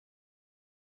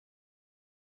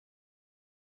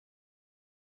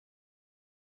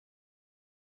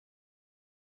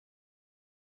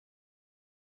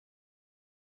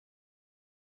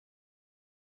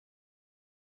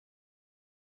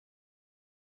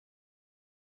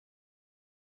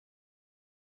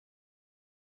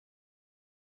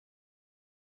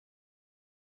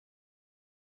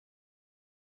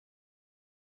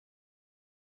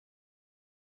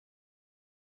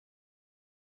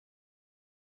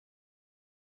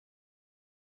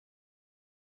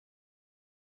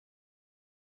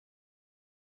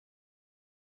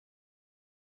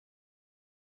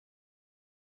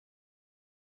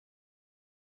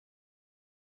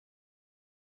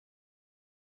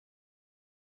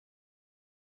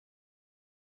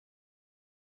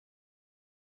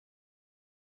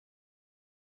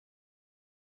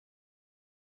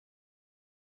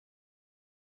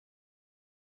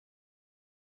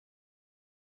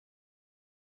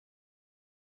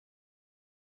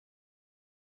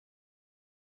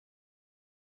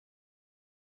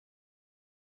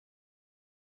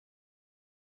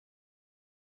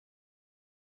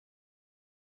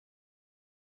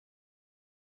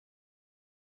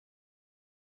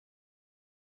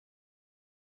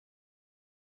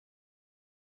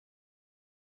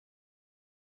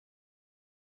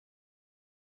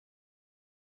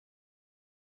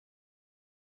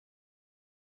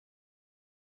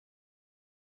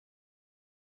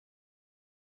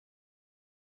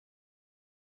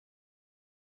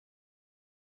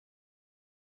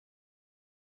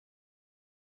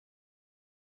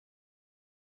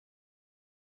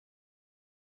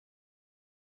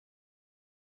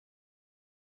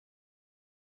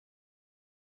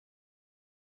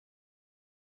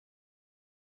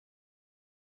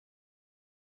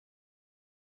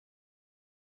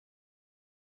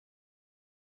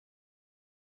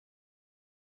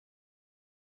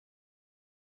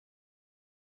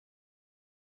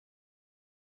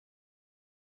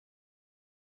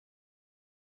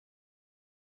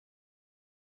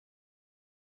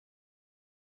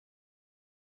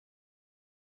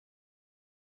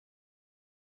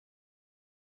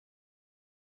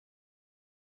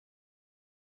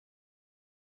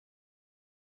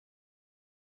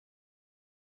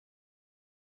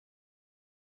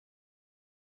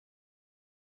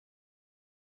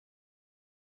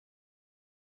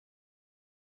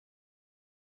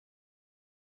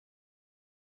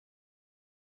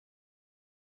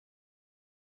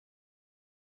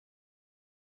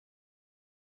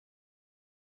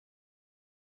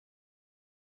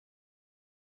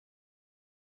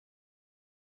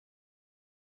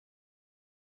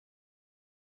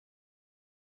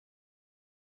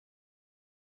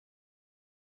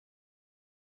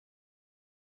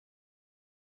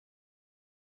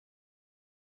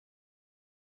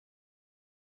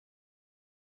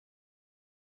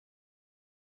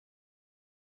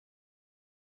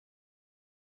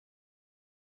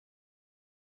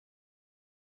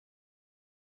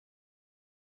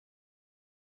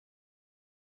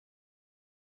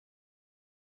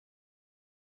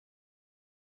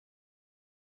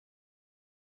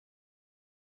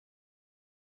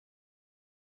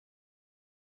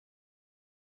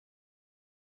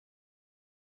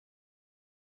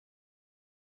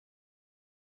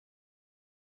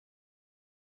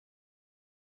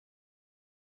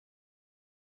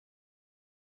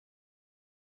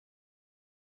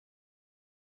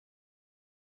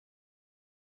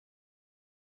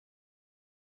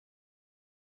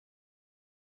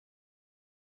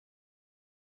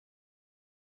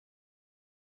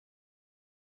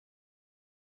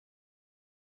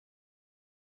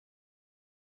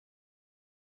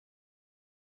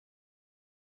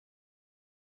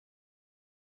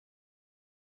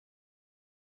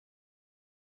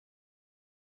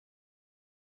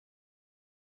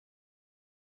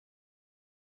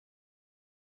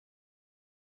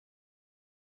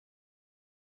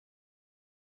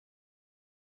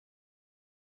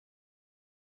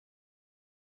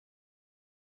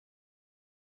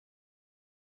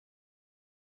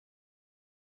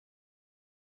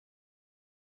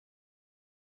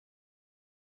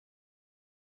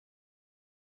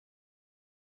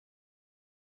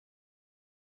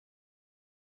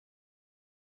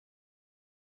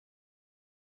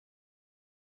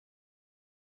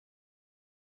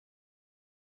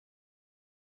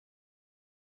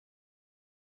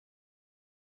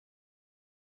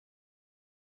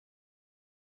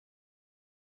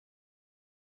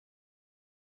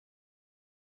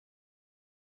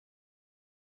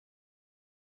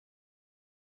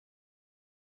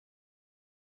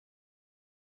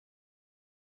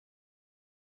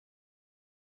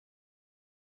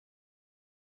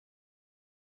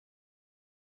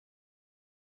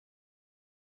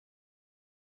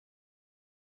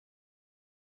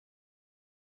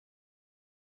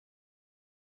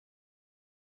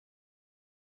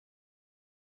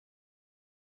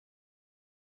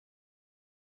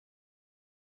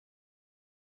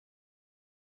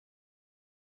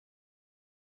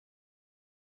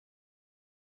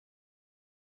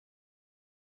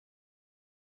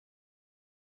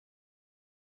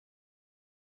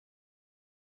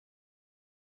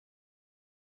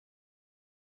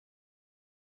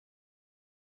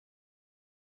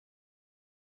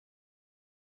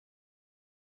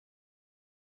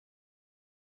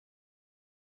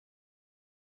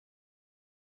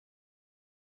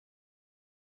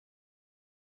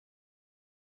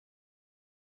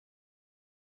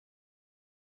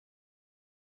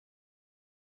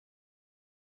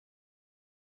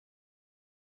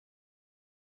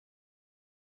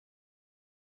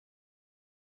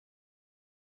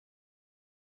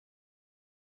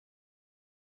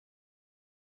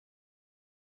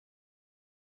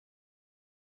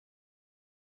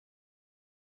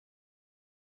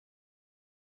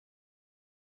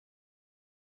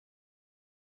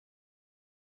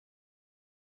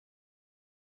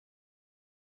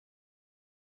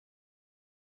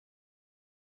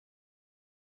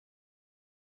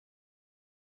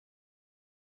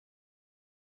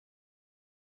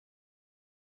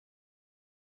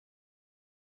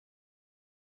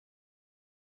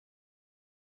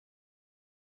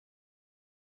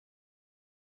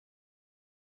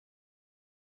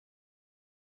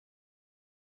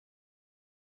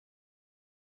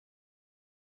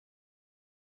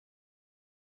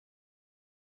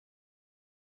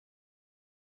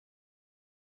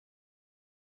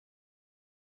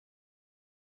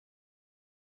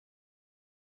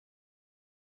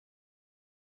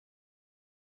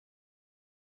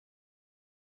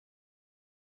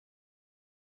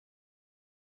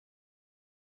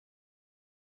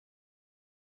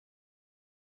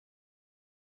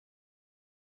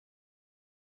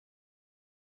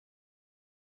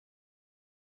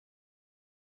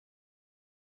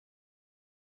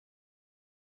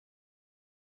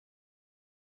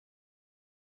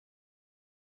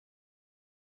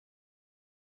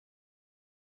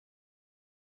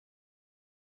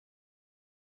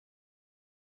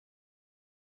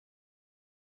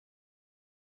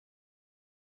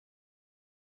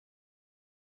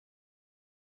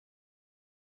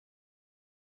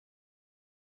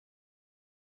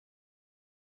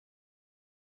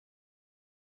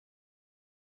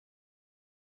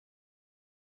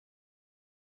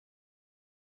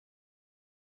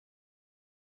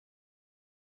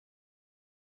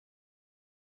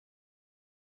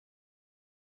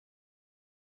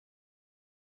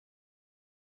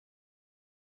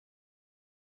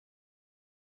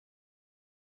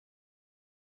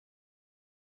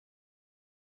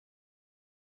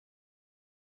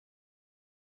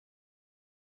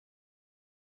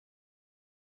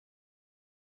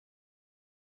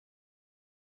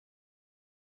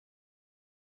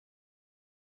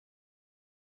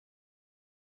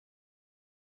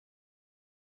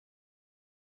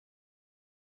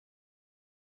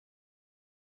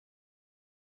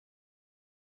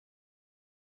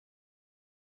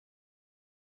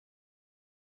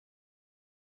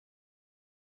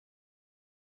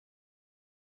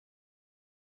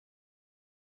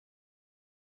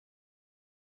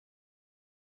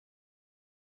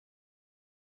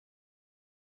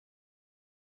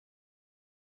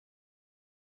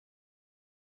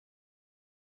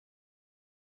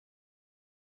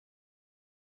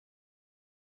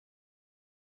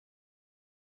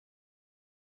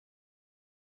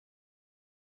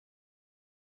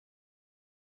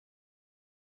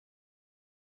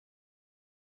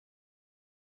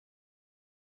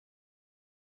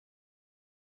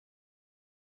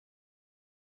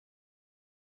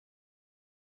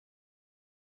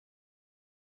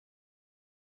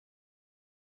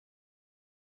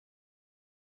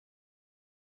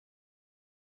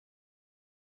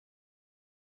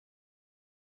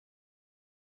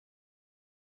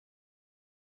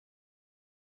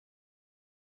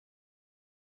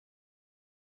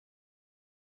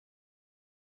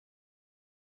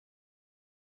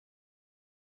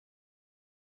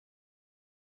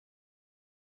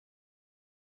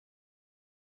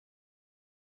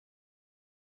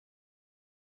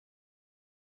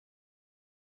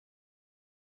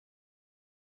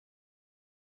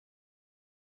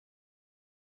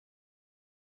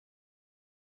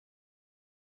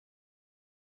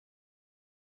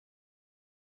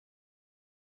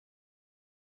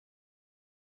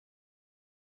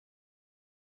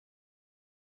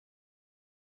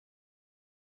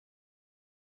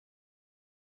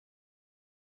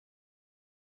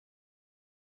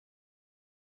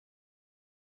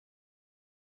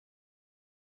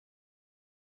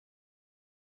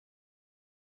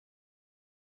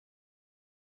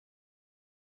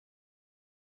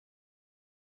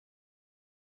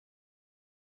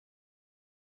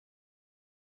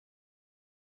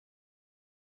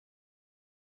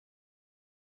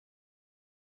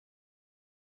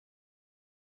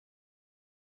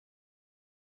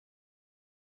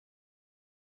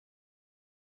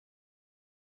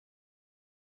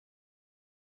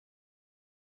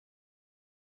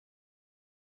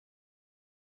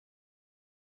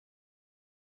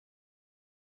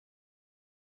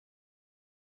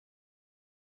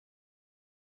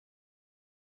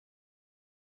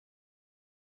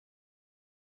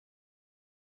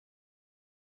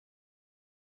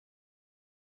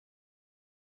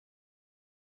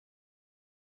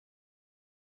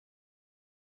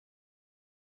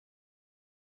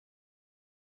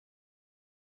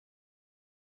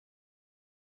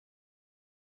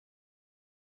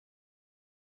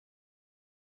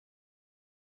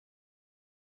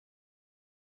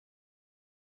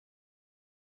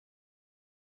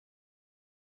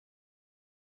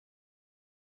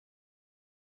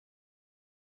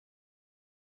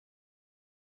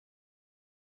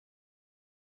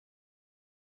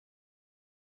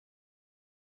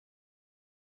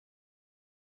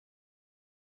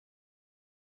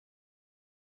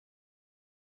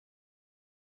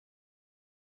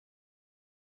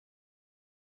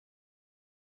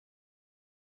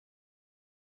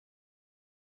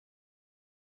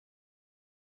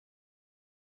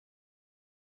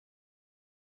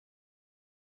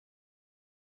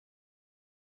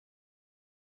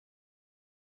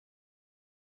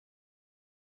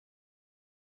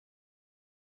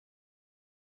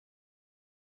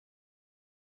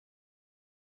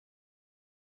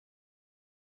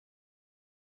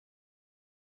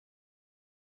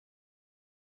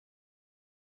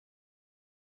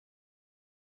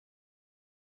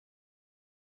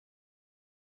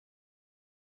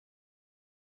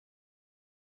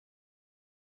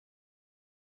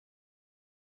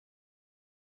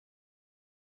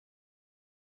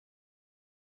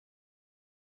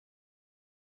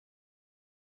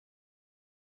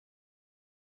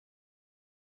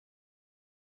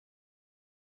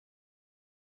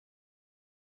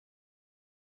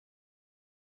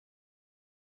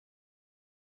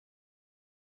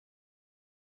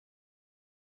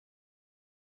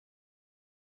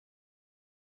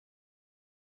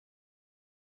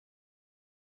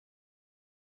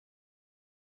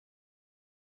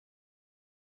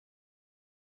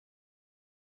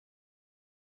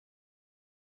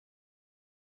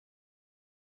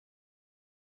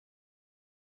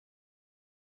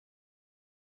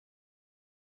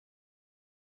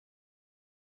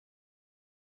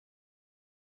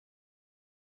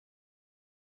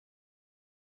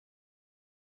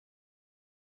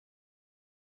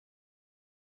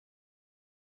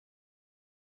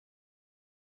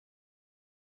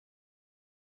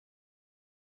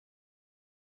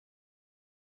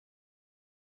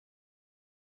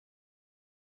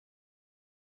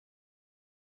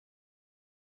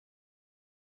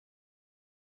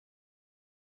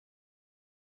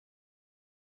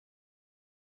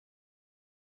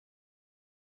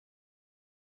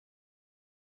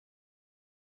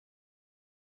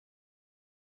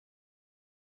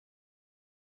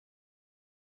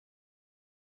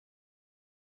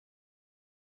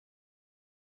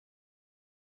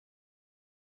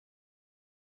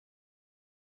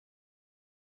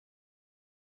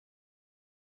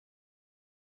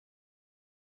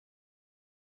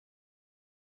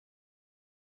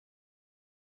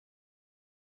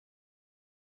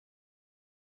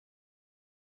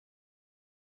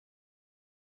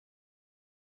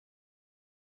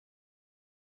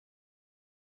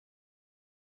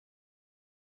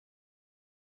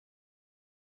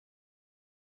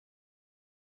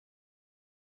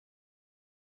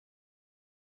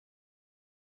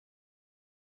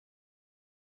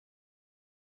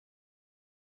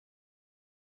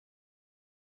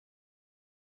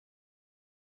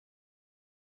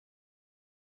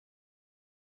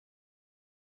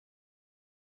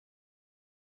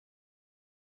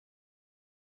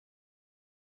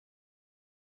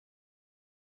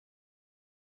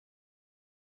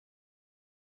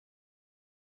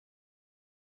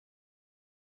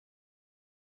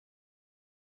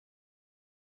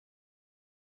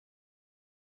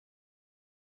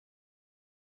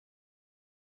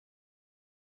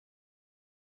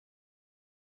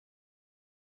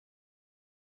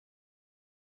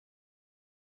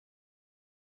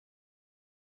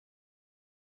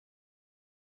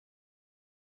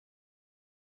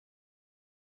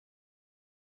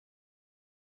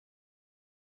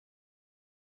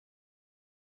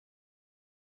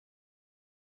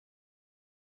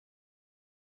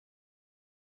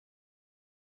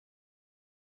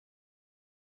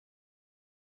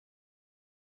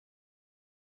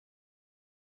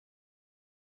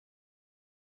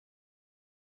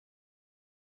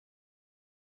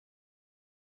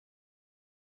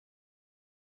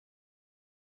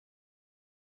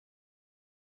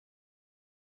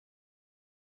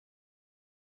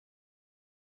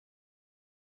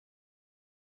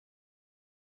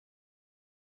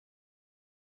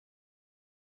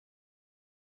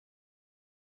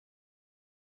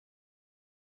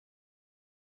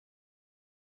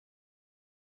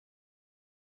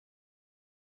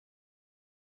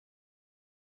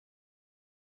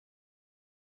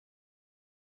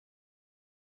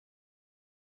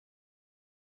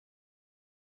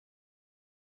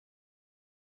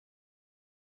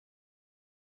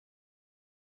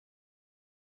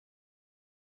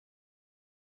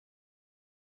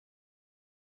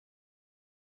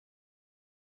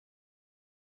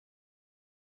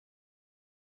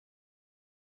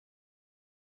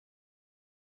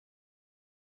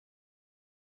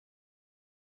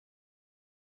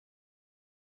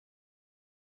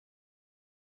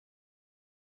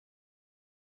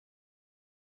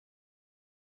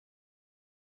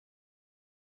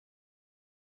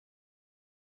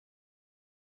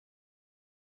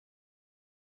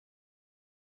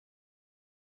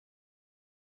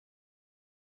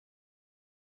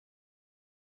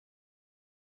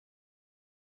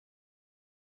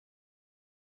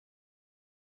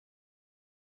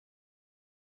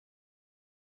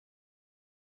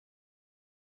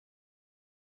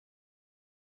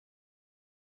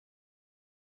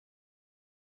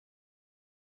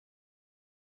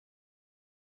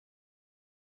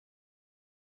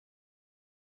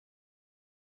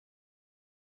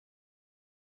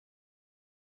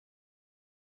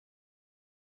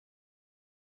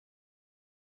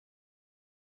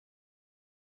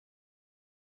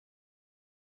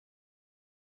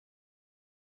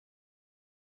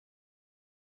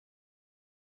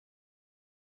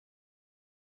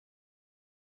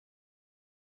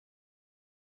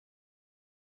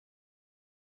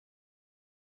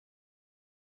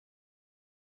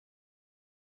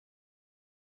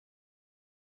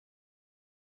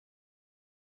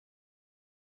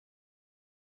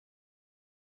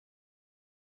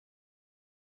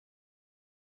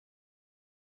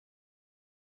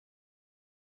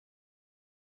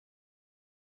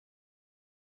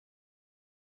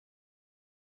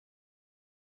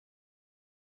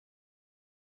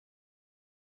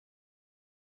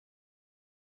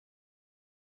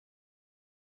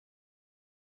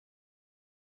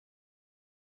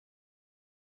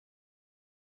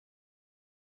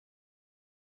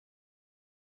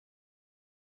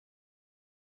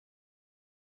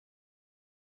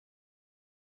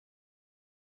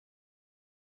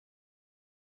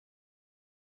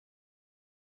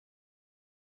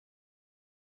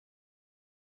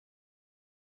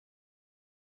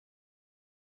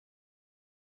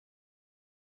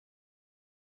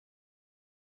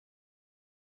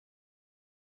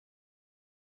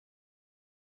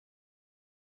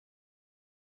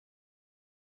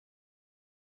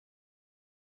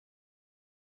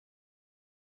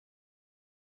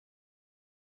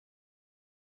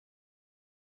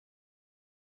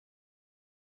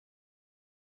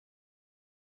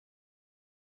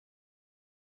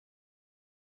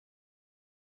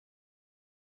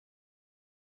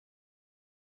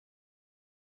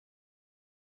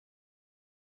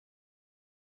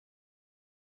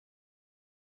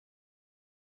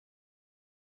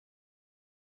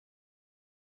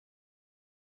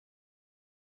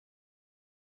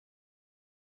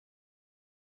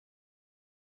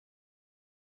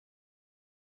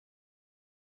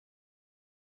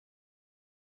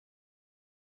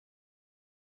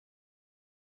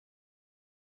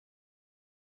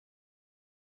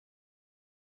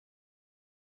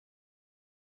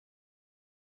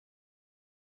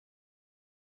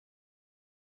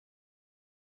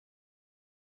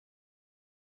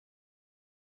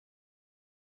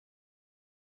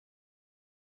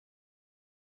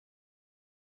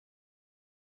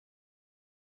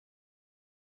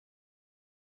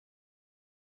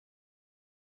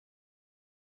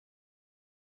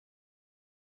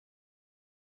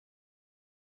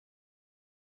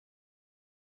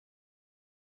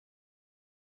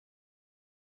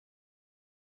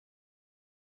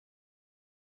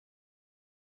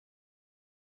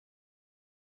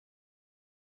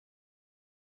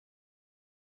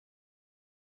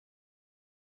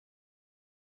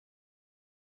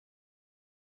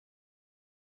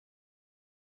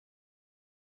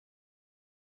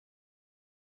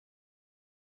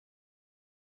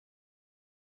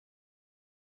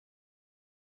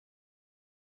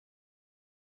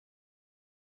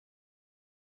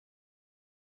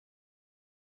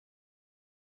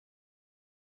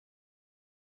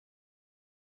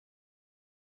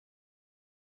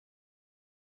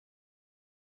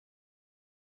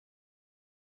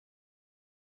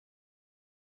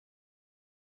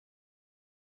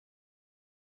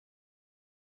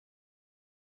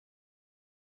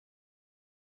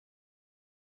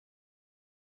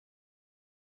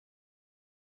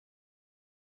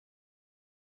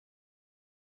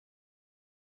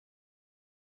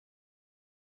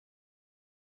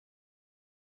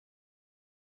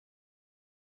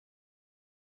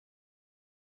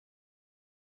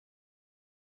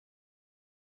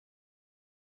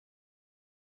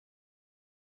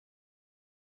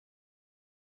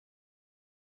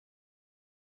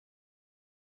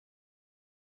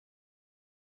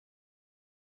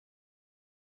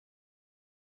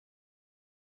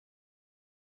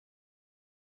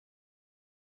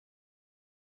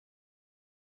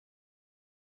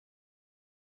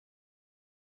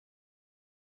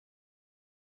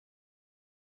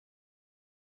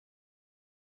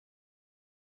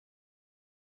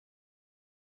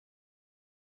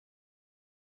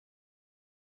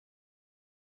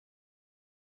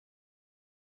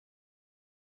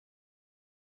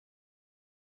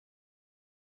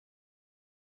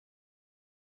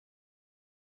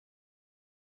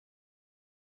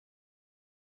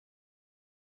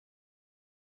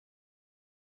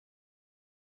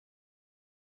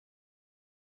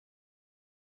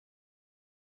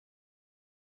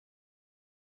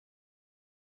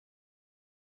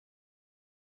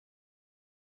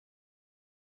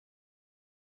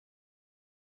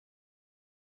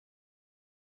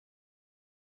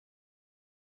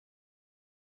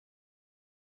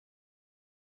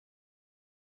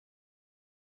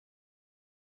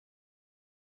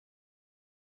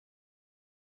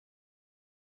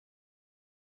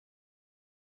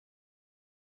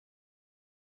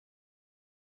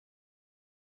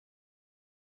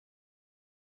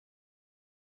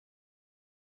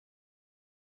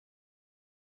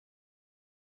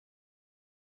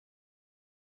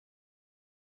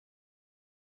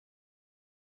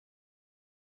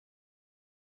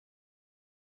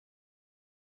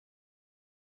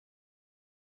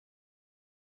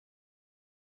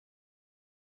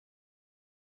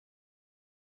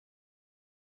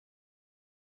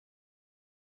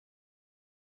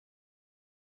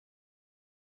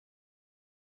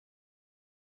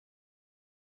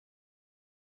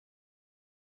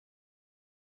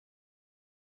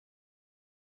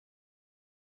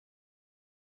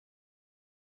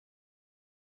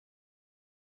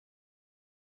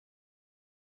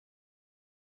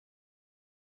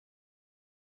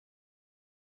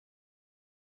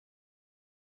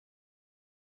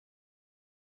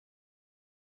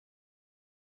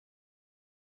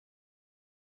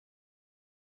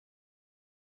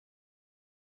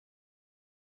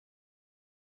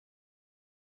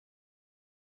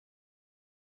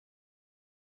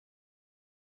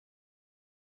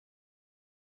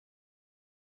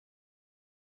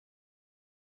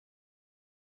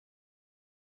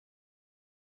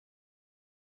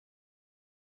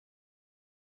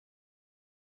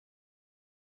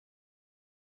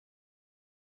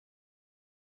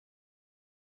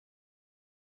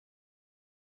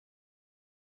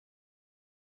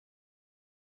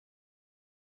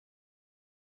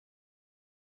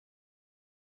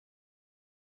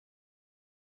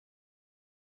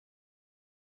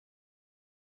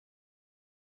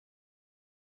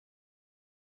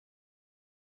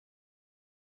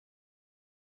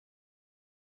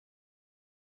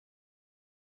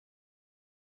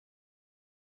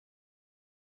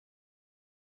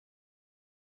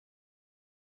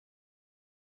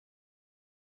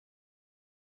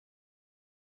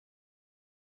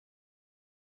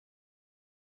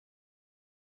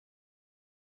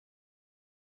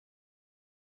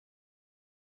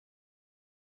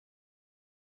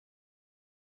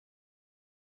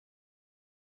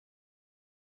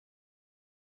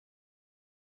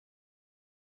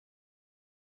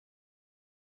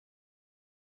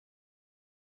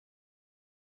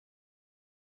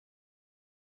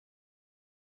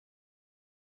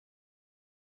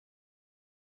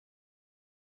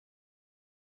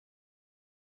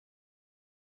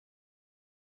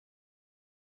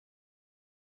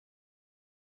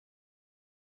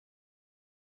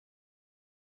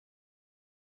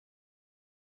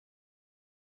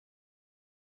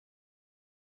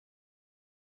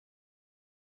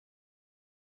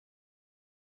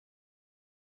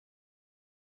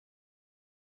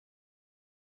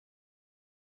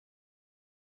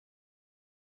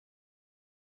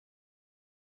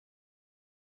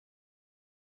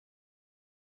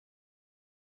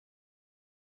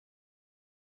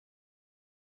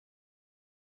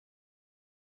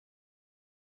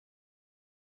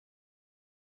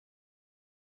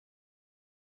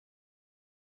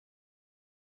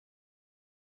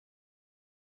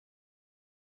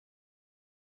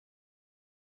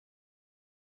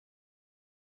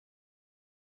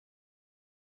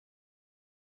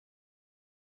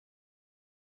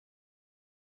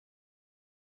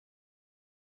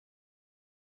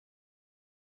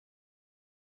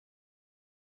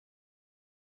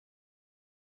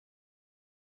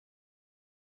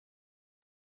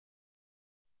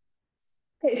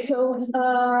 Okay, so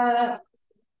I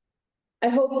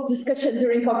hope discussion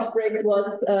during coffee break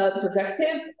was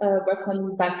productive.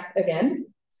 Welcome back again.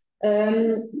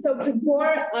 So before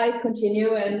I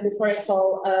continue and before I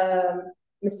call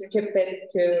Mr. Chippitt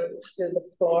to the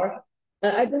floor,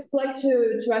 I'd just like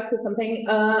to ask you something.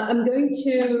 I'm going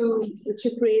to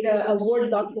create a Word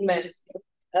document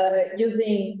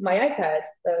using my iPad,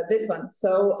 this one.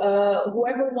 So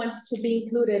whoever wants to be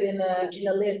included in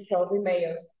a list of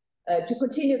emails to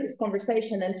continue this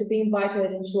conversation and to be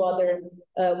invited into other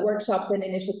workshops and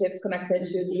initiatives connected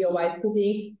to the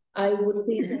OICD, I would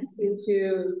please ask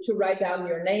you to write down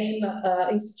your name,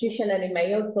 institution, and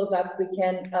email so that we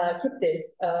can keep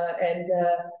this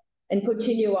and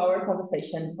continue our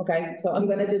conversation. Okay, so I'm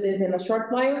going to do this in a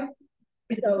short while.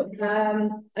 So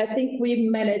I think we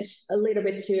managed a little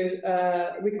bit to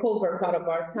recover part of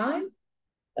our time.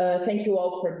 Thank you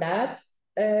all for that.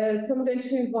 So I'm going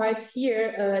to invite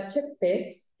here Chippitt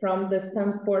from the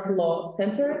Stanford Law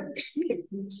Center.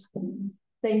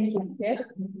 Thank you, Chip.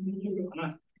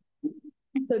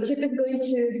 So Chip is going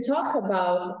to talk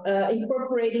about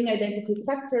incorporating identity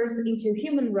factors into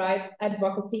human rights,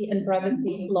 advocacy, and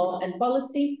privacy law and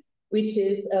policy, which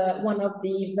is one of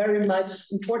the very much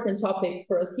important topics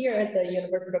for us here at the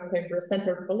University of Cambridge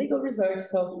Center for Legal Research.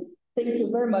 So thank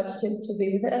you very much to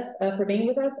be with us, for being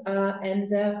with us, and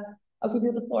I'll give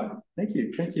you the floor. Thank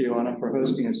you, Anna, for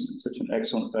hosting us in such an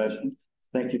excellent fashion.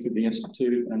 Thank you to the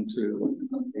Institute and to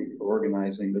for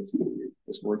organizing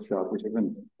this workshop, which has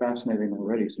been fascinating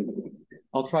already. So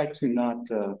I'll try to not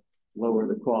lower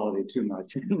the quality too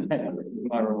much in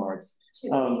my remarks.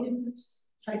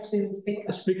 Try to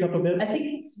speak up a bit. I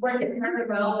think it's working very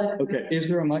well. Okay, is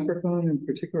there a microphone in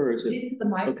particular, or is it? This is the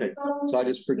microphone. Okay, so I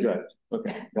just project.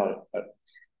 Okay, got it.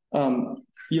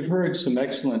 You've heard some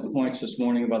excellent points this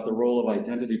morning about the role of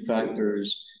identity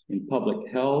factors in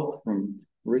public health from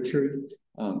Richard,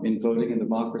 in voting and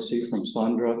democracy from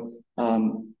Sandra.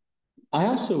 I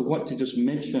also want to just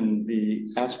mention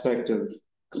the aspect of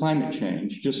climate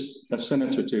change, just a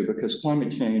sentence or two, because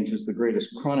climate change is the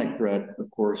greatest chronic threat,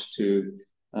 of course, to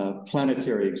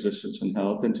planetary existence and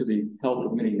health, and to the health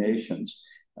of many nations.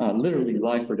 Literally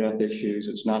life or death issues.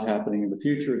 It's not happening in the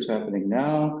future, it's happening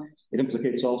now. It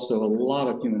implicates also a lot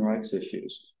of human rights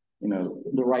issues. You know,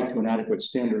 the right to an adequate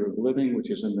standard of living, which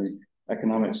is in the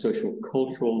Economic, Social,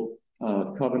 Cultural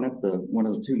Covenant, one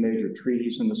of the two major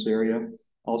treaties in this area.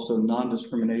 Also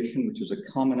non-discrimination, which is a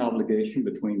common obligation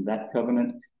between that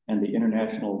covenant and the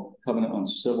International Covenant on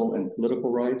Civil and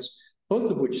Political Rights, both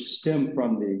of which stem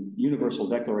from the Universal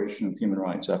Declaration of Human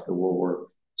Rights after World War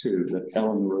II, that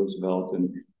Eleanor Roosevelt and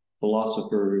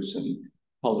philosophers and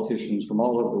politicians from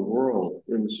all over the world,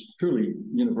 it was truly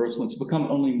universal. It's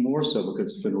become only more so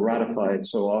because it's been ratified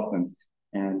so often,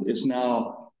 and is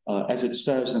now, as it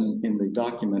says in the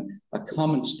document, a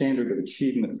common standard of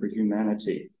achievement for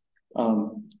humanity.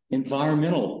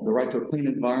 The right to a clean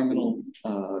environmental,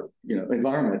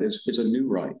 environment is a new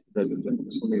right that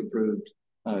was only approved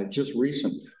just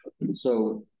recently.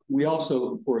 So we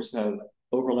also, of course, have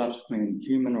overlaps between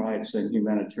human rights and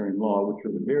humanitarian law, which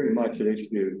are very much at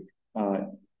issue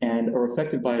and are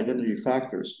affected by identity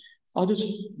factors. I'll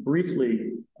just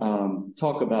briefly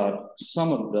talk about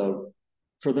some of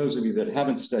for those of you that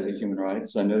haven't studied human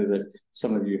rights. I know that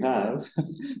some of you have.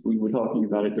 We were talking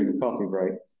about it during the coffee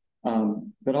break.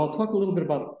 But I'll talk a little bit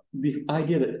about the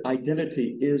idea that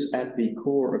identity is at the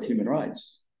core of human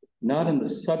rights, not in the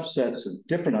subsets of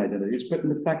different identities, but in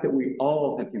the fact that we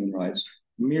all have human rights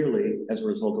merely as a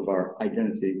result of our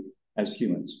identity as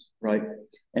humans, right?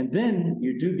 And then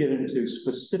you do get into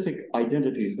specific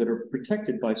identities that are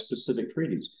protected by specific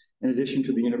treaties, in addition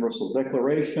to the Universal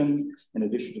Declaration, in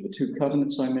addition to the two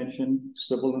covenants I mentioned,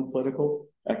 civil and political,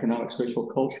 economic, social,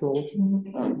 cultural,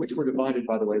 which were divided,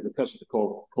 by the way, because of the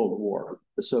Cold War.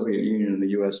 The Soviet Union and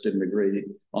the US didn't agree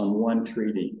on one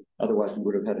treaty. Otherwise, we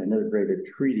would have had an integrated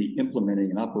treaty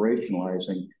implementing and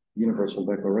operationalizing the Universal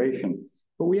Declaration.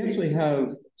 But we actually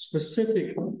have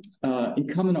specific, in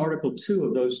common Article 2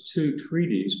 of those two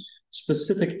treaties,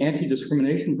 specific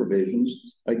anti-discrimination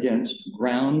provisions against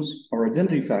grounds or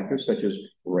identity factors such as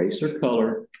race or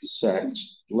color,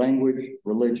 sex, language,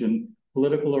 religion,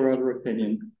 political or other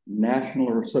opinion, national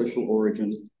or social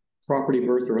origin, property,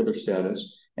 birth, or other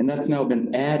status. And that's now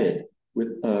been added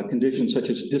with conditions such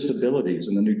as disabilities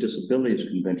in the new Disabilities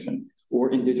Convention,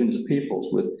 or Indigenous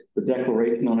peoples with the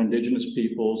Declaration on Indigenous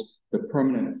Peoples, the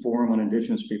Permanent Forum on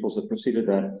Indigenous Peoples that preceded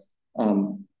that.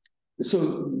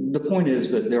 So the point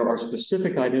is that there are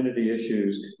specific identity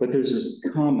issues, but there's this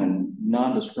common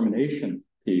non-discrimination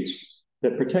piece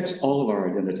that protects all of our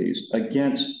identities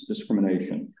against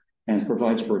discrimination and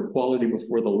provides for equality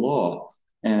before the law.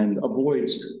 and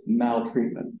avoids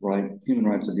maltreatment, right? Human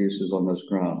rights abuses on those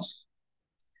grounds.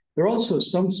 There are also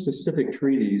some specific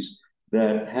treaties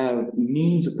that have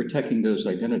means of protecting those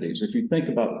identities. If you think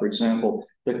about, for example,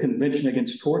 the Convention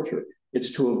Against Torture,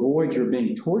 it's to avoid your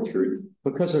being tortured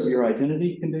because of your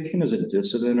identity condition as a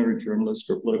dissident or a journalist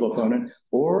or political opponent,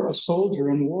 or a soldier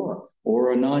in war,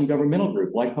 or a non-governmental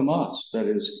group like Hamas that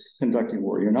is conducting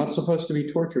war. You're not supposed to be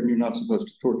tortured, and you're not supposed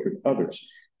to torture others.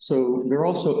 So there are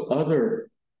also other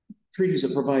treaties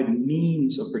that provide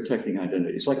means of protecting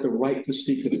identities, like the right to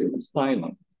seek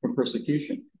asylum from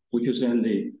persecution, which is in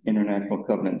the International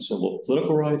Covenant on Civil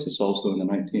Political Rights. It's also in the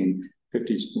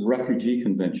 1950s Refugee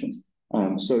Convention.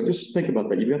 So just think about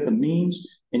that. You've got the means,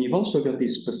 and you've also got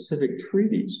these specific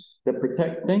treaties that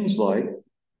protect things like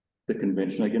the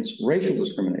Convention Against Racial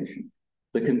Discrimination,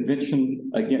 the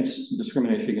Convention Against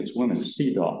Discrimination Against Women,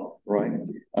 CEDAW, right?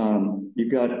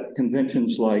 You've got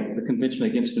conventions like the Convention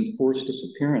Against Enforced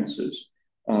Disappearances,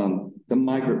 the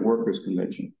Migrant Workers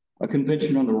Convention, a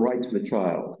Convention on the Rights of the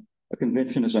Child, a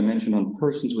convention, as I mentioned, on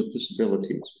persons with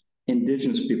disabilities,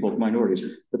 indigenous people, minorities.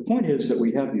 The point is that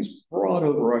we have these broad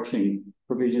overarching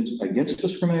provisions against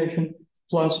discrimination,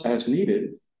 plus as needed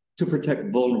to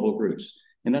protect vulnerable groups.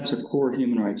 And that's a core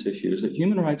human rights issue, is that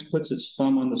human rights puts its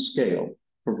thumb on the scale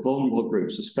for vulnerable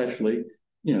groups, especially,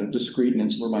 discrete and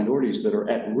insular minorities that are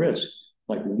at risk,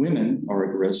 like women are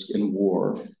at risk in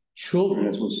war. Children,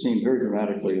 as we've seen very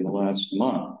dramatically in the last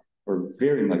month, are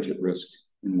very much at risk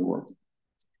in war.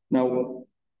 Now,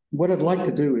 what I'd like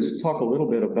to do is talk a little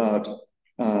bit about,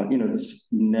 this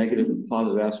negative and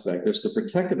positive aspect. There's the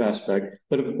protective aspect,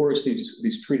 but of course,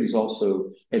 these treaties also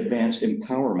advance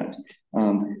empowerment.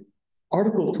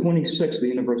 Article 26 of the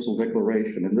Universal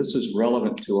Declaration, and this is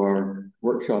relevant to our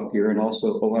workshop here and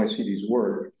also OICD's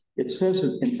work, it says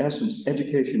that, in essence,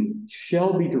 education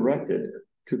shall be directed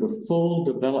to the full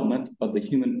development of the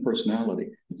human personality.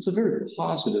 It's a very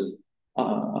positive,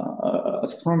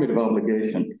 affirmative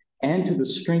obligation, and to the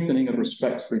strengthening of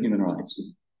respect for human rights.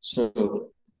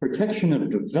 So protection and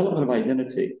development of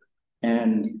identity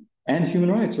and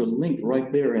human rights are linked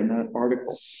right there in that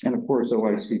article. And of course,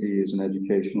 OECD is an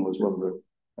educational as well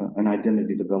as an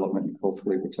identity development and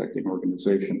culturally protecting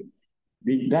organization.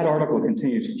 That article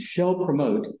continues, shall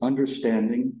promote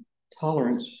understanding,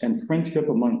 tolerance, and friendship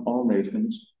among all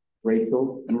nations,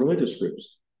 racial, and religious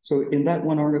groups. So in that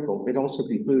one article, it also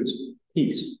concludes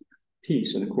peace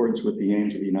in accordance with the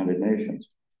aims of the United Nations.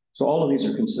 So all of these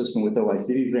are consistent with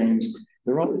OICD's aims.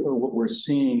 They're also what we're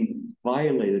seeing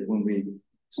violated when we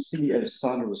see, as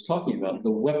Sandra was talking about,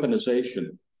 the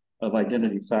weaponization of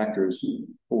identity factors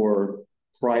for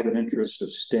private interest of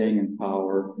staying in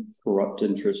power, corrupt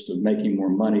interest of making more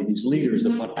money. These leaders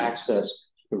that want access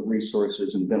to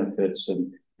resources and benefits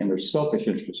and their selfish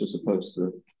interests as opposed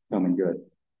to common good.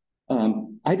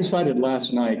 I decided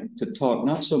last night to talk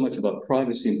not so much about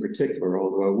privacy in particular,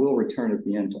 although I will return at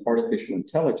the end to artificial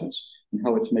intelligence and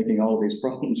how it's making all of these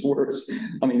problems worse.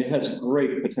 I mean, it has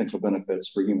great potential benefits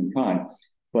for humankind,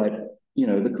 but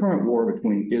the current war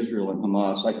between Israel and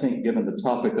Hamas, I think given the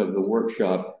topic of the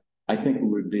workshop, I think we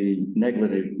would be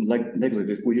negligent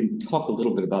if we didn't talk a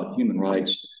little bit about human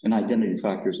rights and identity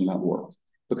factors in that war.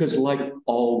 Because like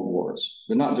all wars,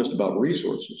 they're not just about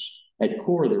resources. At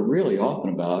core, they're really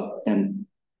often about, and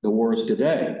the wars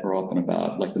today are often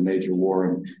about, like the major war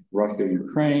in Russia and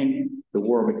Ukraine, the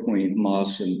war between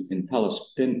Hamas and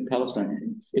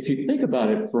Palestine. If you think about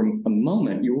it for a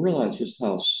moment, you realize just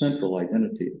how central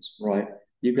identity is, right?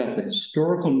 You've got the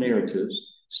historical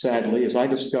narratives, sadly, as I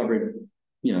discovered,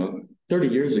 30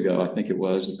 years ago, I think it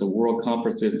was, at the World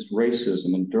Conference Against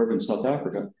Racism in Durban, South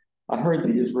Africa. I heard the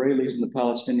Israelis and the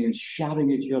Palestinians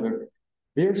shouting at each other.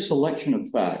 Their selection of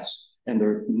facts and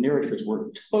their narratives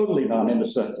were totally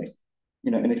non-intersecting.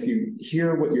 And if you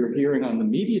hear what you're hearing on the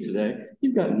media today,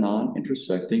 you've got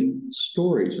non-intersecting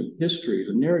stories and histories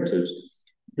and narratives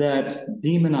that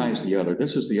demonize the other.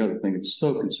 This is the other thing that's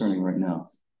so concerning right now.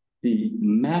 The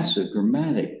massive,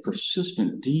 dramatic,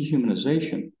 persistent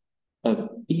dehumanization of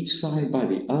each side by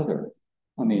the other.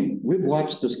 I mean, we've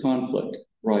watched this conflict,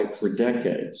 right, for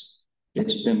decades.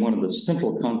 It's been one of the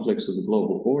central conflicts of the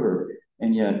global order.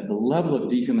 And yet the level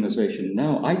of dehumanization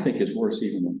now, I think, is worse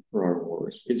even than for our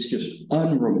wars. It's just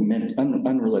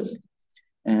unrealistic.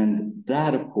 And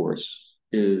that, of course,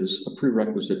 is a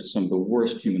prerequisite to some of the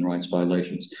worst human rights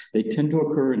violations. They tend to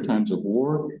occur in times of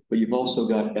war, but you've also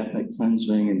got ethnic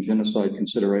cleansing and genocide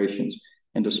considerations.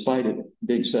 And despite it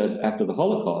being said after the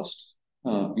Holocaust,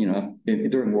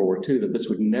 during World War II, that this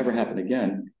would never happen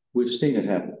again, we've seen it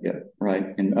happen again, right?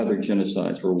 In other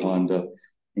genocides, Rwanda,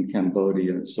 in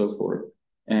Cambodia, and so forth.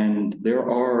 And there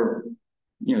are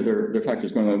there are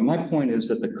factors going on. My point is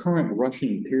that the current Russian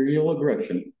imperial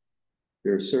aggression,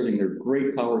 they're asserting their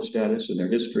great power status and their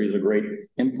history as a great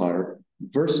empire,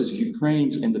 versus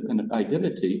Ukraine's independent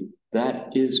identity, that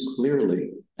is clearly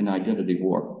an identity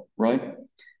war, right?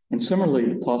 And similarly,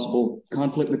 the possible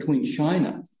conflict between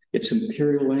China, its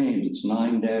imperial aims, its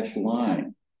 9-dash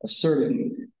line,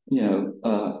 asserting,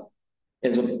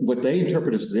 what they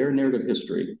interpret as their narrative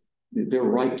history, their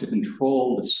right to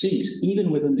control the seas, even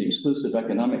within the exclusive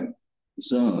economic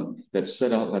zone that's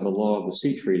set out by the law of the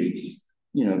sea treaty,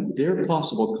 their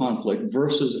possible conflict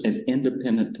versus an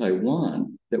independent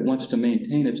Taiwan that wants to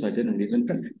maintain its identities. And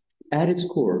at its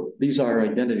core, these are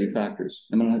identity factors.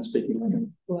 Am I not speaking right?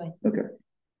 Right. Okay.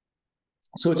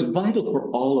 So it's vital for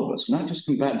all of us, not just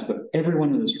combatants, but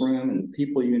everyone in this room and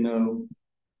people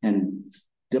and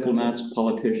diplomats,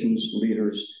 politicians,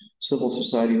 leaders, civil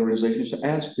society organizations, to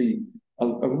ask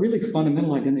a really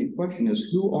fundamental identity question is,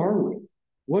 who are we?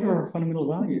 What are our fundamental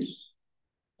values?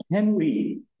 Can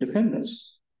we defend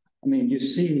this? I mean, you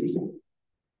see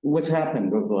what's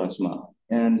happened over the last month,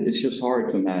 and it's just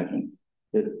hard to imagine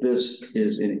that this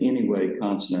is in any way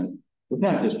consonant with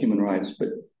not just human rights, but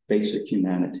basic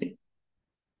humanity.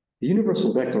 The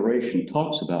Universal Declaration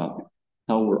talks about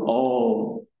how we're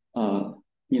all,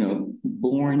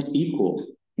 born equal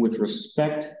with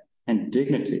respect and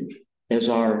dignity as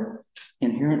our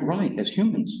inherent right as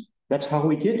humans. That's how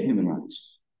we get human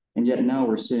rights. And yet now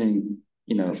we're seeing,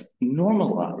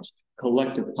 normalized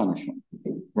collective punishment,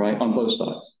 right, on both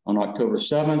sides. On October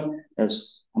 7th,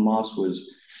 as Hamas was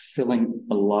killing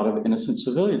a lot of innocent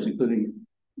civilians, including,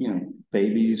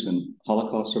 babies and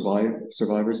Holocaust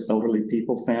survivors, elderly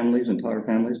people, families, entire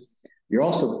families. You're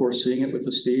also, of course, seeing it with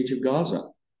the siege of Gaza,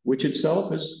 which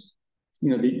itself is,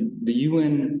 the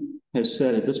UN has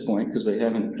said at this point, because they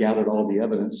haven't gathered all the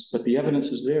evidence, but the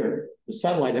evidence is there. The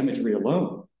satellite imagery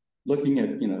alone, looking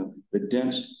at, the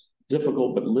dense,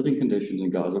 difficult, but living conditions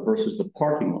in Gaza versus the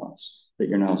parking lots that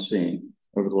you're now seeing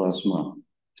over the last month.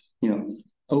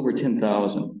 Over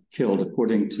 10,000 killed,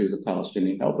 according to the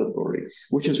Palestinian Health Authority,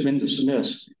 which has been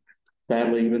dismissed,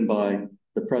 sadly, even by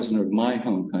the president of my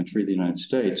home country, the United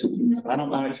States. I'm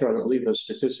not sure I believe those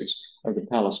statistics are the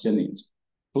Palestinians.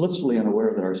 Blissfully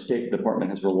unaware that our State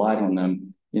Department has relied on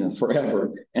them,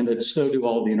 forever, and that so do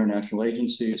all the international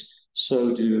agencies,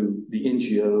 so do the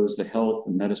NGOs, the health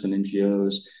and medicine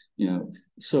NGOs,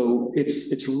 So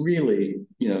it's really,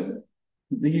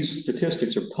 these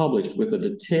statistics are published with a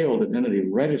detailed identity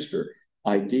register,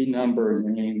 ID number,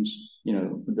 names,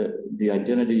 the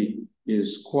identity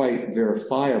is quite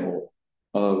verifiable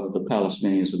of the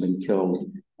Palestinians have been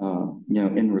killed,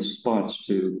 in response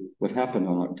to what happened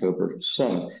on October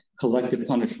 7th. Collective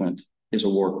punishment is a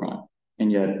war crime,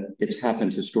 and yet it's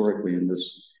happened historically in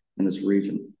this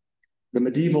region. The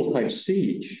medieval type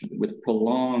siege with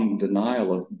prolonged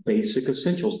denial of basic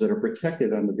essentials that are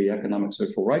protected under the Economic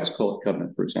Social Rights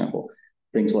Covenant, for example,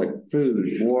 things like food,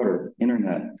 water,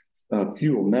 internet,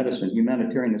 fuel, medicine,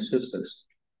 humanitarian assistance,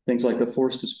 things like the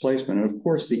forced displacement, and of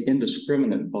course the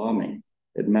indiscriminate bombing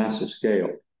at massive scale.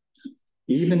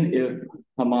 Even if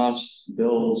Hamas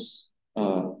builds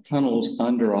tunnels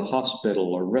under a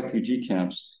hospital or refugee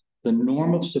camps, the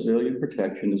norm of civilian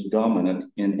protection is dominant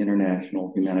in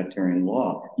international humanitarian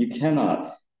law. You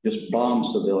cannot just bomb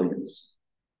civilians.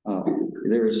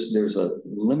 There's a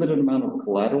limited amount of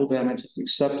collateral damage that's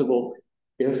acceptable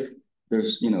if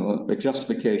there's a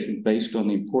justification based on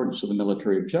the importance of the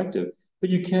military objective.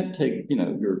 But you can't take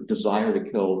your desire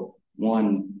to kill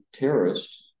one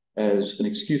terrorist as an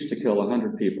excuse to kill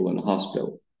 100 people in a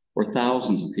hospital or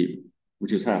thousands of people,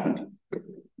 which has happened.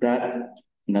 And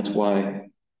that's why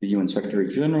the UN Secretary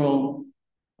General,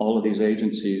 all of these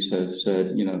agencies have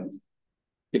said,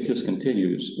 if this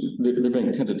continues, they're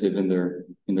being tentative in their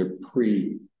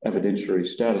pre-evidentiary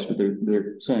status, but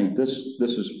they're saying this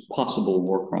is possible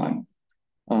war crime.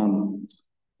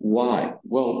 Why?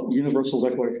 Well, Universal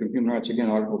Declaration of Human Rights,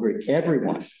 again, Article 3,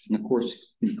 everyone, and of course,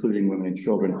 including women and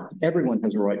children, everyone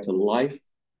has a right to life,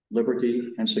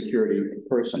 liberty, and security of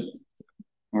person.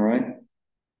 All right?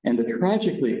 And the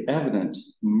tragically evident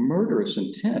murderous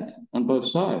intent on both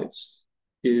sides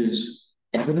is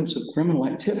evidence of criminal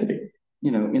activity,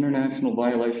 international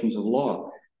violations of law.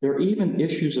 There are even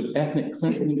issues of ethnic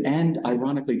cleansing and,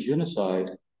 ironically, genocide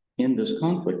in this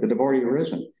conflict that have already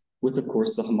arisen, with, of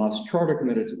course, the Hamas Charter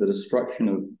committed to the destruction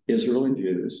of Israel and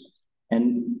Jews,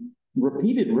 and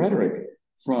repeated rhetoric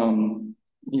from,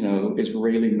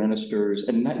 Israeli ministers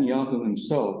and Netanyahu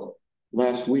himself.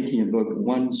 Last week, he invoked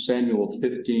 1 Samuel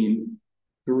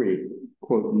 15:3,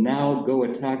 quote, "Now go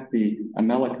attack the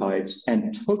Amalekites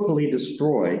and totally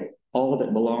destroy all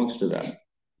that belongs to them.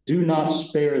 Do not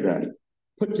spare them,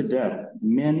 put to death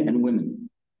men and women,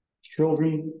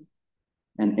 children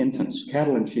and infants,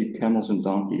 cattle and sheep, camels and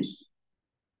donkeys.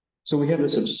 So we have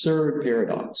this absurd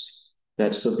paradox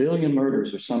that civilian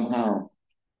murders are somehow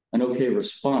an okay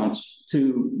response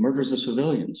to murders of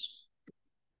civilians.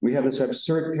 We have this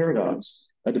absurd paradox,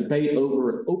 a debate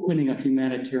over opening a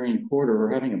humanitarian corridor or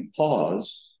having a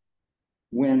pause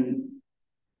when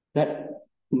that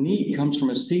need comes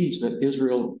from a siege that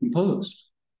Israel imposed.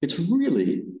 It's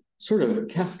really sort of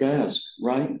Kafkaesque,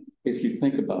 right? If you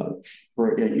think about it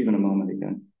for even a moment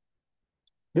again.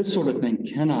 This sort of thing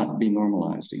cannot be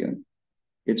normalized again.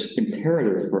 It's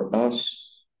imperative for us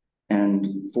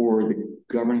and for the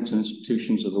governance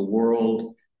institutions of the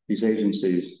world, these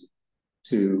agencies,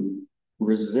 to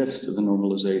resist the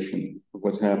normalization of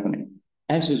what's happening.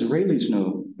 As Israelis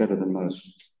know better than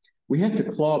most, we have to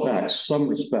claw back some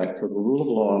respect for the rule of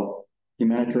law,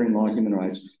 humanitarian law, human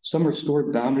rights, some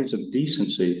restored boundaries of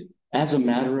decency as a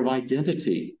matter of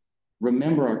identity.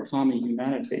 Remember our common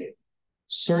humanity.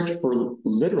 Search for,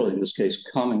 literally in this case,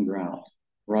 common ground,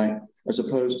 right? As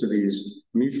opposed to these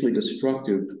mutually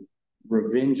destructive,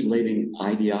 revenge-laden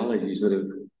ideologies that have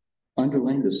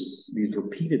underlain these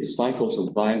repeated cycles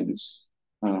of violence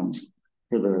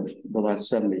for the last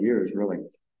 70 years, really.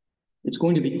 It's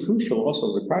going to be crucial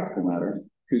also as a practical matter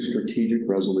to strategic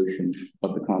resolution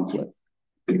of the conflict.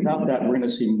 Without that, we're going to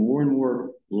see more and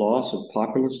more loss of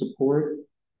popular support,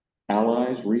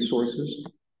 allies, resources.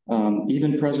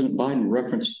 Even President Biden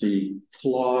referenced the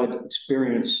flawed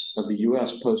experience of the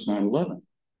U.S. post 9/11,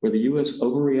 where the U.S.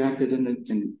 overreacted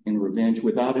in revenge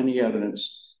without any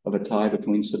evidence of a tie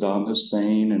between Saddam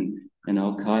Hussein and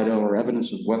al-Qaeda or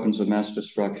evidence of weapons of mass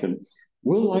destruction.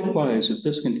 We'll likewise, if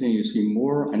this continues, see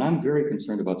more, and I'm very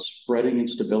concerned about spreading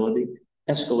instability,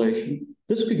 escalation.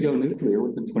 This could go nuclear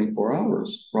within 24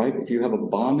 hours, right? If you have a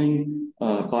bombing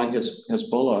by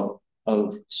Hezbollah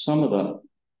of some of the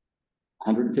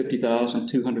 150,000,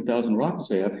 200,000 rockets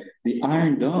they have, the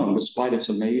Iron Dome, despite its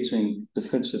amazing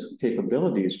defensive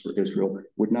capabilities for Israel,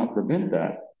 would not prevent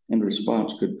that. And the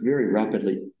response could very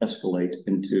rapidly escalate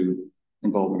into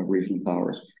involvement of regional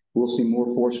powers. We'll see more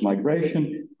forced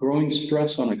migration, growing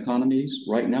stress on economies.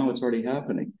 Right now, it's already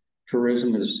happening.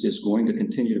 Tourism is going to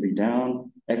continue to be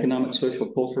down. Economic, social,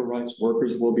 cultural rights,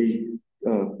 workers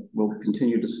will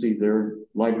continue to see their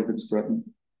livelihoods threatened.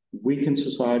 Weakened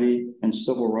society and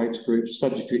civil rights groups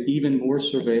subject to even more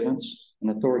surveillance and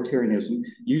authoritarianism,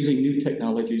 using new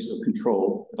technologies of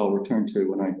control that I'll return to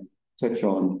when I touch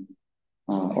on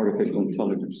artificial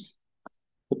intelligence.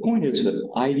 The point is that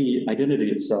identity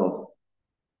itself,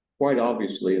 quite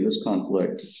obviously in this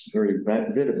conflict, very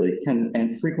vividly, can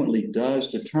and frequently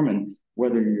does determine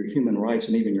whether your human rights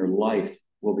and even your life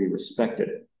will be respected.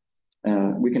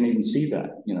 We can even see that,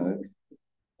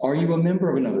 Are you a member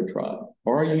of another tribe?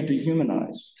 Are you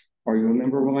dehumanized? Are you a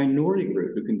member of a minority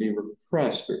group who can be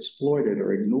repressed or exploited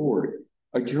or ignored?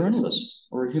 A journalist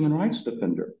or a human rights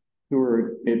defender who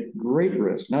are at great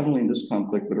risk, not only in this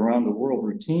conflict, but around the world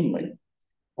routinely.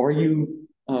 Are you,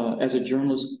 as a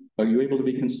journalist, are you able to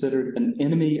be considered an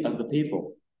enemy of the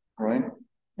people, right?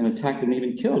 And attacked and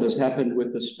even killed, as happened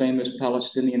with this famous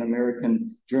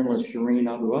Palestinian-American journalist,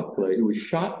 Shireen Abu Akleh, who was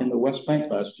shot in the West Bank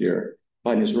last year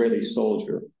by an Israeli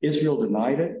soldier. Israel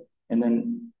denied it, and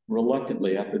then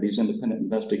reluctantly, after these independent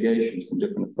investigations from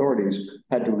different authorities,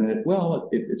 had to admit, well,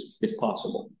 it's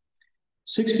possible.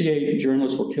 68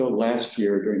 journalists were killed last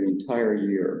year during the entire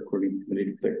year, according to the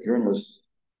Committee to Protect Journalists.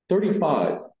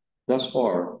 35 thus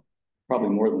far, probably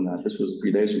more than that. This was a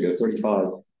few days ago, 35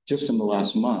 just in the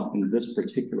last month in this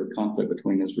particular conflict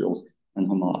between Israel and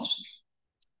Hamas.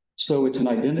 So it's an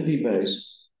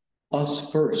identity-based,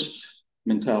 us first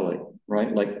mentality,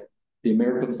 right? Like the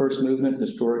America First movement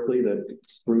historically that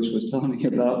Bruce was telling me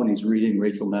about when he's reading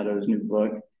Rachel Maddow's new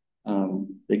book.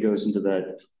 It goes into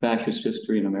that fascist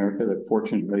history in America that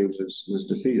fortunately was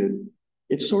defeated.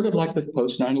 It's sort of like the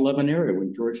post 9/11 era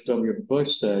when George W.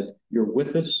 Bush said, you're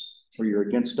with us or you're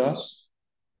against us.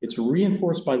 It's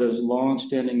reinforced by those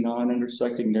long-standing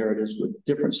non-intersecting narratives with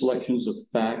different selections of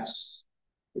facts.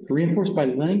 It's reinforced by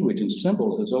language and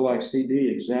symbols as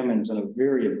OECD examines in a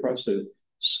very impressive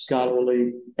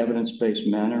scholarly evidence-based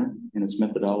manner in its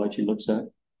methodology looks at.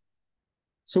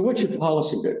 So what should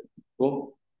policy do?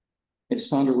 Well, as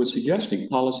Sandra was suggesting,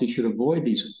 policy should avoid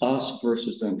these us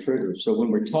versus them triggers. So when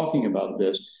we're talking about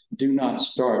this, do not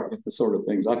start with the sort of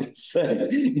things I just said.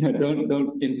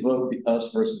 Don't invoke the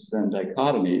us versus them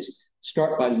dichotomies.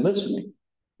 Start by listening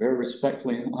very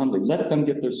respectfully and humbly. Let them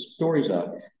get their stories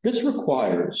out. This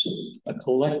requires a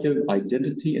collective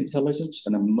identity intelligence,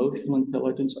 an emotional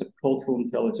intelligence, a cultural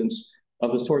intelligence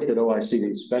of the sort that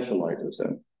OECD specializes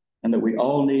in. and that we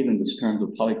all need in this terms of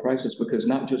polycrisis, because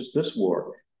not just this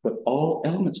war, but all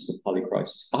elements of the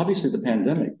polycrisis. Obviously, the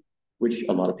pandemic, which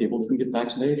a lot of people didn't get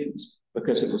vaccinations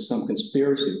because it was some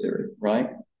conspiracy theory, right?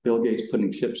 Bill Gates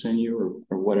putting chips in you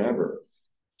or whatever.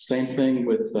 Same thing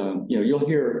with, you'll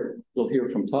hear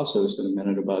from Tassos in a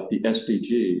minute about the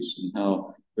SDGs and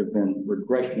how there've been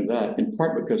regression of that, in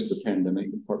part because of the pandemic,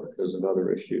 in part because of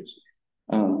other issues.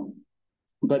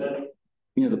 But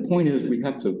the point is we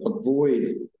have to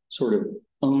avoid sort of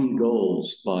own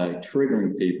goals by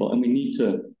triggering people, and we need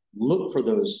to look for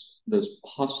those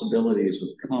possibilities of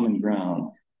common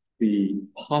ground, the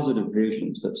positive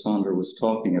visions that Sandra was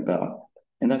talking about.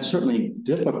 And that's certainly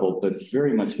difficult, but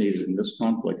very much needed in this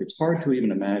conflict. It's hard to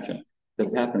even imagine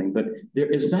that happening, but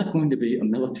there is not going to be a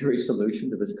military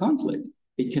solution to this conflict.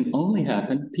 It can only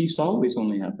happen, peace always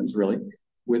only happens really,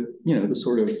 with, the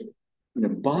sort of,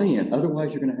 buy-in.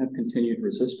 Otherwise, you're going to have continued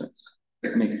resistance.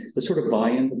 I mean, the sort of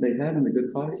buy-in that they had in the Good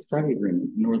Friday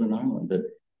Agreement in Northern Ireland that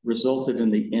resulted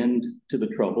in the end to the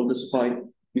trouble, despite,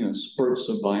 spurts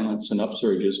of violence and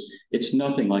upsurges. It's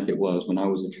nothing like it was when I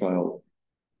was a child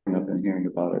up and hearing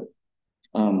about it.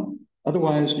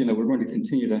 Otherwise, we're going to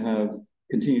continue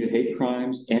to hate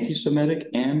crimes, anti-Semitic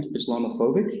and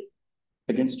Islamophobic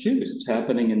against Jews. It's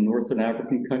happening in Northern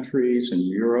African countries and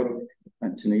Europe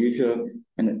and Tunisia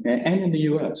and in the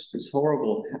US. This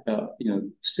horrible,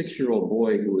 6-year-old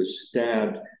boy who was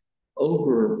stabbed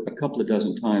over a couple of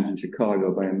dozen times in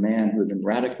Chicago by a man who had been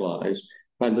radicalized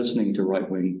by listening to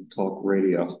right-wing talk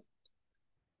radio.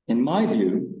 In my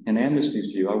view, and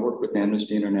Amnesty's view, I work with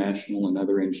Amnesty International and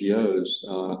other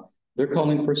NGOs, they're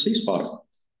calling for a ceasefire,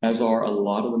 as are a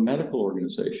lot of the medical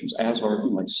organizations, as are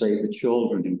like Save the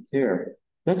Children and CARE.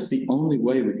 That's the only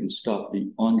way we can stop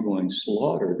the ongoing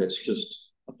slaughter that's just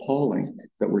appalling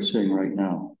that we're seeing right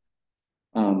now.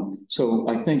 So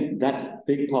I think that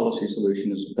big policy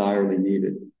solution is direly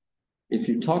needed. If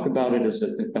you talk about it as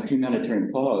a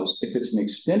humanitarian pause, if it's an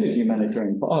extended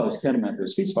humanitarian pause, tantamount to a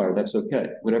ceasefire, that's okay,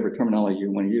 whatever terminology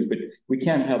you want to use. But we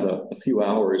can't have a few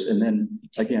hours and then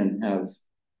again have,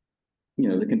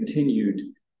 the continued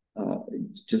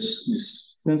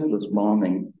just senseless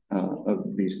bombing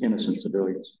of these innocent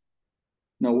civilians.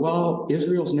 Now, while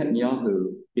Israel's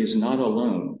Netanyahu is not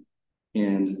alone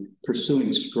in pursuing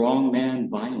strongman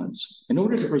violence in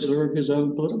order to preserve his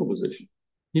own political position,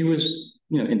 he was,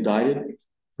 indicted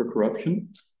for corruption.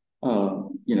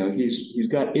 He's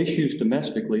got issues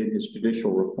domestically in his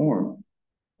judicial reform,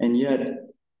 and yet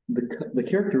the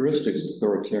characteristics of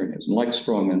authoritarianism, like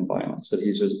strongman violence that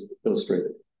he's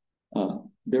illustrated,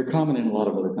 they're common in a lot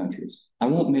of other countries. I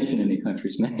won't mention any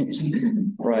countries' names,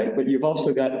 right? But you've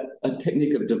also got a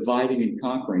technique of dividing and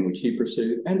conquering, which he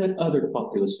pursued, and that other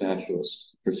populist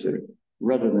nationalists pursued,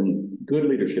 rather than good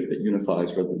leadership that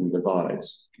unifies rather than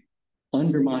divides.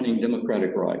 Undermining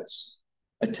democratic rights,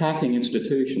 attacking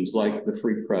institutions like the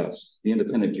free press, the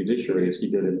independent judiciary, as he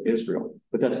did in Israel,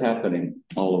 but that's happening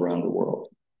all around the world.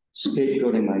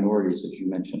 Scapegoating minorities, as you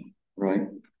mentioned, right?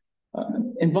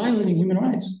 And violating human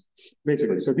rights,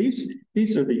 basically. So these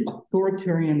are the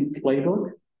authoritarian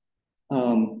playbook.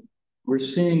 We're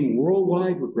seeing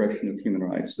worldwide regression of human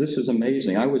rights. This is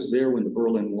amazing. I was there when the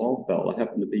Berlin Wall fell. I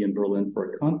happened to be in Berlin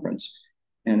for a conference,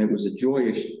 and it was a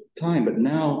joyous time. But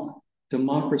now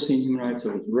democracy and human rights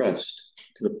have regressed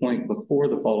to the point before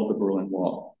the fall of the Berlin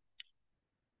Wall.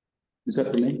 Is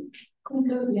that for me?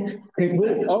 Conclude, yeah.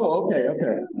 Conclude? Oh,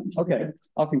 okay.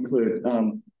 I'll conclude.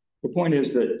 The point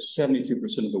is that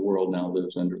 72% of the world now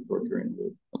lives under authoritarian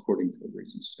rule, according to a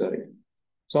recent study.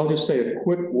 So I'll just say a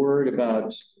quick word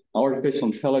about artificial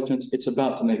intelligence. It's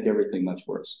about to make everything much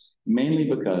worse, mainly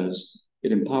because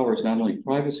it empowers not only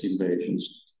privacy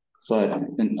invasions, but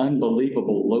an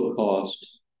unbelievable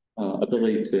low-cost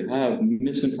ability to have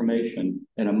misinformation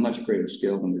at a much greater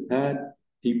scale than we've had,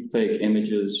 deep fake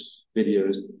images,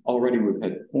 videos. Already we've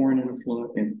had foreign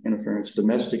interference,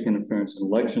 domestic interference in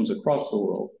elections across the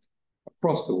world.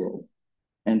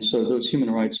 And so those human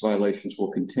rights violations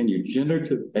will continue.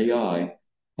 Generative AI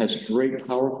has great,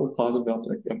 powerful positive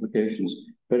applications,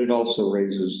 but it also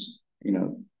raises,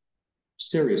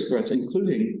 serious threats,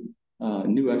 including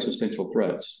new existential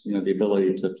threats, the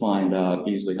ability to find out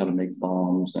easily how to make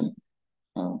bombs and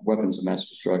weapons of mass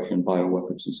destruction,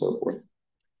 bioweapons, and so forth.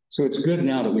 So it's good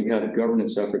now that we have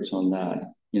governance efforts on that.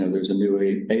 There's a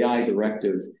new AI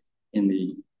directive in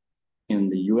the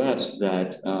US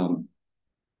that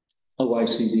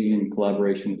OECD, in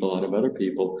collaboration with a lot of other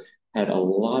people, had a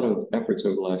lot of efforts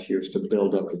over the last years to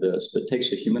build up to this that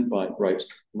takes a human rights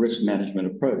risk management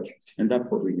approach. And that's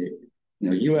what we need.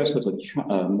 US has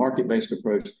a market-based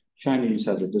approach. Chinese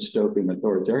has a dystopian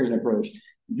authoritarian approach.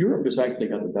 Europe has actually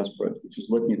got the best approach, which is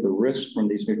looking at the risks from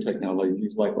these new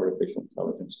technologies like artificial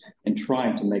intelligence and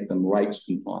trying to make them rights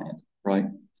compliant, right?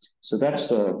 So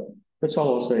that's all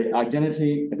I'll say.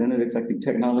 Identity affecting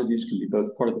technologies can be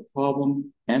both part of the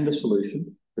problem and the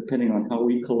solution, depending on how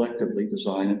we collectively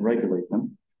design and regulate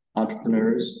them.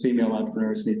 Entrepreneurs, female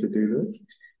entrepreneurs need to do this.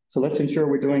 So let's ensure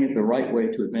we're doing it the right way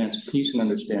to advance peace and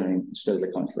understanding instead of the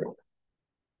contrary.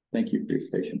 Thank you for your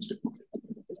patience.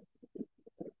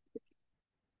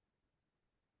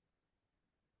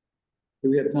 Do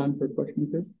we have time for a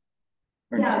question, too?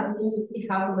 Yeah, we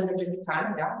have a little bit of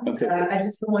time, yeah. Okay. I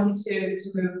just don't want to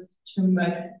move too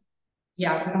much.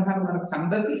 Yeah, we don't have a lot of time,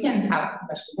 but we can have some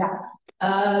questions,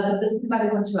 yeah. Does somebody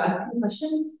want to ask any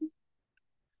questions?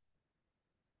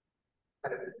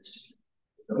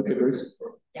 Okay, Bruce.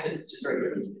 Yeah. Just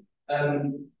very good.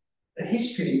 The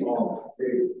history of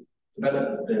the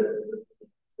development of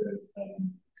the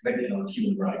Convention on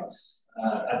Human Rights,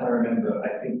 as I remember,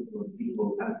 I think there were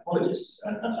people, anthropologists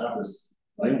and others,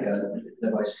 like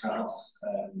Levi Strauss,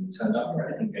 turned up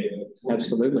and gave a talk.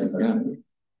 Absolutely, yeah.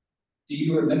 Do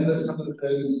you remember some of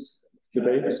those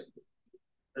debates?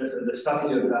 The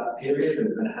study of that period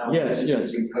and how yes,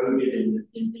 it's encoded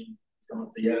in some of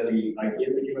the early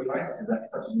ideas of human rights? Is that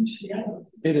such an interesting angle?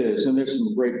 It is, and there's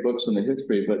some great books on the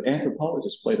history, but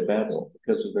anthropologists played a bad role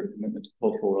because of their commitment to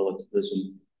cultural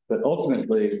relativism. But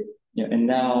ultimately, and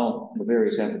now the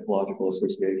various anthropological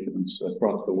associations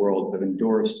across the world have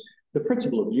endorsed the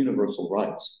principle of universal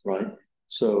rights, right?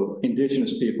 So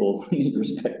indigenous people need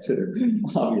respect too,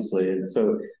 obviously. And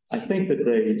so I think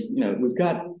that we've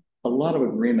got a lot of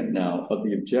agreement now of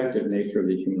the objective nature of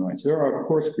these human rights. There are, of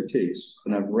course, critiques,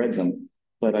 and I've read them,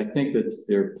 but I think that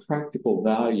their practical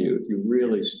value, if you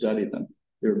really study them,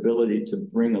 their ability to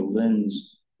bring a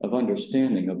lens of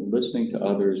understanding, of listening to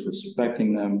others,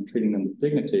 respecting them, treating them with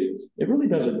dignity, it really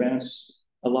does advance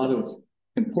a lot of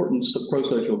important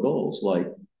pro-social goals like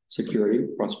security,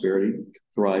 prosperity,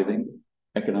 thriving,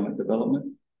 economic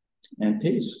development, and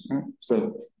peace. Right?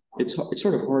 So it's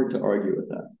sort of hard to argue with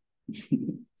that.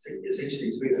 It's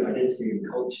interesting to me that identity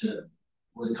and culture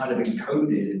was kind of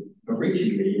encoded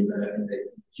originally in the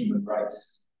human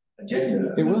rights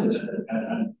agenda. It was.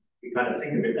 And we kind of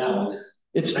think of it now as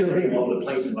it's still on the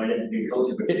place of identity and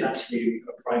culture, but it's actually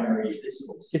a primary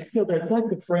discourse. It's like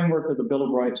the framework of the Bill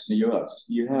of Rights in the U.S.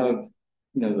 You have,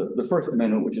 the First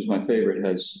Amendment, which is my favorite,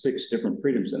 has 6 different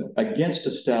freedoms in it against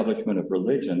establishment of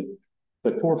religion,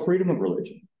 but for freedom of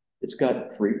religion. It's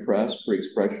got free press, free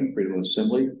expression, freedom of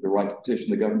assembly, the right to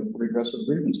petition the government for redress of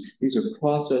grievance. These are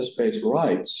process-based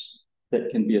rights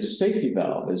that can be a safety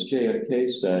valve. As JFK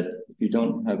said, if you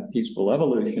don't have peaceful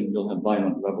evolution, you'll have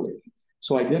violent revolution.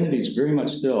 So identity is very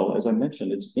much still, as I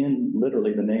mentioned, it's in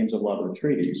literally the names of a lot of the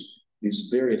treaties, these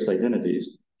various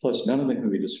identities, plus none of them can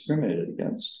be discriminated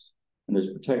against. And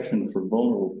there's protection for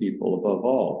vulnerable people above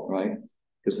all, right?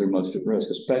 Because they're most at risk,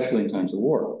 especially in times of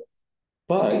war.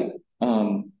 But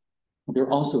there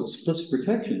are also explicit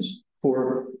protections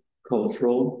for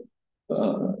cultural,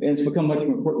 and it's become much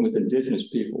more important with indigenous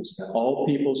peoples. All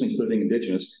peoples, including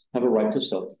indigenous, have a right to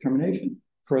self-determination,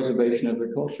 preservation of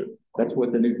their culture. That's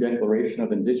what the new Declaration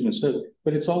of Indigenous says.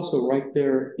 But it's also right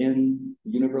there in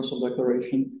the Universal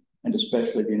Declaration and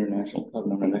especially the International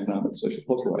Covenant on Economic, Social,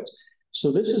 Cultural Rights.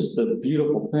 So this is the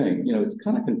beautiful thing. It's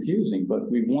kind of confusing, but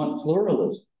we want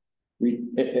pluralism.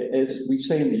 As we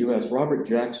say in the U.S., Robert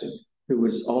Jackson, who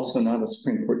was also not a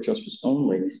Supreme Court justice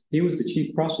only, he was the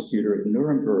chief prosecutor at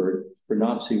Nuremberg for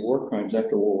Nazi war crimes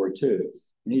after World War II.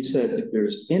 And he said, if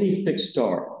there's any fixed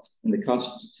star in the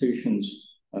Constitution's,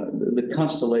 the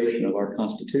constellation of our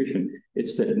Constitution,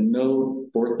 it's that no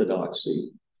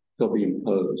orthodoxy shall be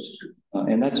imposed.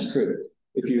 And that's true.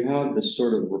 If you have this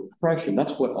sort of repression,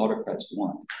 that's what autocrats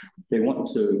want. They want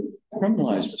to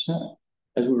criminalize dissent.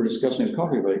 As we were discussing in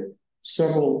coffee break,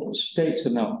 several states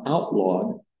have now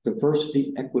outlawed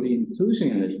diversity, equity,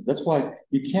 inclusion initiatives. That's why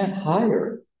you can't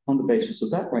hire on the basis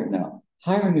of that right now.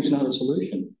 Hiring is not a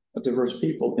solution of diverse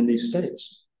people in these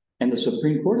states. And the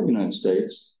Supreme Court of the United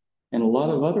States and a lot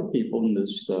of other people in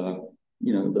this,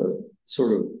 the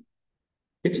sort of,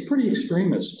 it's a pretty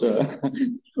extremist,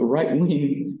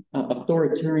 right-wing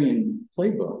authoritarian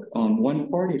playbook on one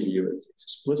party view. It's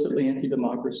explicitly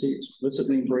anti-democracy,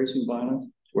 explicitly embracing violence.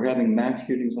 We're having mass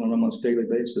shootings on an almost daily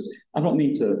basis. I don't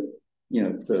mean to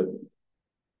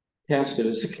cast it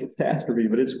as a catastrophe,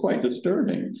 but it's quite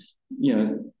disturbing.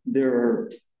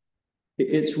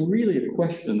 It's really a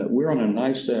question that we're on a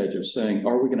nice edge of saying,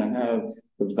 are we going to have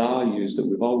the values that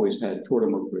we've always had toward a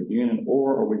more free union,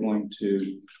 or are we going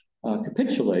to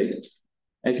capitulate,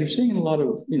 as you're seeing in a lot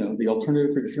of, the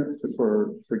alternative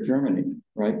for Germany,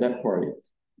 right? That party.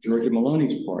 Giorgia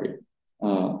Meloni's party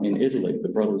in Italy, the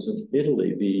Brothers of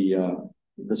Italy,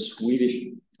 the Swedish,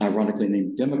 ironically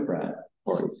named Democrat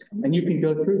party. And you can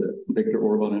go through that, Viktor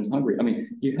Orban in Hungary. I mean,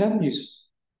 you have these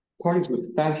parties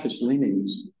with fascist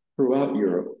leanings throughout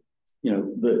Europe. You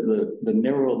know, the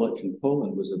narrow election in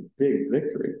Poland was a big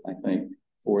victory, I think,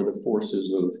 for the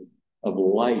forces of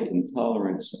light and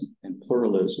tolerance and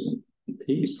pluralism and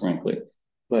peace, frankly.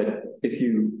 But if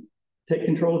you take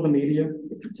control of the media,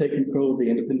 if you take control of the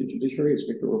independent judiciary, as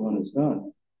Viktor Orban has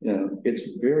done, you know, it's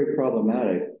very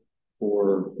problematic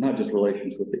for not just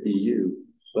relations with the EU,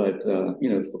 but you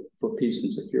know, for peace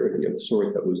and security of the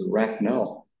sort that was the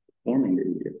rationale forming the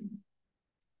EU.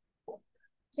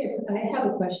 I have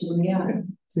a question,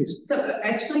 Leon. Please. So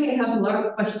actually, I have a lot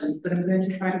of questions, but I'm going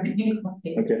to try to be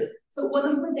concise. Okay. So one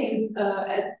of the things,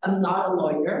 I'm not a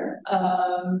lawyer,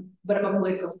 but I'm a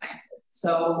political scientist.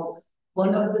 So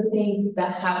one of the things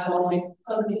that have always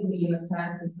puzzled me in a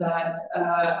sense is that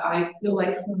I feel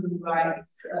like human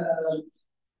rights,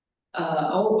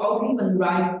 all human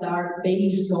rights are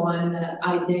based on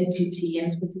identity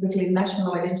and specifically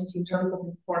national identity in terms of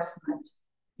enforcement.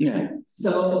 Yeah.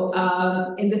 So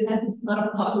in the sense, it's not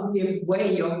a positive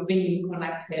way of being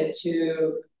connected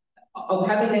of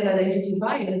having an identity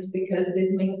bias, because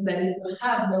this means that if you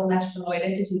have no national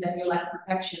identity, then you lack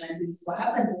protection. And this is what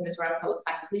happens in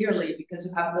Israel-Palestine clearly, because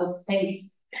you have no state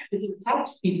to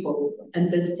protect people.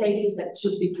 And the state that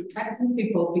should be protecting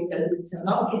people because it's an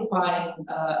occupying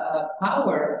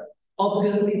power,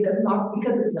 obviously does not,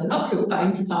 because it's an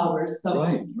occupying power. So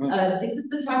this is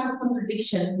the type of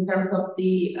contradiction in terms of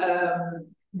the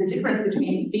difference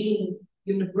between being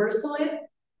universalist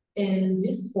in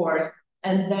discourse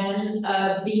and then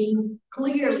being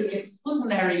clearly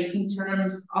exclusionary in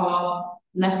terms of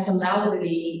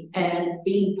nationality and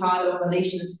being part of a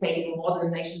nation state, a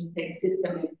modern nation state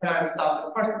system in terms of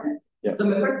enforcement. Yeah. So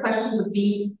my first question would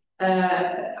be,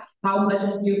 how much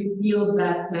do you feel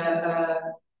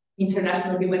that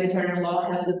international humanitarian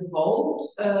law has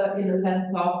evolved in the sense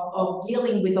of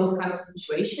dealing with those kind of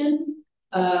situations?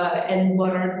 And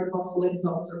what are the possibilities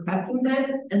of surpassing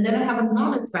that? And then I have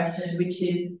another question, which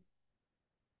is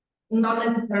not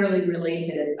necessarily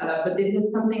related, but this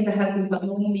is something that has been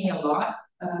bothering me a lot.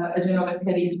 As you know, I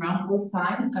study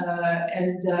Israel-Palestine,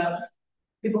 and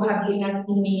people have been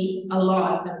asking me a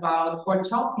lot about, or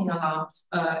talking a lot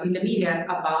in the media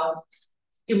about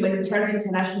humanitarian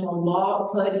international law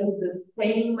putting the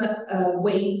same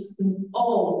weight in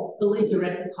all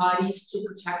belligerent parties to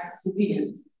protect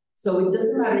civilians. So it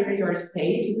doesn't matter if you're a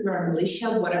state, if you're a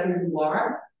militia, whatever you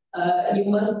are, you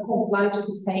must comply to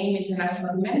the same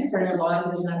international humanitarian law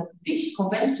and the Geneva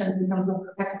Conventions in terms of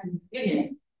protecting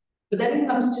civilians. But then it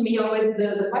comes to me always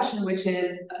the question, which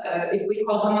is, if we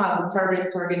call Hamas a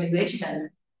terrorist organization,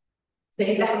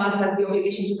 saying that Hamas has the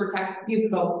obligation to protect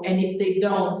people, and if they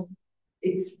don't,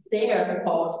 it's their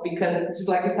fault, because just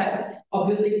like you said,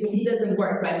 obviously it doesn't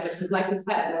work, right? But just like you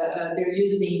said, they're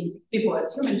using people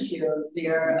as human shields,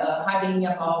 they're hiding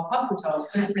about hospitals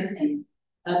and everything.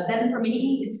 Then for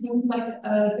me, it seems like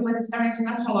humanitarian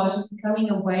international law is just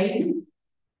becoming a way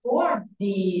for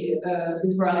the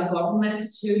Israeli government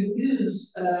to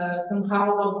use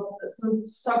somehow some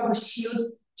sort of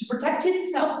shield to protect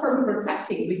itself from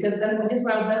protecting, because then what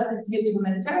Israel does is use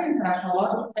humanitarian international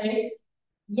law to say,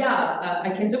 yeah, I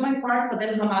can do my part, but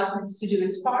then Hamas needs to do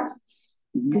its part.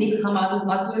 And if Hamas is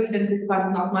not doing it, then this part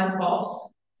is not my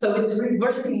fault. So it's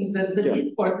reversing the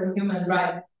discourse on human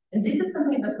rights. And this is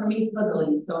something that for me is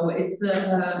puzzling. So it's,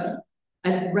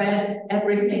 I've read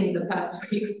everything in the past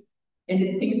weeks, and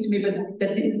it seems to me that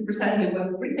this is precisely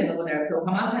what's written over there. So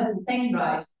Hamas has the same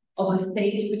right of a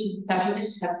state which is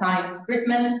established, have signed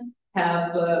agreement,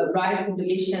 have rights,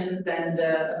 obligations, and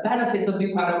benefits of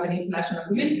being part of an international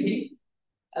community.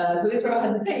 So Israel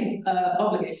has the same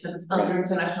obligations under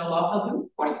international law. How do you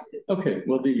enforce this? Okay,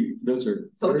 well, those are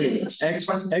very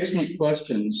excellent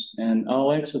questions, and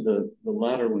I'll answer the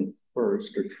latter one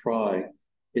first, or try.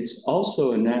 It's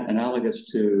also analogous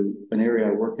to an area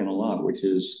I work in a lot, which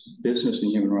is business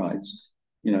and human rights.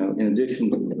 You know, in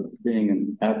addition to being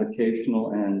an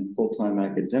avocational and full-time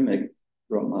academic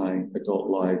throughout my adult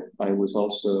life, I was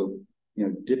also, you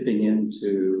know, dipping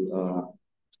into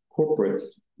corporate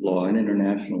law and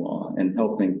international law and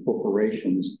helping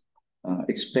corporations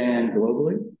expand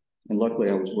globally. And luckily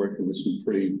I was working with some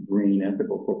pretty green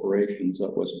ethical corporations.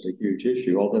 That wasn't a huge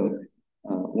issue, although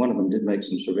one of them did make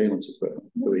some surveillance equipment,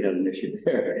 so we had an issue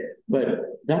there. But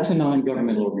that's a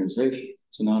non-governmental organization.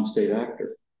 It's a non-state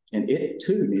actor. And it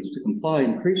too needs to comply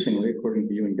increasingly, according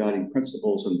to UN guiding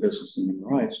principles on business and human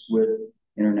rights, with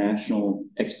international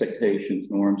expectations,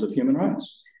 norms of human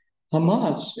rights.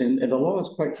 Hamas, and the law is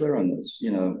quite clear on this,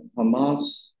 you know,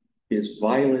 Hamas is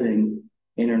violating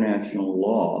international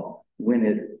law when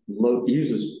it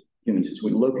uses human beings,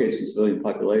 when it locates in civilian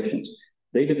populations.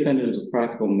 They defend it as a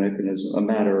practical mechanism, a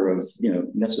matter of, you know,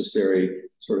 necessary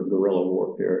sort of guerrilla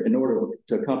warfare in order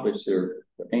to accomplish their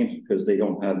aims, because they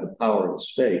don't have the power of the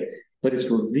state. But it's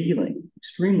revealing,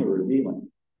 extremely revealing.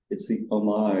 It's the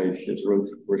homage, as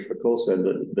Rochefoucauld said,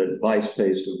 that vice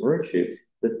pays to virtue,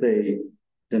 that they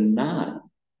deny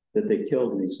that they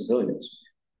killed any civilians.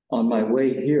 On my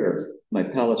way here, my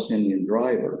Palestinian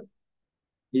driver,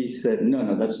 he said,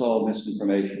 no, that's all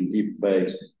misinformation, deep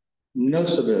fakes. No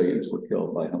civilians were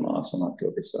killed by Hamas on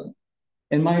October 7th.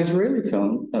 And my Israeli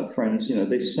friends, you know,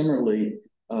 they similarly,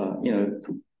 you know,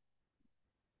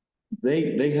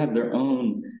 they have their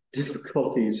own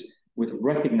difficulties with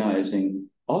recognizing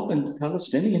often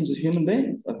Palestinians as human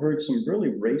beings. I've heard some really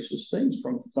racist things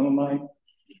from some of my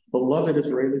beloved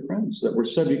Israeli friends that were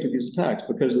subject to these attacks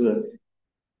because of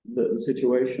the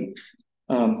situation.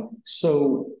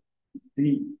 So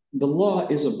the law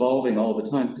is evolving all the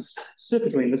time,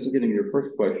 specifically, and this is getting to your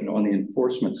first question, on the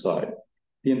enforcement side.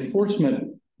 The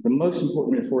enforcement, the most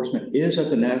important enforcement is at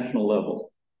the national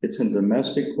level. It's in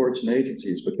domestic courts and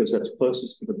agencies because that's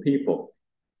closest to the people.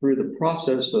 Through the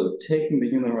process of taking the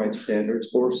human rights standards,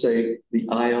 or say the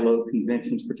ILO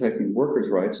conventions protecting workers'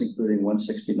 rights, including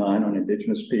 169 on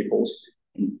indigenous peoples,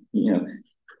 and, you know,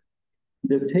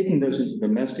 they're taking those into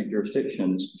domestic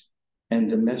jurisdictions, and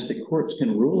domestic courts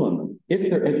can rule on them if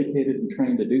they're educated and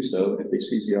trained to do so, if they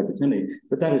seize the opportunity.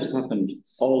 But that has happened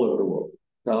all over the world,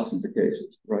 thousands of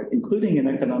cases, right? Including in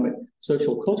economic,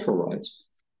 social, cultural rights,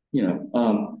 you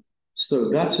know. So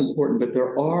that's important, but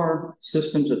there are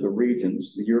systems at the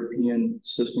regions, the European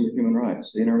system of human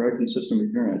rights, the Inter-American system of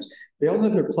human rights. They all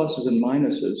have their pluses and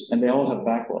minuses, and they all have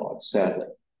backlogs, sadly,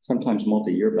 sometimes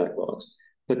multi-year backlogs.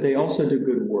 But they also do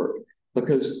good work,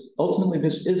 because ultimately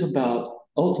this is about,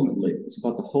 it's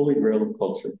about the holy grail of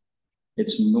culture.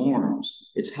 It's norms.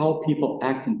 It's how people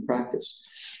act and practice.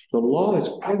 The law is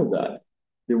part of that.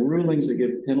 The rulings that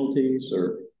give penalties,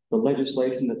 or the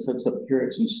legislation that sets up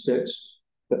carrots and sticks.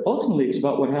 But ultimately, it's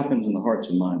about what happens in the hearts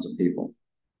and minds of people.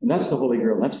 And that's the holy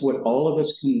grail. That's what all of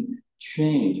us can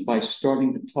change by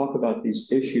starting to talk about these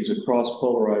issues across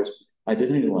polarized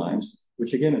identity lines,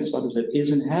 which again, as Sandra said,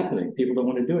 isn't happening. People don't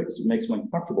want to do it because it makes them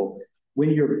uncomfortable. When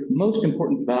your most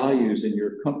important values and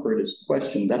your comfort is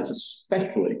questioned, that's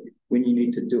especially when you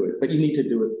need to do it. But you need to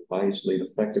do it wisely and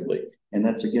effectively. And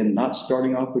that's, again, not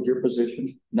starting off with your position,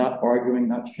 not arguing,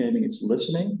 not shaming. It's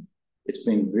listening. It's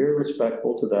being very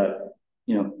respectful to that,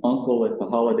 you know, uncle at the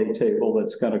holiday table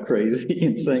that's kind of crazy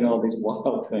and saying all these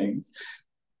wild things.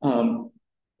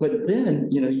 But then,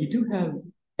 you know, you do have,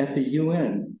 at the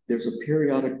UN, there's a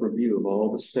periodic review of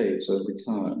all the states every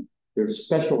time. There's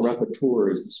special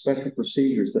rapporteurs, special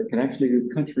procedures that can actually do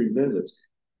country visits.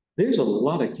 There's a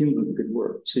lot of cumulative good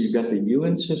work. So you've got the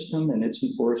UN system and its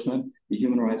enforcement. The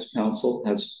Human Rights Council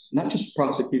has not just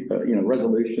prosecute, you know,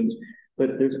 resolutions,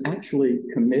 but there's actually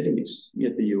committees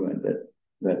at the UN,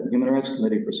 that Human Rights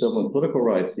Committee for Civil and Political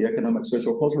Rights, the Economic,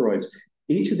 Social, Cultural Rights.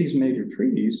 Each of these major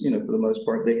treaties, you know, for the most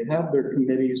part, they have their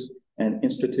committees and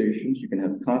institutions. You can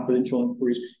have confidential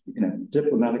inquiries. You can have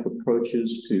diplomatic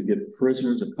approaches to get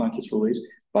prisoners of conscious release.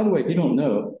 By the way, if you don't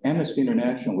know, Amnesty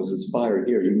International was inspired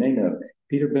here. You may know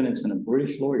Peter Benenson, a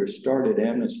British lawyer, started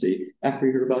Amnesty after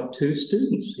he heard about 2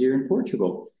 students here in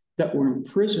Portugal that were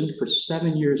imprisoned for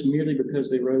 7 years merely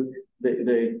because they raised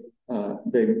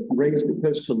the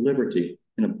toast to liberty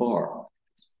in a bar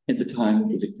at the time of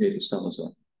the dictator Salazar.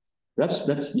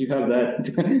 That's you have that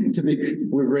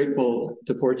we're grateful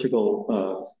to Portugal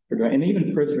for, and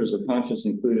even prisoners of conscience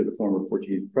included the former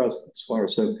Portuguese president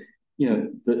Suarez. So, you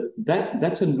know,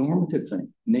 that's a normative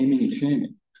thing, naming and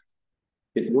shaming.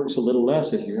 It works a little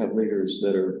less if you have leaders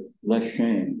that are less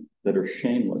shamed, that are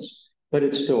shameless, but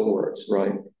it still works,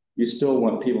 right? You still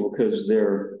want people, because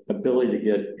their ability to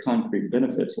get concrete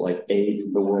benefits like aid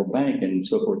from the World Bank and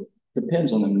so forth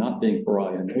depends on them not being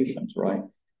pariah nations, right?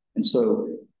 And so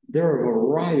there are a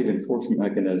variety of enforcement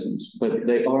mechanisms, but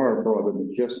they are broader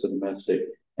than just the domestic,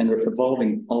 and they're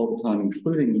evolving all the time,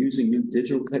 including using new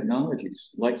digital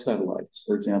technologies like satellites,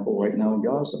 for example, right now in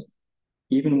Gaza.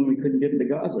 Even when we couldn't get into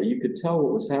Gaza, you could tell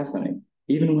what was happening,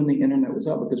 even when the internet was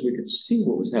up, because we could see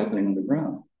what was happening on the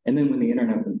ground. And then when the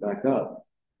internet went back up,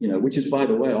 you know, which is, by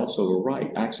the way, also a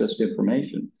right, access to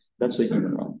information. That's a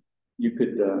human right. You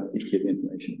could get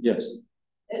information. Yes.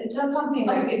 Just something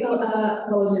like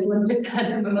apologies, let me just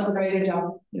add a moderator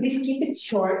job. Please keep it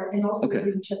short, and also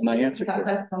my answer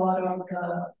a lot of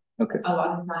okay. a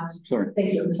lot of times. Sorry.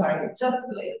 Thank you. I'm sorry. Just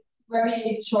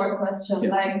very short question.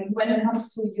 Like when it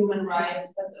comes to human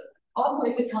rights, but also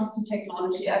if it comes to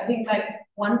technology, I think like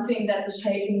one thing that is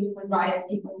shaping human rights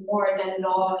even more than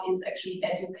law is actually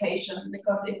education.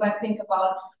 Because if I think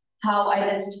about how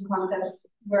identity concepts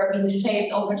were being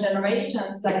shaped over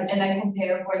generations, like, and I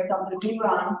compare, for example,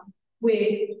 Iran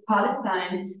with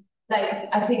Palestine, like,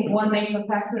 I think one major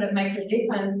factor that makes a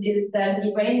difference is that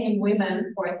Iranian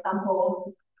women, for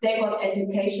example, they got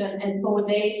education, and so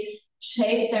they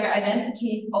shaped their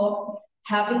identities of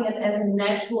having it as a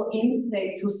natural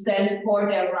instinct to stand for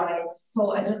their rights.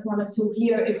 So I just wanted to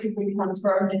hear if you can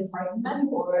confirm this argument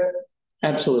or...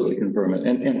 Absolutely confirm it.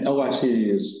 And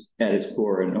OIC is at its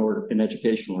core an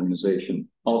educational organization,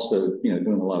 also, you know,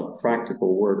 doing a lot of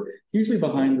practical work, usually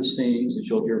behind the scenes, as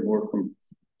you'll hear more from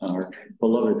our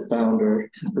beloved founder,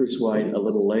 Bruce White, a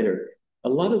little later. A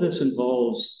lot of this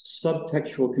involves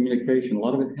subtextual communication. A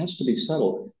lot of it has to be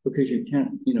subtle because you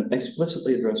can't, you know,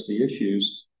 explicitly address the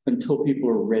issues until people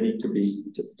are ready to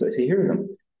hear them,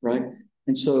 right?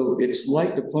 And so it's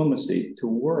like diplomacy. To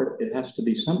work, it has to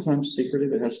be sometimes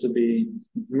secretive. It has to be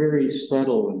very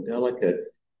subtle and delicate.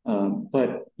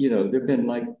 But, you know, there've been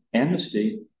like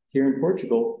Amnesty here in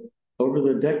Portugal over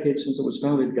the decades since it was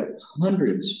founded, got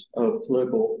hundreds of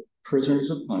political prisoners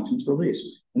of conscience released.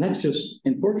 And that's just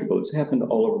in Portugal. It's happened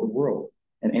all over the world.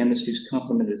 And Amnesty's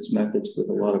complemented its methods with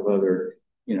a lot of other,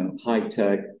 you know,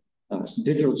 high-tech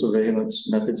digital surveillance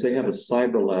methods. They have a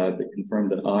cyber lab that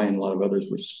confirmed that I and a lot of others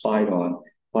were spied on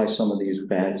by some of these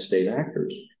bad state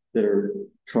actors that are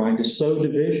trying to sow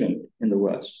division in the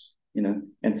West, you know,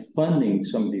 and funding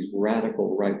some of these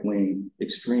radical right-wing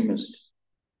extremist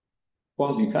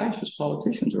quasi-fascist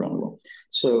politicians around the world.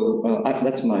 So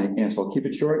that's my answer. I'll keep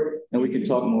it short, and we can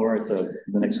talk more at the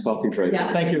next coffee break.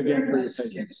 Yeah. Thank you again for your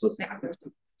patience.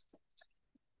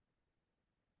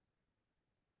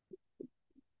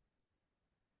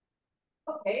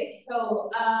 Okay, so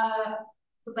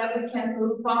that we can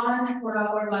move on for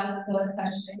our last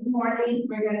session in the morning.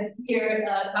 We're going to hear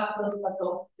Tasos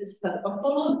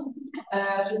Statopoulos,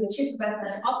 the Chief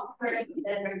Investment Officer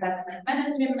and Investment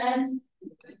Management,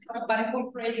 by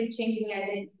incorporating changing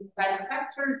identity value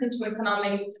factors into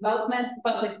economic development,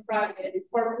 public-private,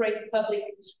 corporate, public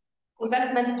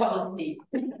investment policy.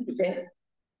 Thank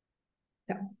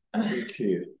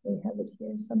you. We have it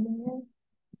here somewhere.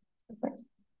 Perfect.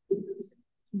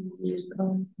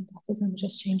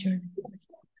 Just change your name.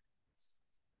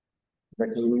 I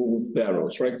can remove the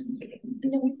arrows, right?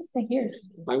 No, we can stay here.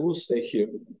 I will stay here,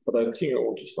 but I think I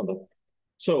want to stand up.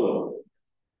 So,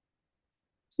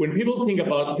 when people think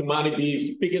about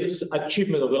humanity's biggest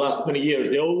achievement of the last 20 years,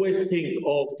 they always think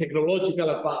of technological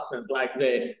advancements like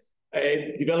the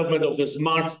development of the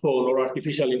smartphone or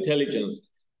artificial intelligence.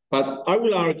 But I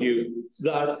will argue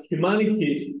that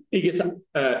humanity's biggest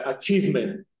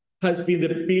achievement has been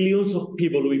the billions of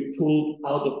people we pulled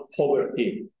out of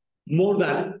poverty, more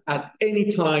than at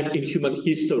any time in human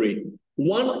history.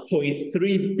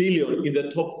 1.3 billion in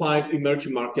the top 5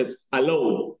 emerging markets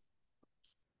alone.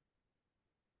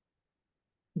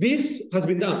 This has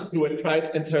been done through a tried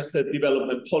and tested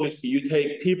development policy. You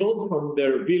take people from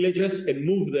their villages and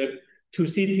move them to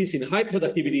cities in high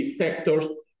productivity sectors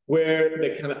where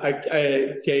they can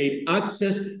gain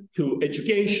access to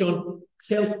education,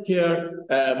 healthcare,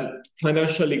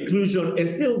 financial inclusion, and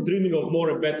still dreaming of more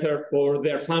and better for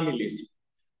their families.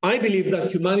 I believe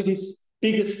that humanity's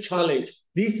biggest challenge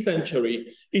this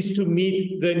century is to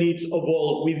meet the needs of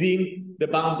all within the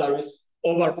boundaries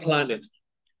of our planet.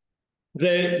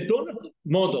 The donut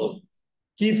model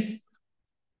gives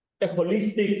a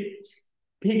holistic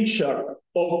picture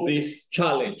of this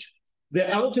challenge. The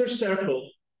outer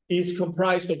circle is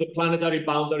comprised of the planetary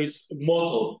boundaries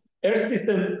model. Earth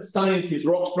system scientist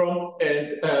Rockstrom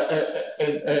and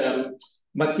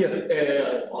Matthias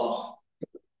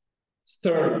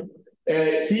Stern,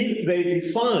 they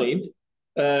defined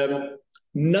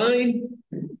 9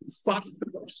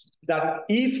 factors that,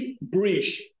 if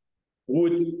breached,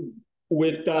 would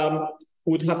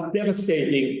have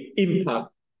devastating impact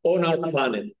on our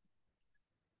planet.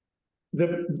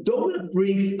 The donut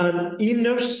brings an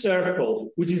inner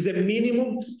circle, which is the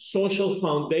minimum social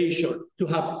foundation to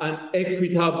have an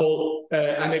equitable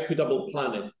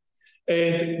planet.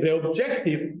 And the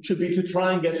objective should be to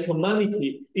try and get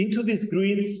humanity into this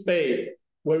green space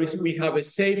where we have a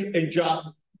safe and just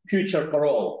future for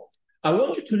all. I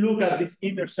want you to look at this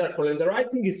inner circle, and the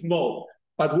writing is small,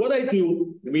 but what I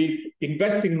do with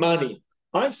investing money,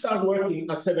 I start working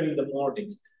at 7 in the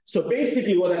morning. So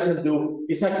basically what I can do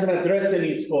is I can address the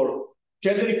needs for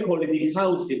gender equality,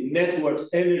 housing, networks,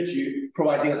 energy,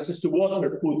 providing access to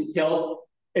water, food, health,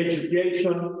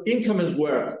 education, income and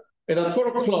work. And at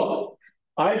 4 o'clock,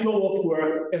 I go off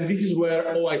work, and this is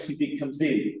where OICD comes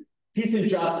in. Peace and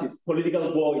justice,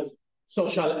 political voice,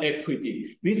 social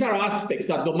equity. These are aspects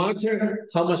that no matter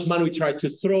how much money we try to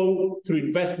throw through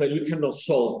investment, we cannot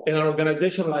solve. And an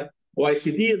organization like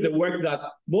OECD and the work that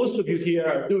most of you here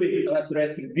are doing are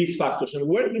addressing these factors, and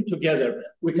working together,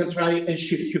 we can try and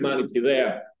shift humanity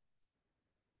there.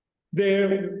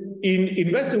 In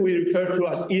investing, we refer to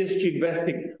as ESG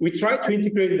investing. We try to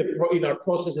integrate in our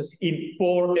processes in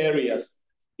 4 areas.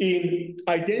 In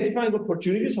identifying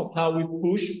opportunities of how we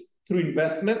push through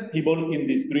investment people in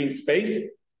this green space.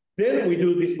 Then we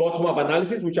do this bottom-up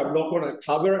analysis, which I'm not going to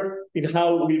cover, in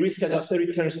how we risk-adjust the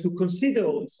returns to consider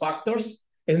all these factors,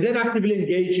 and then actively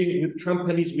engaging with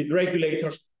companies, with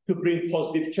regulators to bring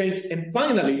positive change. And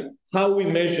finally, how we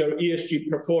measure ESG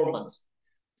performance.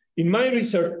 In my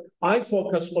research, I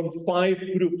focus on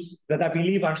 5 groups that I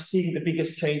believe are seeing the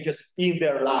biggest changes in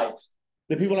their lives.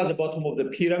 The people at the bottom of the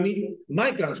pyramid,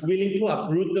 migrants willing to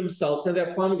uproot themselves and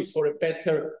their families for a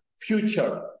better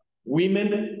future,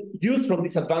 women, youth from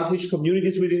disadvantaged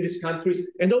communities within these countries,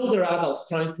 and older adults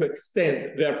trying to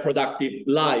extend their productive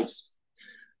lives.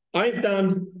 I've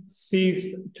done, since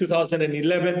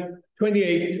 2011,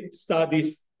 28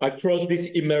 studies across these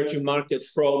emerging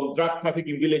markets, from drug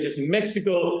trafficking villages in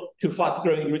Mexico to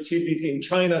fast-growing rich cities in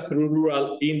China through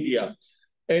rural India.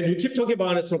 And we keep talking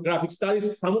about ethnographic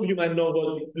studies. Some of you might know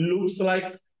what it looks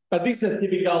like, but this is a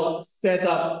typical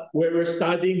setup where we're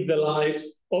studying the lives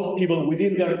of people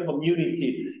within their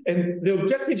community. And the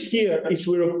objectives here is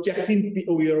we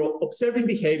are observing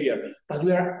behavior, but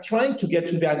we are trying to get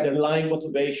to the underlying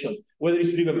motivation, whether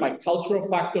it's driven by cultural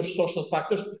factors, social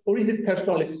factors, or is it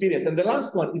personal experience? And the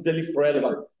last one is the least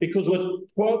relevant, because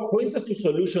what points us to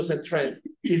solutions and trends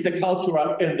is the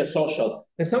cultural and the social.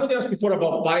 And somebody asked before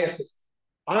about biases.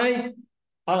 I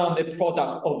am a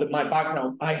product of my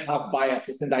background. I have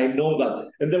biases, and I know that.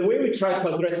 And the way we try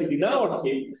to address it in our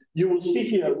team, you will see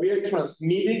here, we are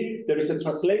transmitting, there is a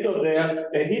translator there,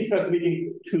 and he's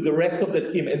transmitting to the rest of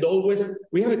the team. And always,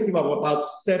 we have a team of about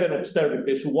 7 observing.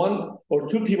 There's 1 or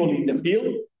 2 people in the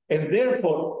field, and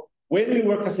therefore, when we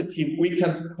work as a team, we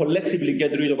can collectively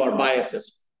get rid of our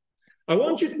biases. I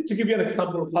want you to give you an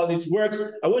example of how this works.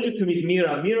 I want you to meet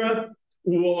Mira. Mira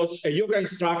was a yoga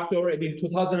instructor, and in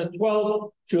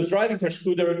 2012, she was driving her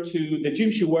scooter to the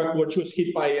gym she worked where she was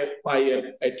hit by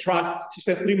a truck. She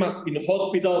spent 3 months in the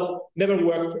hospital, never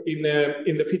worked in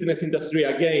the fitness industry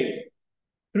again.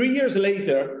 3 years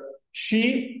later,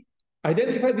 she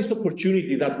identified this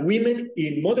opportunity that women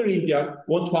in modern India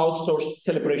want to outsource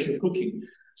celebration cooking.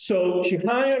 So she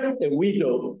hired a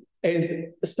widow and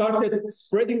started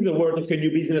spreading the word of her new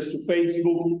business to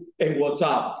Facebook and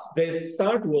WhatsApp. The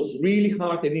start was really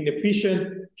hard and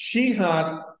inefficient. She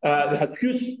had, they had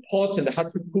huge pots and they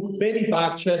had to cook many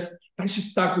batches, but she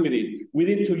stuck with it.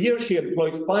 Within 2 years, she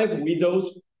employed 5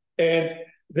 widows, and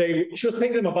she was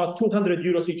paying them about 200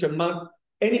 euros each a month.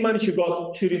 Any money she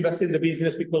got, she'd invest in the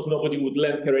business because nobody would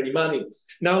lend her any money.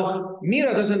 Now,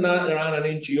 Mira doesn't run an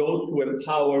NGO to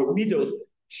empower widows.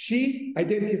 She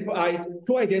identified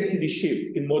 2 identity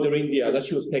shifts in modern India that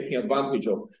she was taking advantage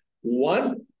of.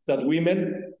 One, that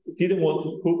women didn't want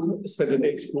to cook, spend the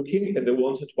days cooking, and they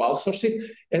wanted to outsource it.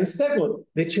 And second,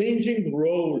 the changing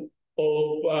role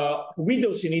of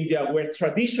widows in India, where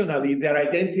traditionally their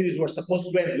identities were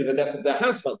supposed to end with the death of their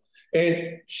husband.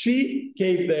 And she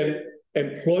gave them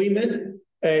employment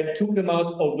and took them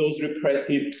out of those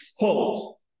repressive homes.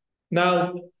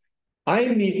 Now, I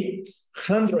meet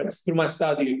hundreds through my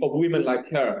study of women like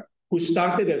her who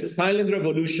started a silent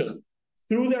revolution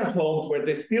through their homes, where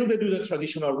they do the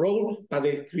traditional role, but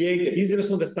they create a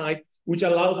business on the side which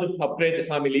allows them to upgrade the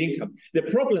family income. The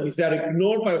problem is they're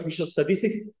ignored by official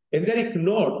statistics, and they're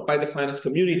ignored by the finance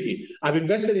community. I've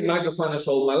invested in microfinance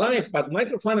all my life, but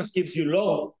microfinance gives you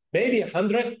loans, maybe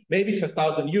 100, maybe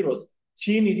 1,000 euros.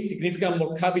 She needs significant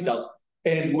more capital.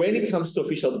 And when it comes to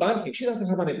official banking, she doesn't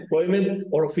have an employment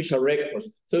or official records.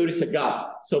 So there is a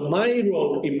gap. So my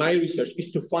role in my research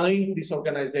is to find these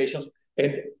organizations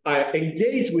and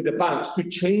engage with the banks to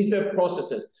change their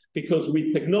processes, because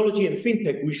with technology and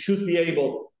fintech, we should be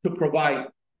able to provide,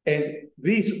 and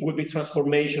this would be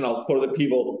transformational for the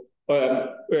people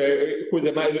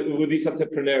with these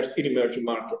entrepreneurs in emerging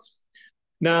markets.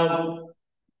 Now,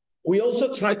 we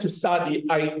also try to study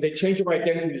the change of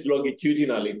identities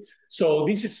longitudinally. So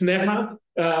this is Sneha.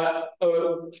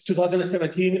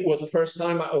 2017 was the first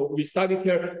time we studied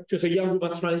her. She was a young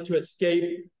woman trying to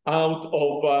escape out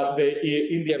of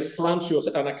the Indian slums. She was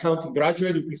an accounting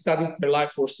graduate. We've been studying her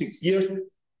life for 6 years.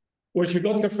 When she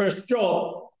got her first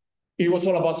job, It was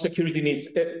all about security needs,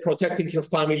 protecting her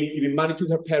family, giving money to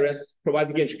her parents,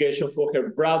 providing education for her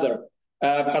brother.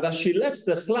 But as she left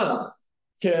the slums,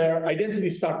 her identity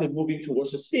started moving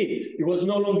towards the city. It was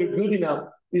no longer good enough.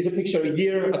 There's a picture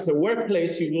here at her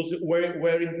workplace. She was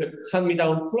wearing the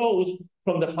hand-me-down clothes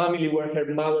from the family where her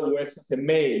mother works as a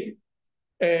maid.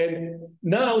 And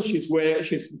now she's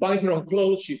buying her own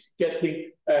clothes, she's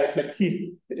getting her teeth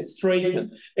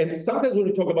straightened. And sometimes when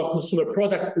we talk about consumer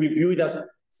products, we view it as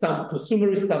some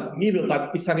consumerist, something evil, but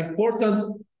it's an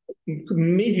important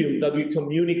medium that we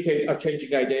communicate our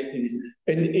changing identities.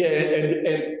 And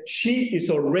she is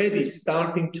already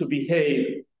starting to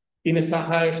behave in a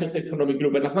higher socioeconomic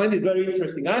group. And I find it very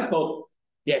interesting. I thought,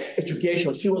 yes,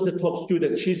 education. She was the top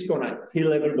student. She's going to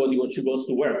kill everybody when she goes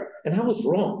to work. And I was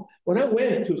wrong. When I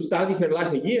went to study her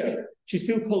life a year, she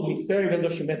still called me sir, even though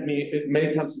she met me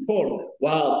many times before.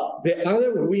 While the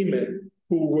other women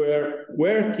who were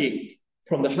working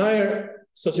from the higher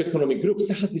socioeconomic groups,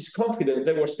 they had this confidence.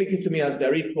 They were speaking to me as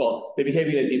their equal. They behave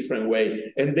in a different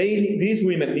way. And these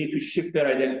women need to shift their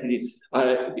identity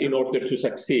in order to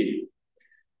succeed.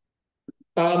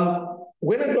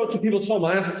 When I go to people's home,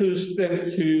 I ask them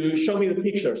to show me the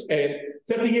pictures. And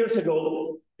 30 years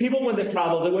ago, people, when they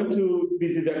travel, they went to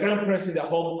visit their grandparents in their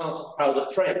hometowns of crowded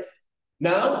trains.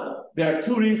 Now, they are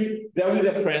tourists, they're with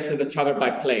their friends, and they travel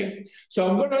by plane. So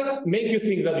I'm going to make you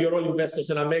think that you're all investors,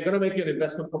 and I'm going to make you an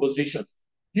investment proposition.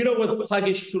 You know what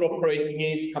package tour operating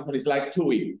is? Companies like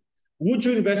TUI. Would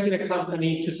you invest in a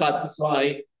company to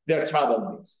satisfy their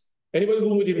travel needs? Anybody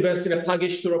who would invest in a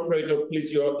package tour operator,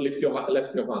 please lift your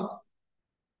hands.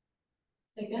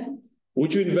 Again?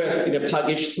 Would you invest in a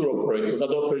package tour operator that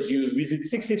offers you visit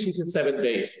 6 cities in 7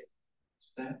 days?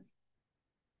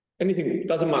 Anything,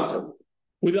 doesn't matter.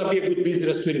 Would that be a good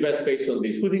business to invest based on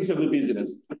this? Who thinks a good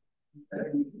business?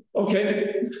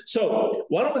 Okay, so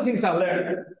one of the things I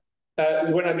learned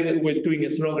when we're doing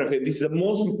ethnography, this is the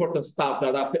most important stuff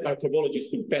that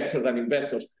anthropologists do better than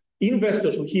investors.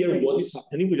 Investors will hear what is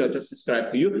happening, which I just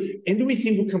described to you, and we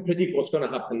think we can predict what's going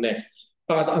to happen next.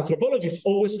 But anthropologists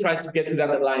always try to get to that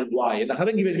underlying why, and I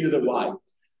haven't given you the why.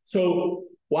 So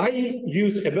why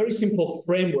use a very simple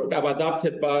framework I've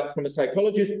adapted from a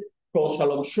psychologist called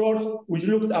Shalom Shores, which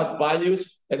looked at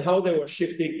values and how they were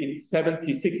shifting in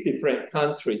 76 different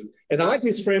countries. And I like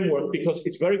this framework because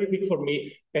it's very quick for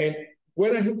me. And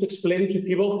when I have to explain it to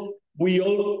people, we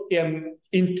all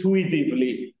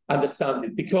intuitively understand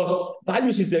it, because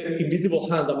values is the invisible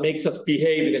hand that makes us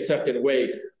behave in a certain way.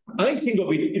 I think of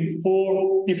it in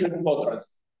 4 different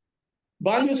quadrants.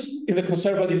 Values in the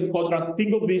conservative quadrant,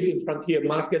 think of this in frontier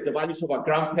markets, the values of our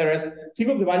grandparents, think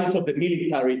of the values of the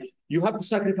military. You have to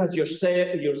sacrifice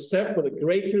yourself for the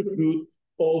greater good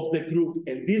of the group,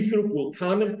 and this group will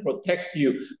come and protect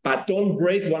you, but don't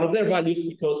break one of their values,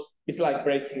 because it's like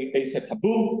breaking a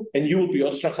taboo, and you will be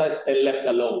ostracized and left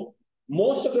alone.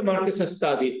 Most of the markets I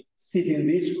study sit in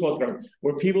this quadrant,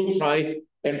 where people try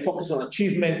and focus on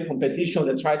achievement, competition,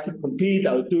 they try to compete,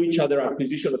 outdo each other,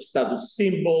 acquisition of status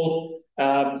symbols,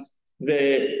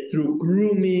 through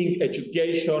grooming,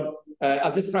 education,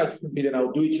 as they try to compete and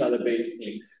outdo each other,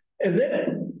 basically. And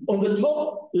then on the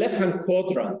top left-hand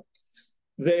quadrant,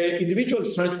 the individual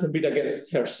is trying to compete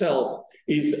against herself,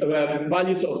 is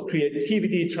values of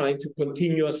creativity, trying to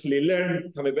continuously learn,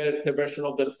 become a better version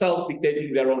of themselves,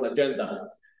 dictating their own agenda.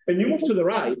 And you move to the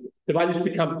right, the values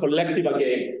become collective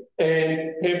again,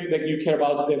 and you care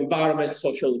about the environment,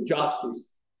 social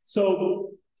justice.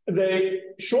 So the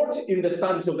short in the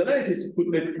studies of the 90s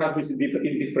put the countries in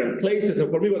different places. And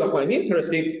for me, what I find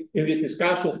interesting in this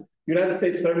discussion, United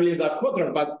States firmly in that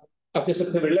quadrant, but after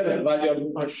September 11th,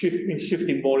 values are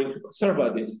shifting more into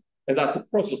conservatism. And that's a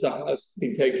process that has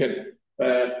been taken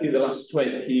in the last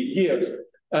 20 years.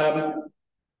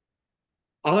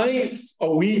 I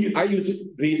use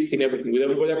this in everything. With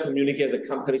everybody I communicate, the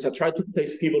companies, I try to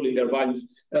place people in their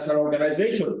values. As an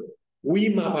organization, we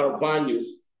map our values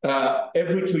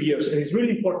every 2 years. And it's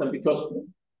really important because,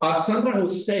 as Sandra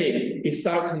was saying, it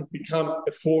can become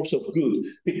a force of good.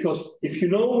 Because if you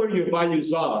know where your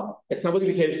values are, and somebody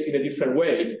behaves in a different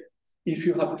way, if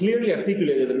you have clearly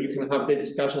articulated them, you can have the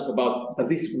discussions about that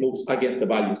this moves against the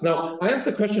values. Now, I asked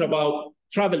a question about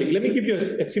traveling. Let me give you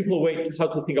a simple way to how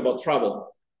to think about travel.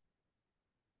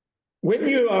 When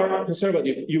you are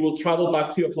conservative, you will travel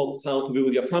back to your hometown to be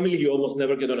with your family. You almost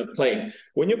never get on a plane.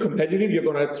 When you're competitive, you're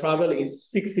going to travel in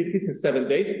 6 cities in 7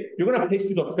 days. You're going to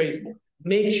post it on Facebook.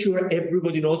 Make sure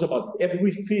everybody knows about it.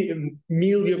 Every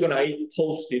meal you're going to eat,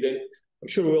 post it. And I'm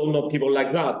sure we all know people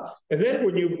like that. And then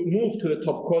when you move to the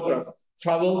top quadrants,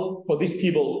 travel for these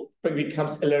people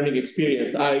becomes a learning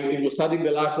experience. I was studying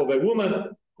the life of a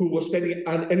woman who was spending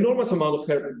an enormous amount of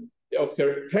her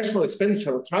her personal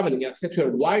expenditure of traveling. I said to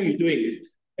her, why are you doing this?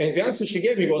 And the answer she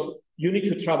gave me was, you need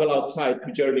to travel outside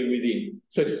to journey within.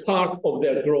 So it's part of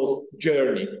their growth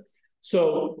journey.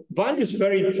 So value is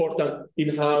very important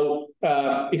in how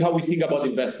we think about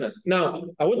investments. Now,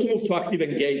 I want to move to active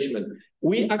engagement.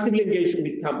 We actively engage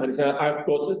with companies. I've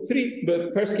got three.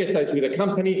 The first case study is with a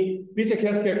company. This is a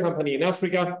healthcare company in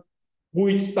Africa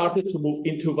who started to move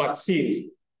into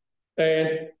vaccines.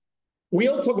 And we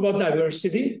all talk about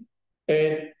diversity.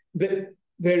 And there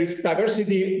is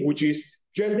diversity, which is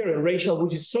gender and racial,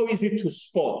 which is so easy to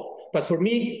spot. But for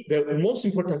me, the most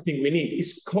important thing we need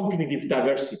is cognitive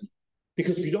diversity.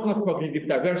 Because if you don't have cognitive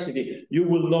diversity, you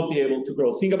will not be able to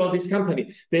grow. Think about this company.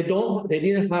 They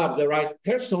didn't have the right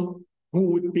person who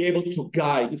would be able to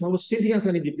guide. If I was sitting as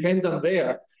an independent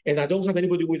there and I don't have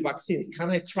anybody with vaccines, can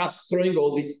I trust throwing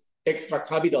all this extra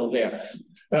capital there?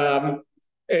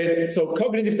 And so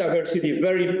cognitive diversity is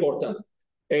very important.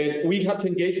 And we have to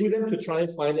engage with them to try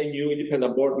and find a new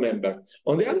independent board member.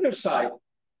 On the other side,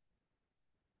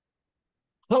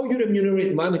 how you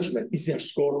remunerate management is their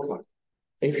scorecard.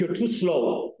 And if you're too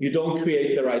slow, you don't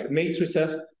create the right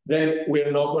matrices, then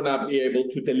we're not going to be able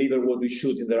to deliver what we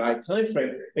should in the right time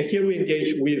frame. And here we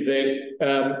engage with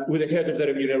the head of the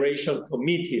remuneration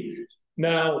committee.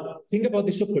 Now, think about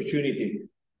this opportunity.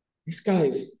 These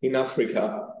guys in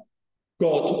Africa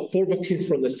got 4 vaccines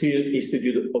from the Serum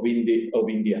Institute of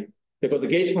India. They got the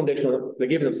Gates Foundation, they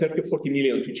gave them 30 or 40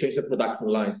 million to change the production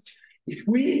lines. If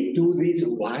we do this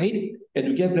right and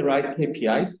we get the right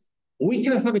KPIs, we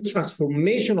can have a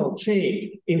transformational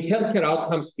change in healthcare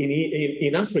outcomes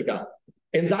in Africa.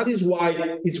 And that is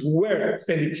why it's worth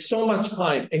spending so much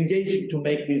time engaging to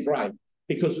make this right,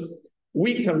 because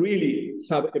we can really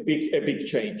have a big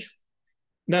change.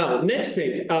 Now, next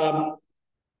thing,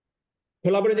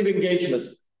 collaborative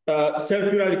engagements,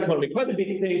 circular economy, quite a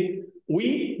big thing.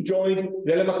 We joined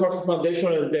the Ellen MacArthur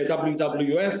Foundation and the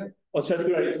WWF on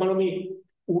circular economy.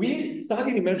 We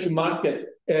studied emerging market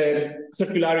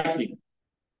circularity.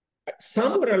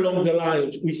 Somewhere along the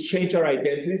line, we changed our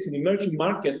identities in emerging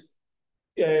markets.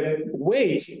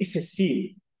 Waste is a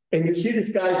sin. And you see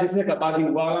these guys, it's like a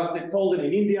badiwalas, they call them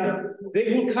in India.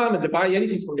 They will come and they buy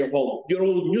anything from your home. Your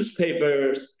old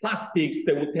newspapers, plastics,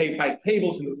 they will take by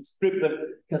cables and strip them,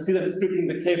 you can see them stripping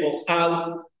the cables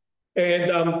out. And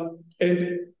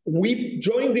we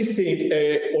joined this thing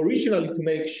originally to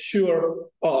make sure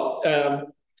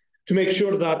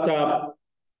that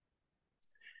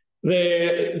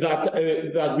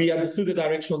that we understood the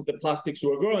direction the plastics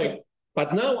were going.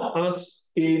 But now,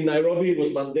 us in Nairobi, it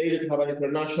was mandated to have an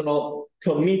international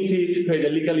committee to create a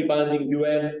legally binding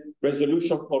UN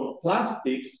resolution for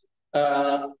plastics.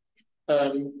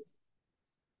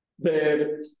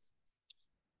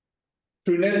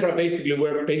 Trinetra basically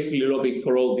were lobbying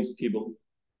for all these people.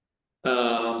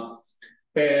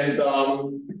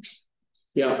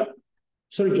 Yeah.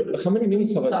 Sorry, how many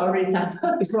minutes have I? Sorry,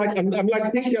 it's like I'm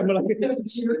like thinking. I'm like,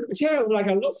 yeah, I'm like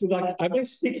I lost it. Like, am I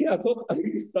speaking? I thought I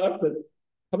think it started.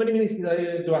 How many minutes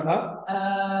do I have?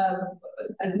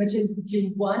 As much as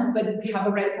you want, but we have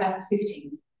already passed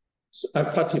 15.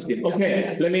 Past 15.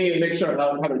 Okay, let me make sure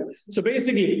I have it. So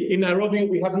basically, in Nairobi,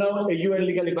 we have now a UN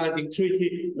legally binding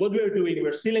treaty. What we're doing,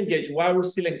 we're still engaged. Why we're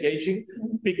still engaging?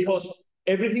 Because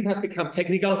everything has become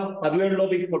technical, but we're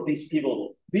lobbying for these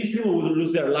people. These people will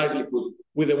lose their livelihood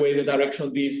with the way the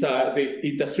direction this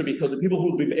industry, because the people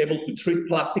who will be able to treat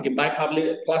plastic and buy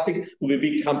plastic will be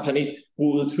big companies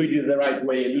who will treat it the right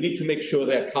way, and you need to make sure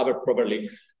they're covered properly.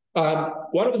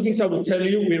 One of the things I will tell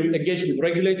you, we're engaged with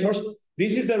regulators.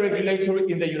 This is the regulator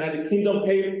in the United Kingdom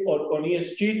page on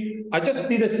ESG. I just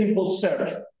did a simple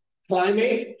search.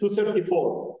 Climate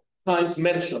 234 times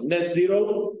mentioned, net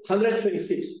zero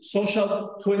 126,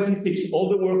 social 26. All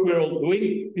the work we're all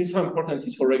doing, this is how important it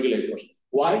is for regulators.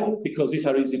 Why? Because these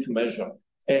are easy to measure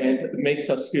and it makes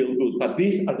us feel good. But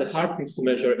these are the hard things to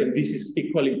measure, and this is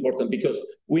equally important because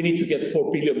we need to get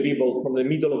 4 billion people from the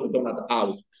middle of the donut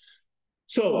out.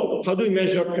 So how do we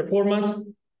measure performance?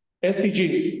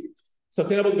 SDGs,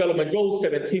 Sustainable Development Goals,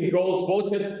 17 goals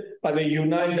voted by the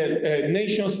United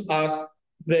Nations as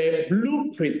the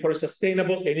blueprint for a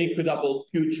sustainable and equitable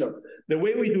future. The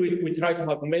way we do it, we try to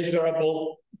have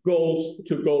measurable goals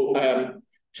to go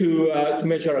to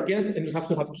measure against, and you have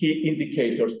to have key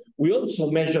indicators. We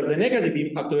also measure the negative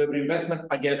impact of every investment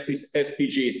against these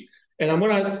SDGs. And I'm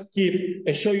going to skip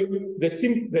and show you the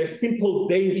simple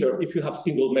danger if you have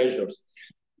single measures.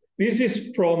 This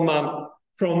is from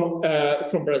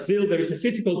Brazil. There is a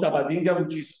city called Tabatinga,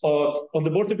 which is on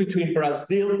the border between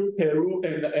Brazil, Peru,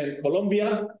 and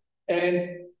Colombia.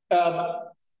 And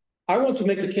I want to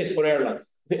make the case for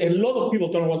airlines. A lot of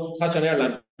people don't want to touch an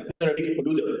airline. big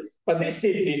polluter. But this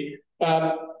city,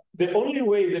 the only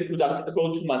way they could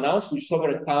go to Manaus, which is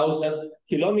over 1,000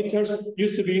 kilometers,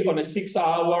 used to be on a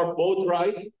 6-hour boat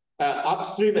ride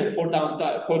upstream and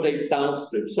 4 days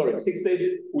downstream. Sorry, 6 days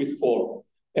with 4.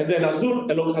 And then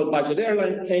Azul, a local budget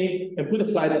airline, came and put a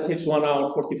flight that takes 1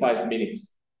 hour, 45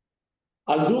 minutes.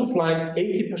 Azul flies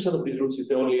 80% of these routes, is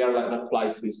the only airline that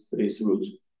flies these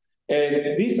routes.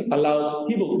 And this allows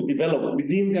people to develop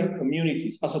within their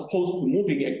communities as opposed to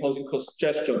moving and causing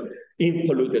congestion in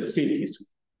polluted cities.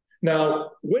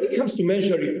 Now, when it comes to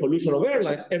measuring pollution of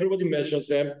airlines, everybody measures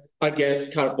them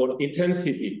against carbon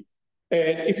intensity.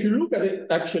 And if you look at it,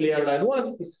 actually, airline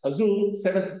one is Azul,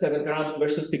 77 grams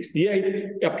versus 68,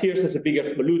 it appears as a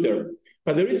bigger polluter.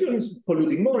 But the reason it's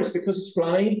polluting more is because it's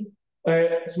flying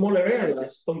smaller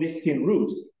airlines on these thin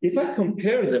routes. If I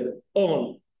compare them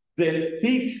on the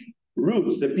thick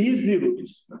routes, the busy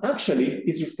routes, actually,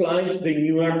 it's flying the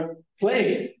newer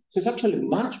planes. So it's actually a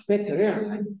much better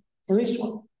airline for this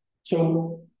one.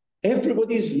 So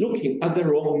everybody is looking at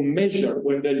their own measure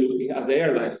when they're looking at the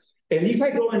airlines. And if I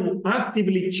go and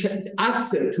actively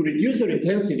ask them to reduce their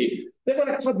intensity, they're going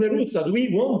to cut the routes that we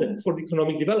want them for the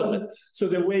economic development. So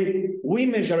the way we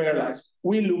measure airlines,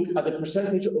 we look at the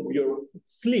percentage of your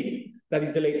fleet that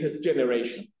is the latest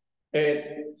generation.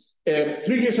 And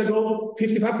 3 years ago,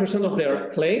 55% of their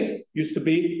planes used to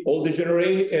be older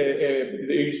generation. It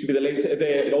used to be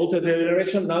the older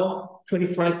generation. Now,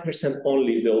 25%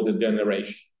 only is the older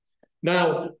generation.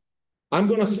 Now, I'm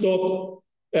going to stop.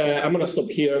 I'm going to stop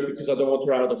here because I don't want to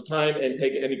run out of time and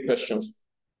take any questions.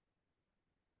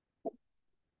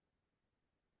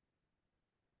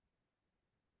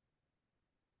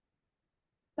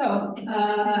 So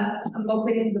I'm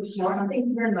opening the floor. Thank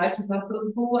you very much. So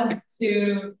who wants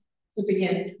to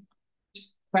begin?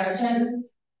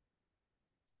 Questions?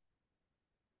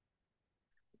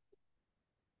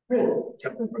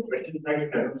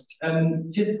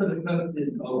 Just for the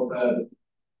purposes of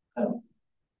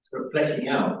sort of fleshing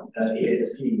out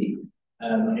ESG,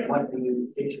 it might be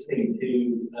interesting to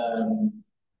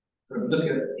sort of look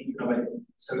at economic,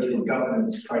 social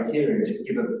governance criteria, just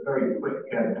give a very quick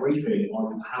briefing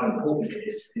on how important it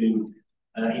is to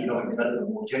economic development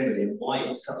more generally, and why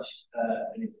it's such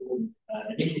an important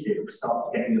initiative to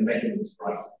start getting the measurements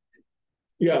right.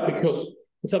 Yeah, because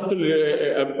it's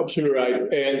absolutely right.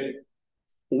 And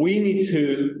we need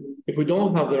to, if we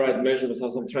don't have the right measurements,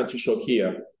 as I'm trying to show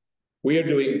here, we are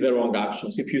doing the wrong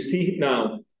actions. If you see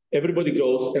now, everybody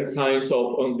goes and signs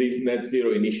off on these net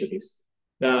zero initiatives.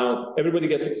 Now, everybody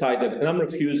gets excited, and I'm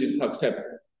refusing to accept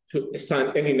to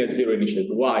sign any net zero initiative.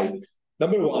 Why?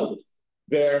 Number one,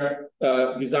 they're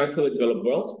designed for the developed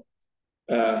world.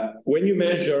 When you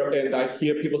measure, and I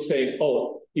hear people saying,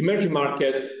 oh, emerging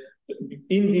markets,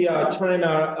 India,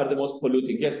 China are the most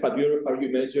polluting. Yes, but are you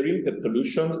measuring the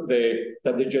pollution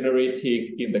that they're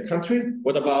generating in the country?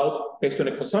 What about based on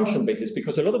a consumption basis?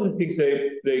 Because a lot of the things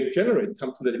they generate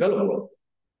come to the developed world.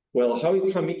 Well, how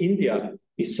come India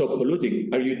is so polluting?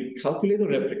 Are you calculating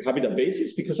on a per capita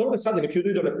basis? Because all of a sudden, if you do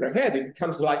it on a per head, it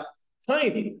becomes like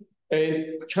tiny.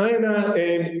 And China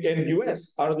and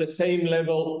US are the same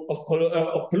level of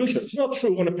pollution. It's not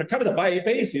true on a per capita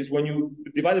basis. When you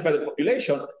divide it by the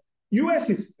population, US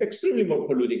is extremely more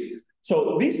polluting.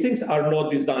 So these things are not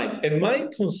designed. And my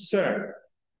concern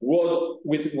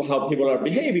with how people are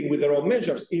behaving with their own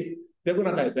measures is they're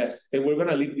going to divest, and we're going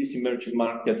to leave these emerging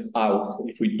markets out.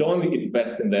 If we don't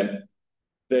invest in them,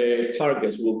 the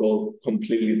targets will go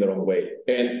completely the wrong way.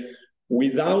 And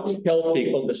without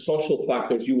helping on the social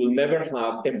factors, you will never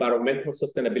have environmental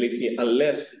sustainability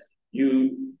unless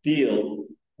you deal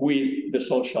with the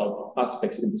social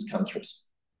aspects in these countries.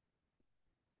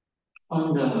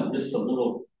 And just a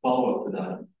little follow-up to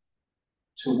that.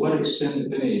 To what extent,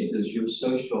 if any, does your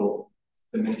social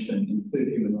dimension include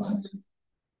human rights?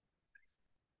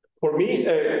 For me,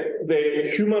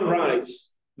 the human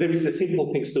rights, there is a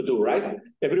simple things to do, right?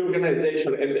 Every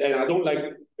organization, and I don't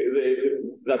like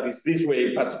that it's this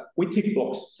way, but we tick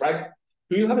boxes, right?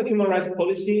 Do you have a human rights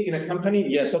policy in a company?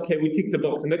 Yes, okay, we tick the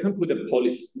box, and they can put a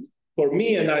policy. For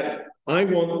me, and I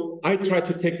try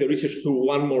to take the research to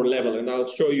one more level, and I'll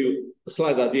show you a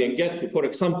slide that I didn't get to. For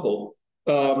example,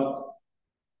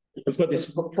 we've got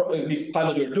this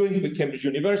pilot we're doing with Cambridge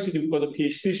University. We've got a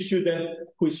PhD student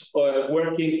who is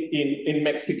working in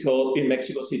Mexico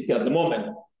City at the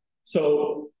moment.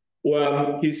 So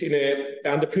he's in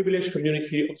an underprivileged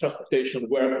community of transportation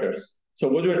workers. So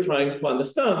what we're trying to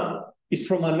understand is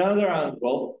from another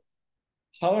angle,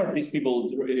 how are these people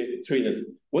treated?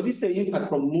 What is the impact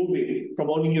from moving from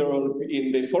owning your own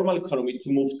in the formal economy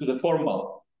to move to the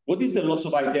formal? What is the loss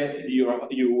of identity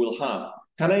you will have?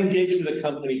 Can I engage with the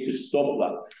company to stop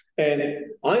that? And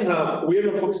we are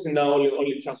not focusing now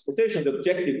only transportation. The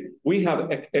objective, we have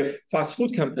a fast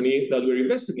food company that we're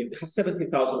investing in. It has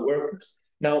 70,000 workers.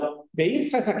 Now, the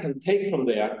insights I can take from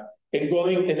there and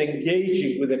going and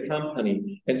engaging with the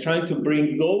company and trying to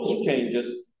bring those changes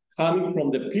coming from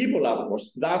the people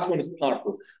upwards, that's when it's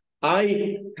powerful.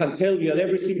 I can tell you that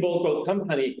every single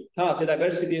company has a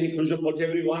diversity and inclusion policy.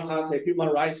 Everyone has a human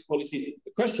rights policy.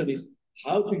 The question is,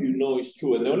 how do you know it's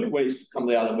true? And the only way is to come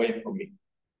the other way from me.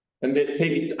 And they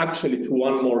take it actually to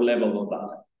one more level of that.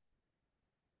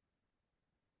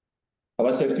 Have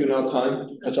I saved you now time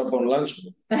to catch up on lunch?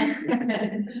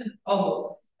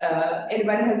 Almost.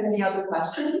 Anybody has any other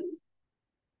questions?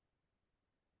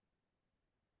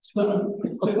 Well,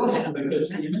 go ahead.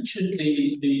 Because you mentioned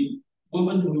the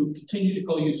woman who continued to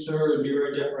call you sir and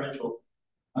you're deferential.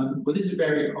 But this is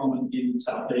very common in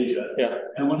South Asia. Yeah.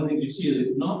 And one of the things you see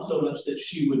is not so much that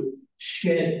she would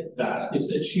shed that, it's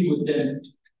that she would then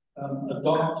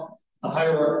adopt a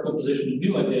hierarchical position, a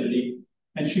new identity,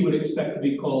 and she would expect to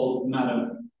be called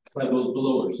madam by those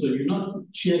below her. So you're not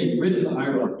shedding rid of the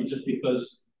hierarchy just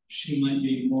because she might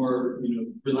be more,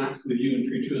 relaxed with you and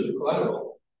treat you as a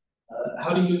collateral.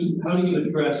 How do you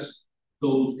address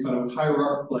those kind of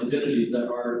hierarchical identities that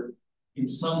are in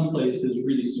some places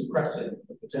really suppressing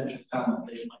the potential talent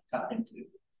they might tap into?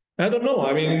 I don't know.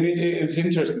 I mean, it's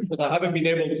interesting, but I haven't been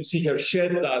able to see her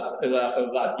shed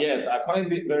that yet. I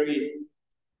find it very,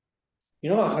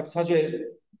 I had such a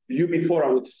view before.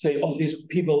 I would say, oh, these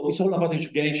people, it's all about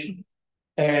education.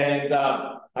 And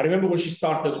I remember when she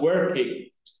started working,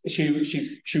 she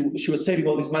was saving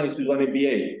all this money to do an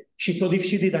MBA. She thought if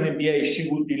she did an MBA, she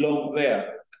would belong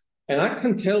there. And I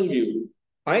can tell you,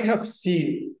 I have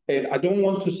seen, and I don't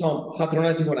want to sound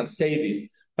patronizing when I say this,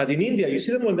 but in India, you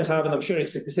see them when they have, and I'm sure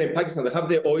it's the same in Pakistan, they have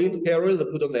the hair oil they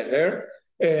put on their hair,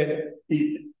 and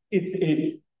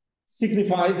it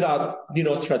signifies that,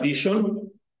 tradition.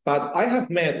 But I have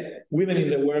met women in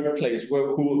the workplace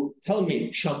who tell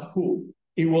me shampoo,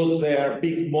 it was their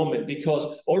big moment because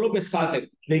all of a sudden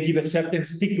they give a certain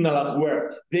signal at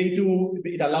work.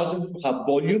 It allows them to have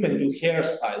volume and do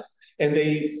hairstyles. And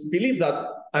they believe that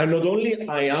I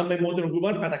am a modern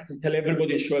woman, but I can tell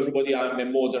everybody and show everybody I'm a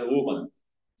modern woman.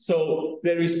 So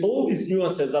there is all these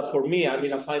nuances that for me,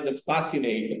 I find them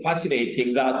fascinating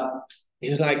that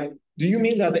it's like, do you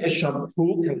mean that a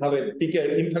shampoo can have a bigger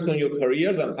impact on your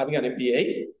career than having an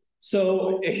MBA?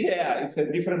 So yeah, it's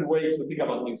a different way to think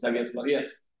about things, I guess, but yes.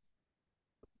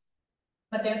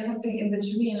 But there's something in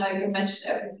between, like you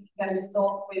mentioned, everything can be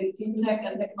solved with fintech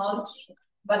and technology.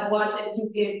 But what if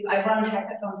you give, I run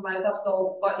hackathons myself,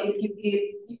 so what if you give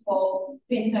people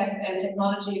fintech and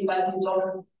technology, but you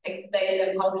don't explain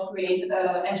them how to create an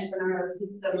entrepreneurial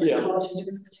system, how to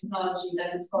use the technology,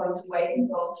 then it's going to waste.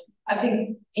 So I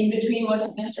think in between what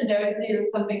you mentioned, there is still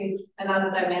something, another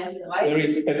dimension, right? There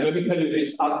is, and let me tell you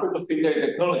this aspect of fintech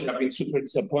technology, I've been super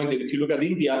disappointed. If you look at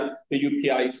India, the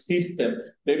UPI system,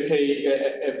 they pay,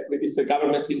 it's a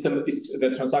government system,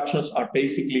 the transactions are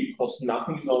basically cost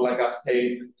nothing. It's not like us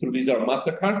paying through Visa or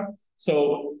MasterCard.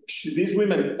 So these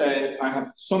women, I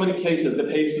have so many cases, they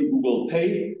pay through Google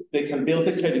Pay, they can build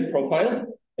a credit profile,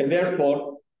 and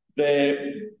therefore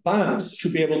the banks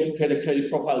should be able to create a credit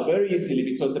profile very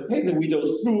easily because they pay the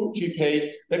widows through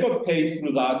GPay, they got paid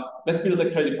through that, let's build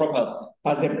a credit profile.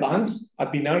 But the banks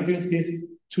have been arguing since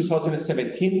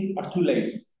 2017 are too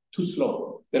lazy, too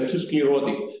slow, they're too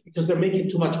sclerotic because they're making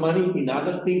too much money in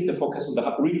other things, they focus on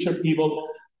the richer people.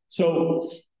 So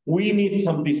we need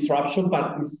some disruption,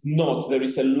 but it's not. There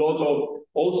is a lot of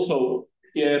also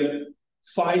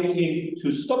fighting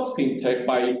to stop fintech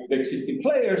by the existing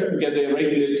players to get the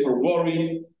regulator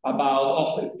worried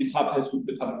about, if this happens, we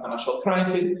could have a financial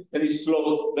crisis, and it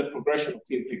slows the progression of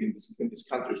fintech in these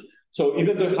countries. So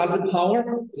even though it has the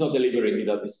power, it's not delivering it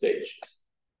at this stage.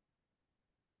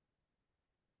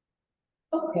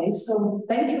 Okay, so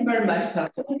thank you very much,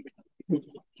 Dr.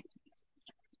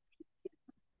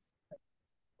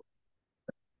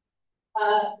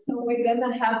 So we're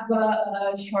gonna have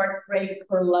a short break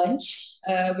for lunch.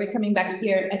 We're coming back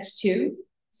here at 2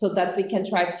 so that we can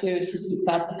try to keep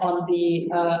up on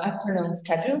the afternoon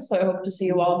schedule. So I hope to see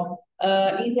you all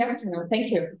in the afternoon.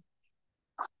 Thank you.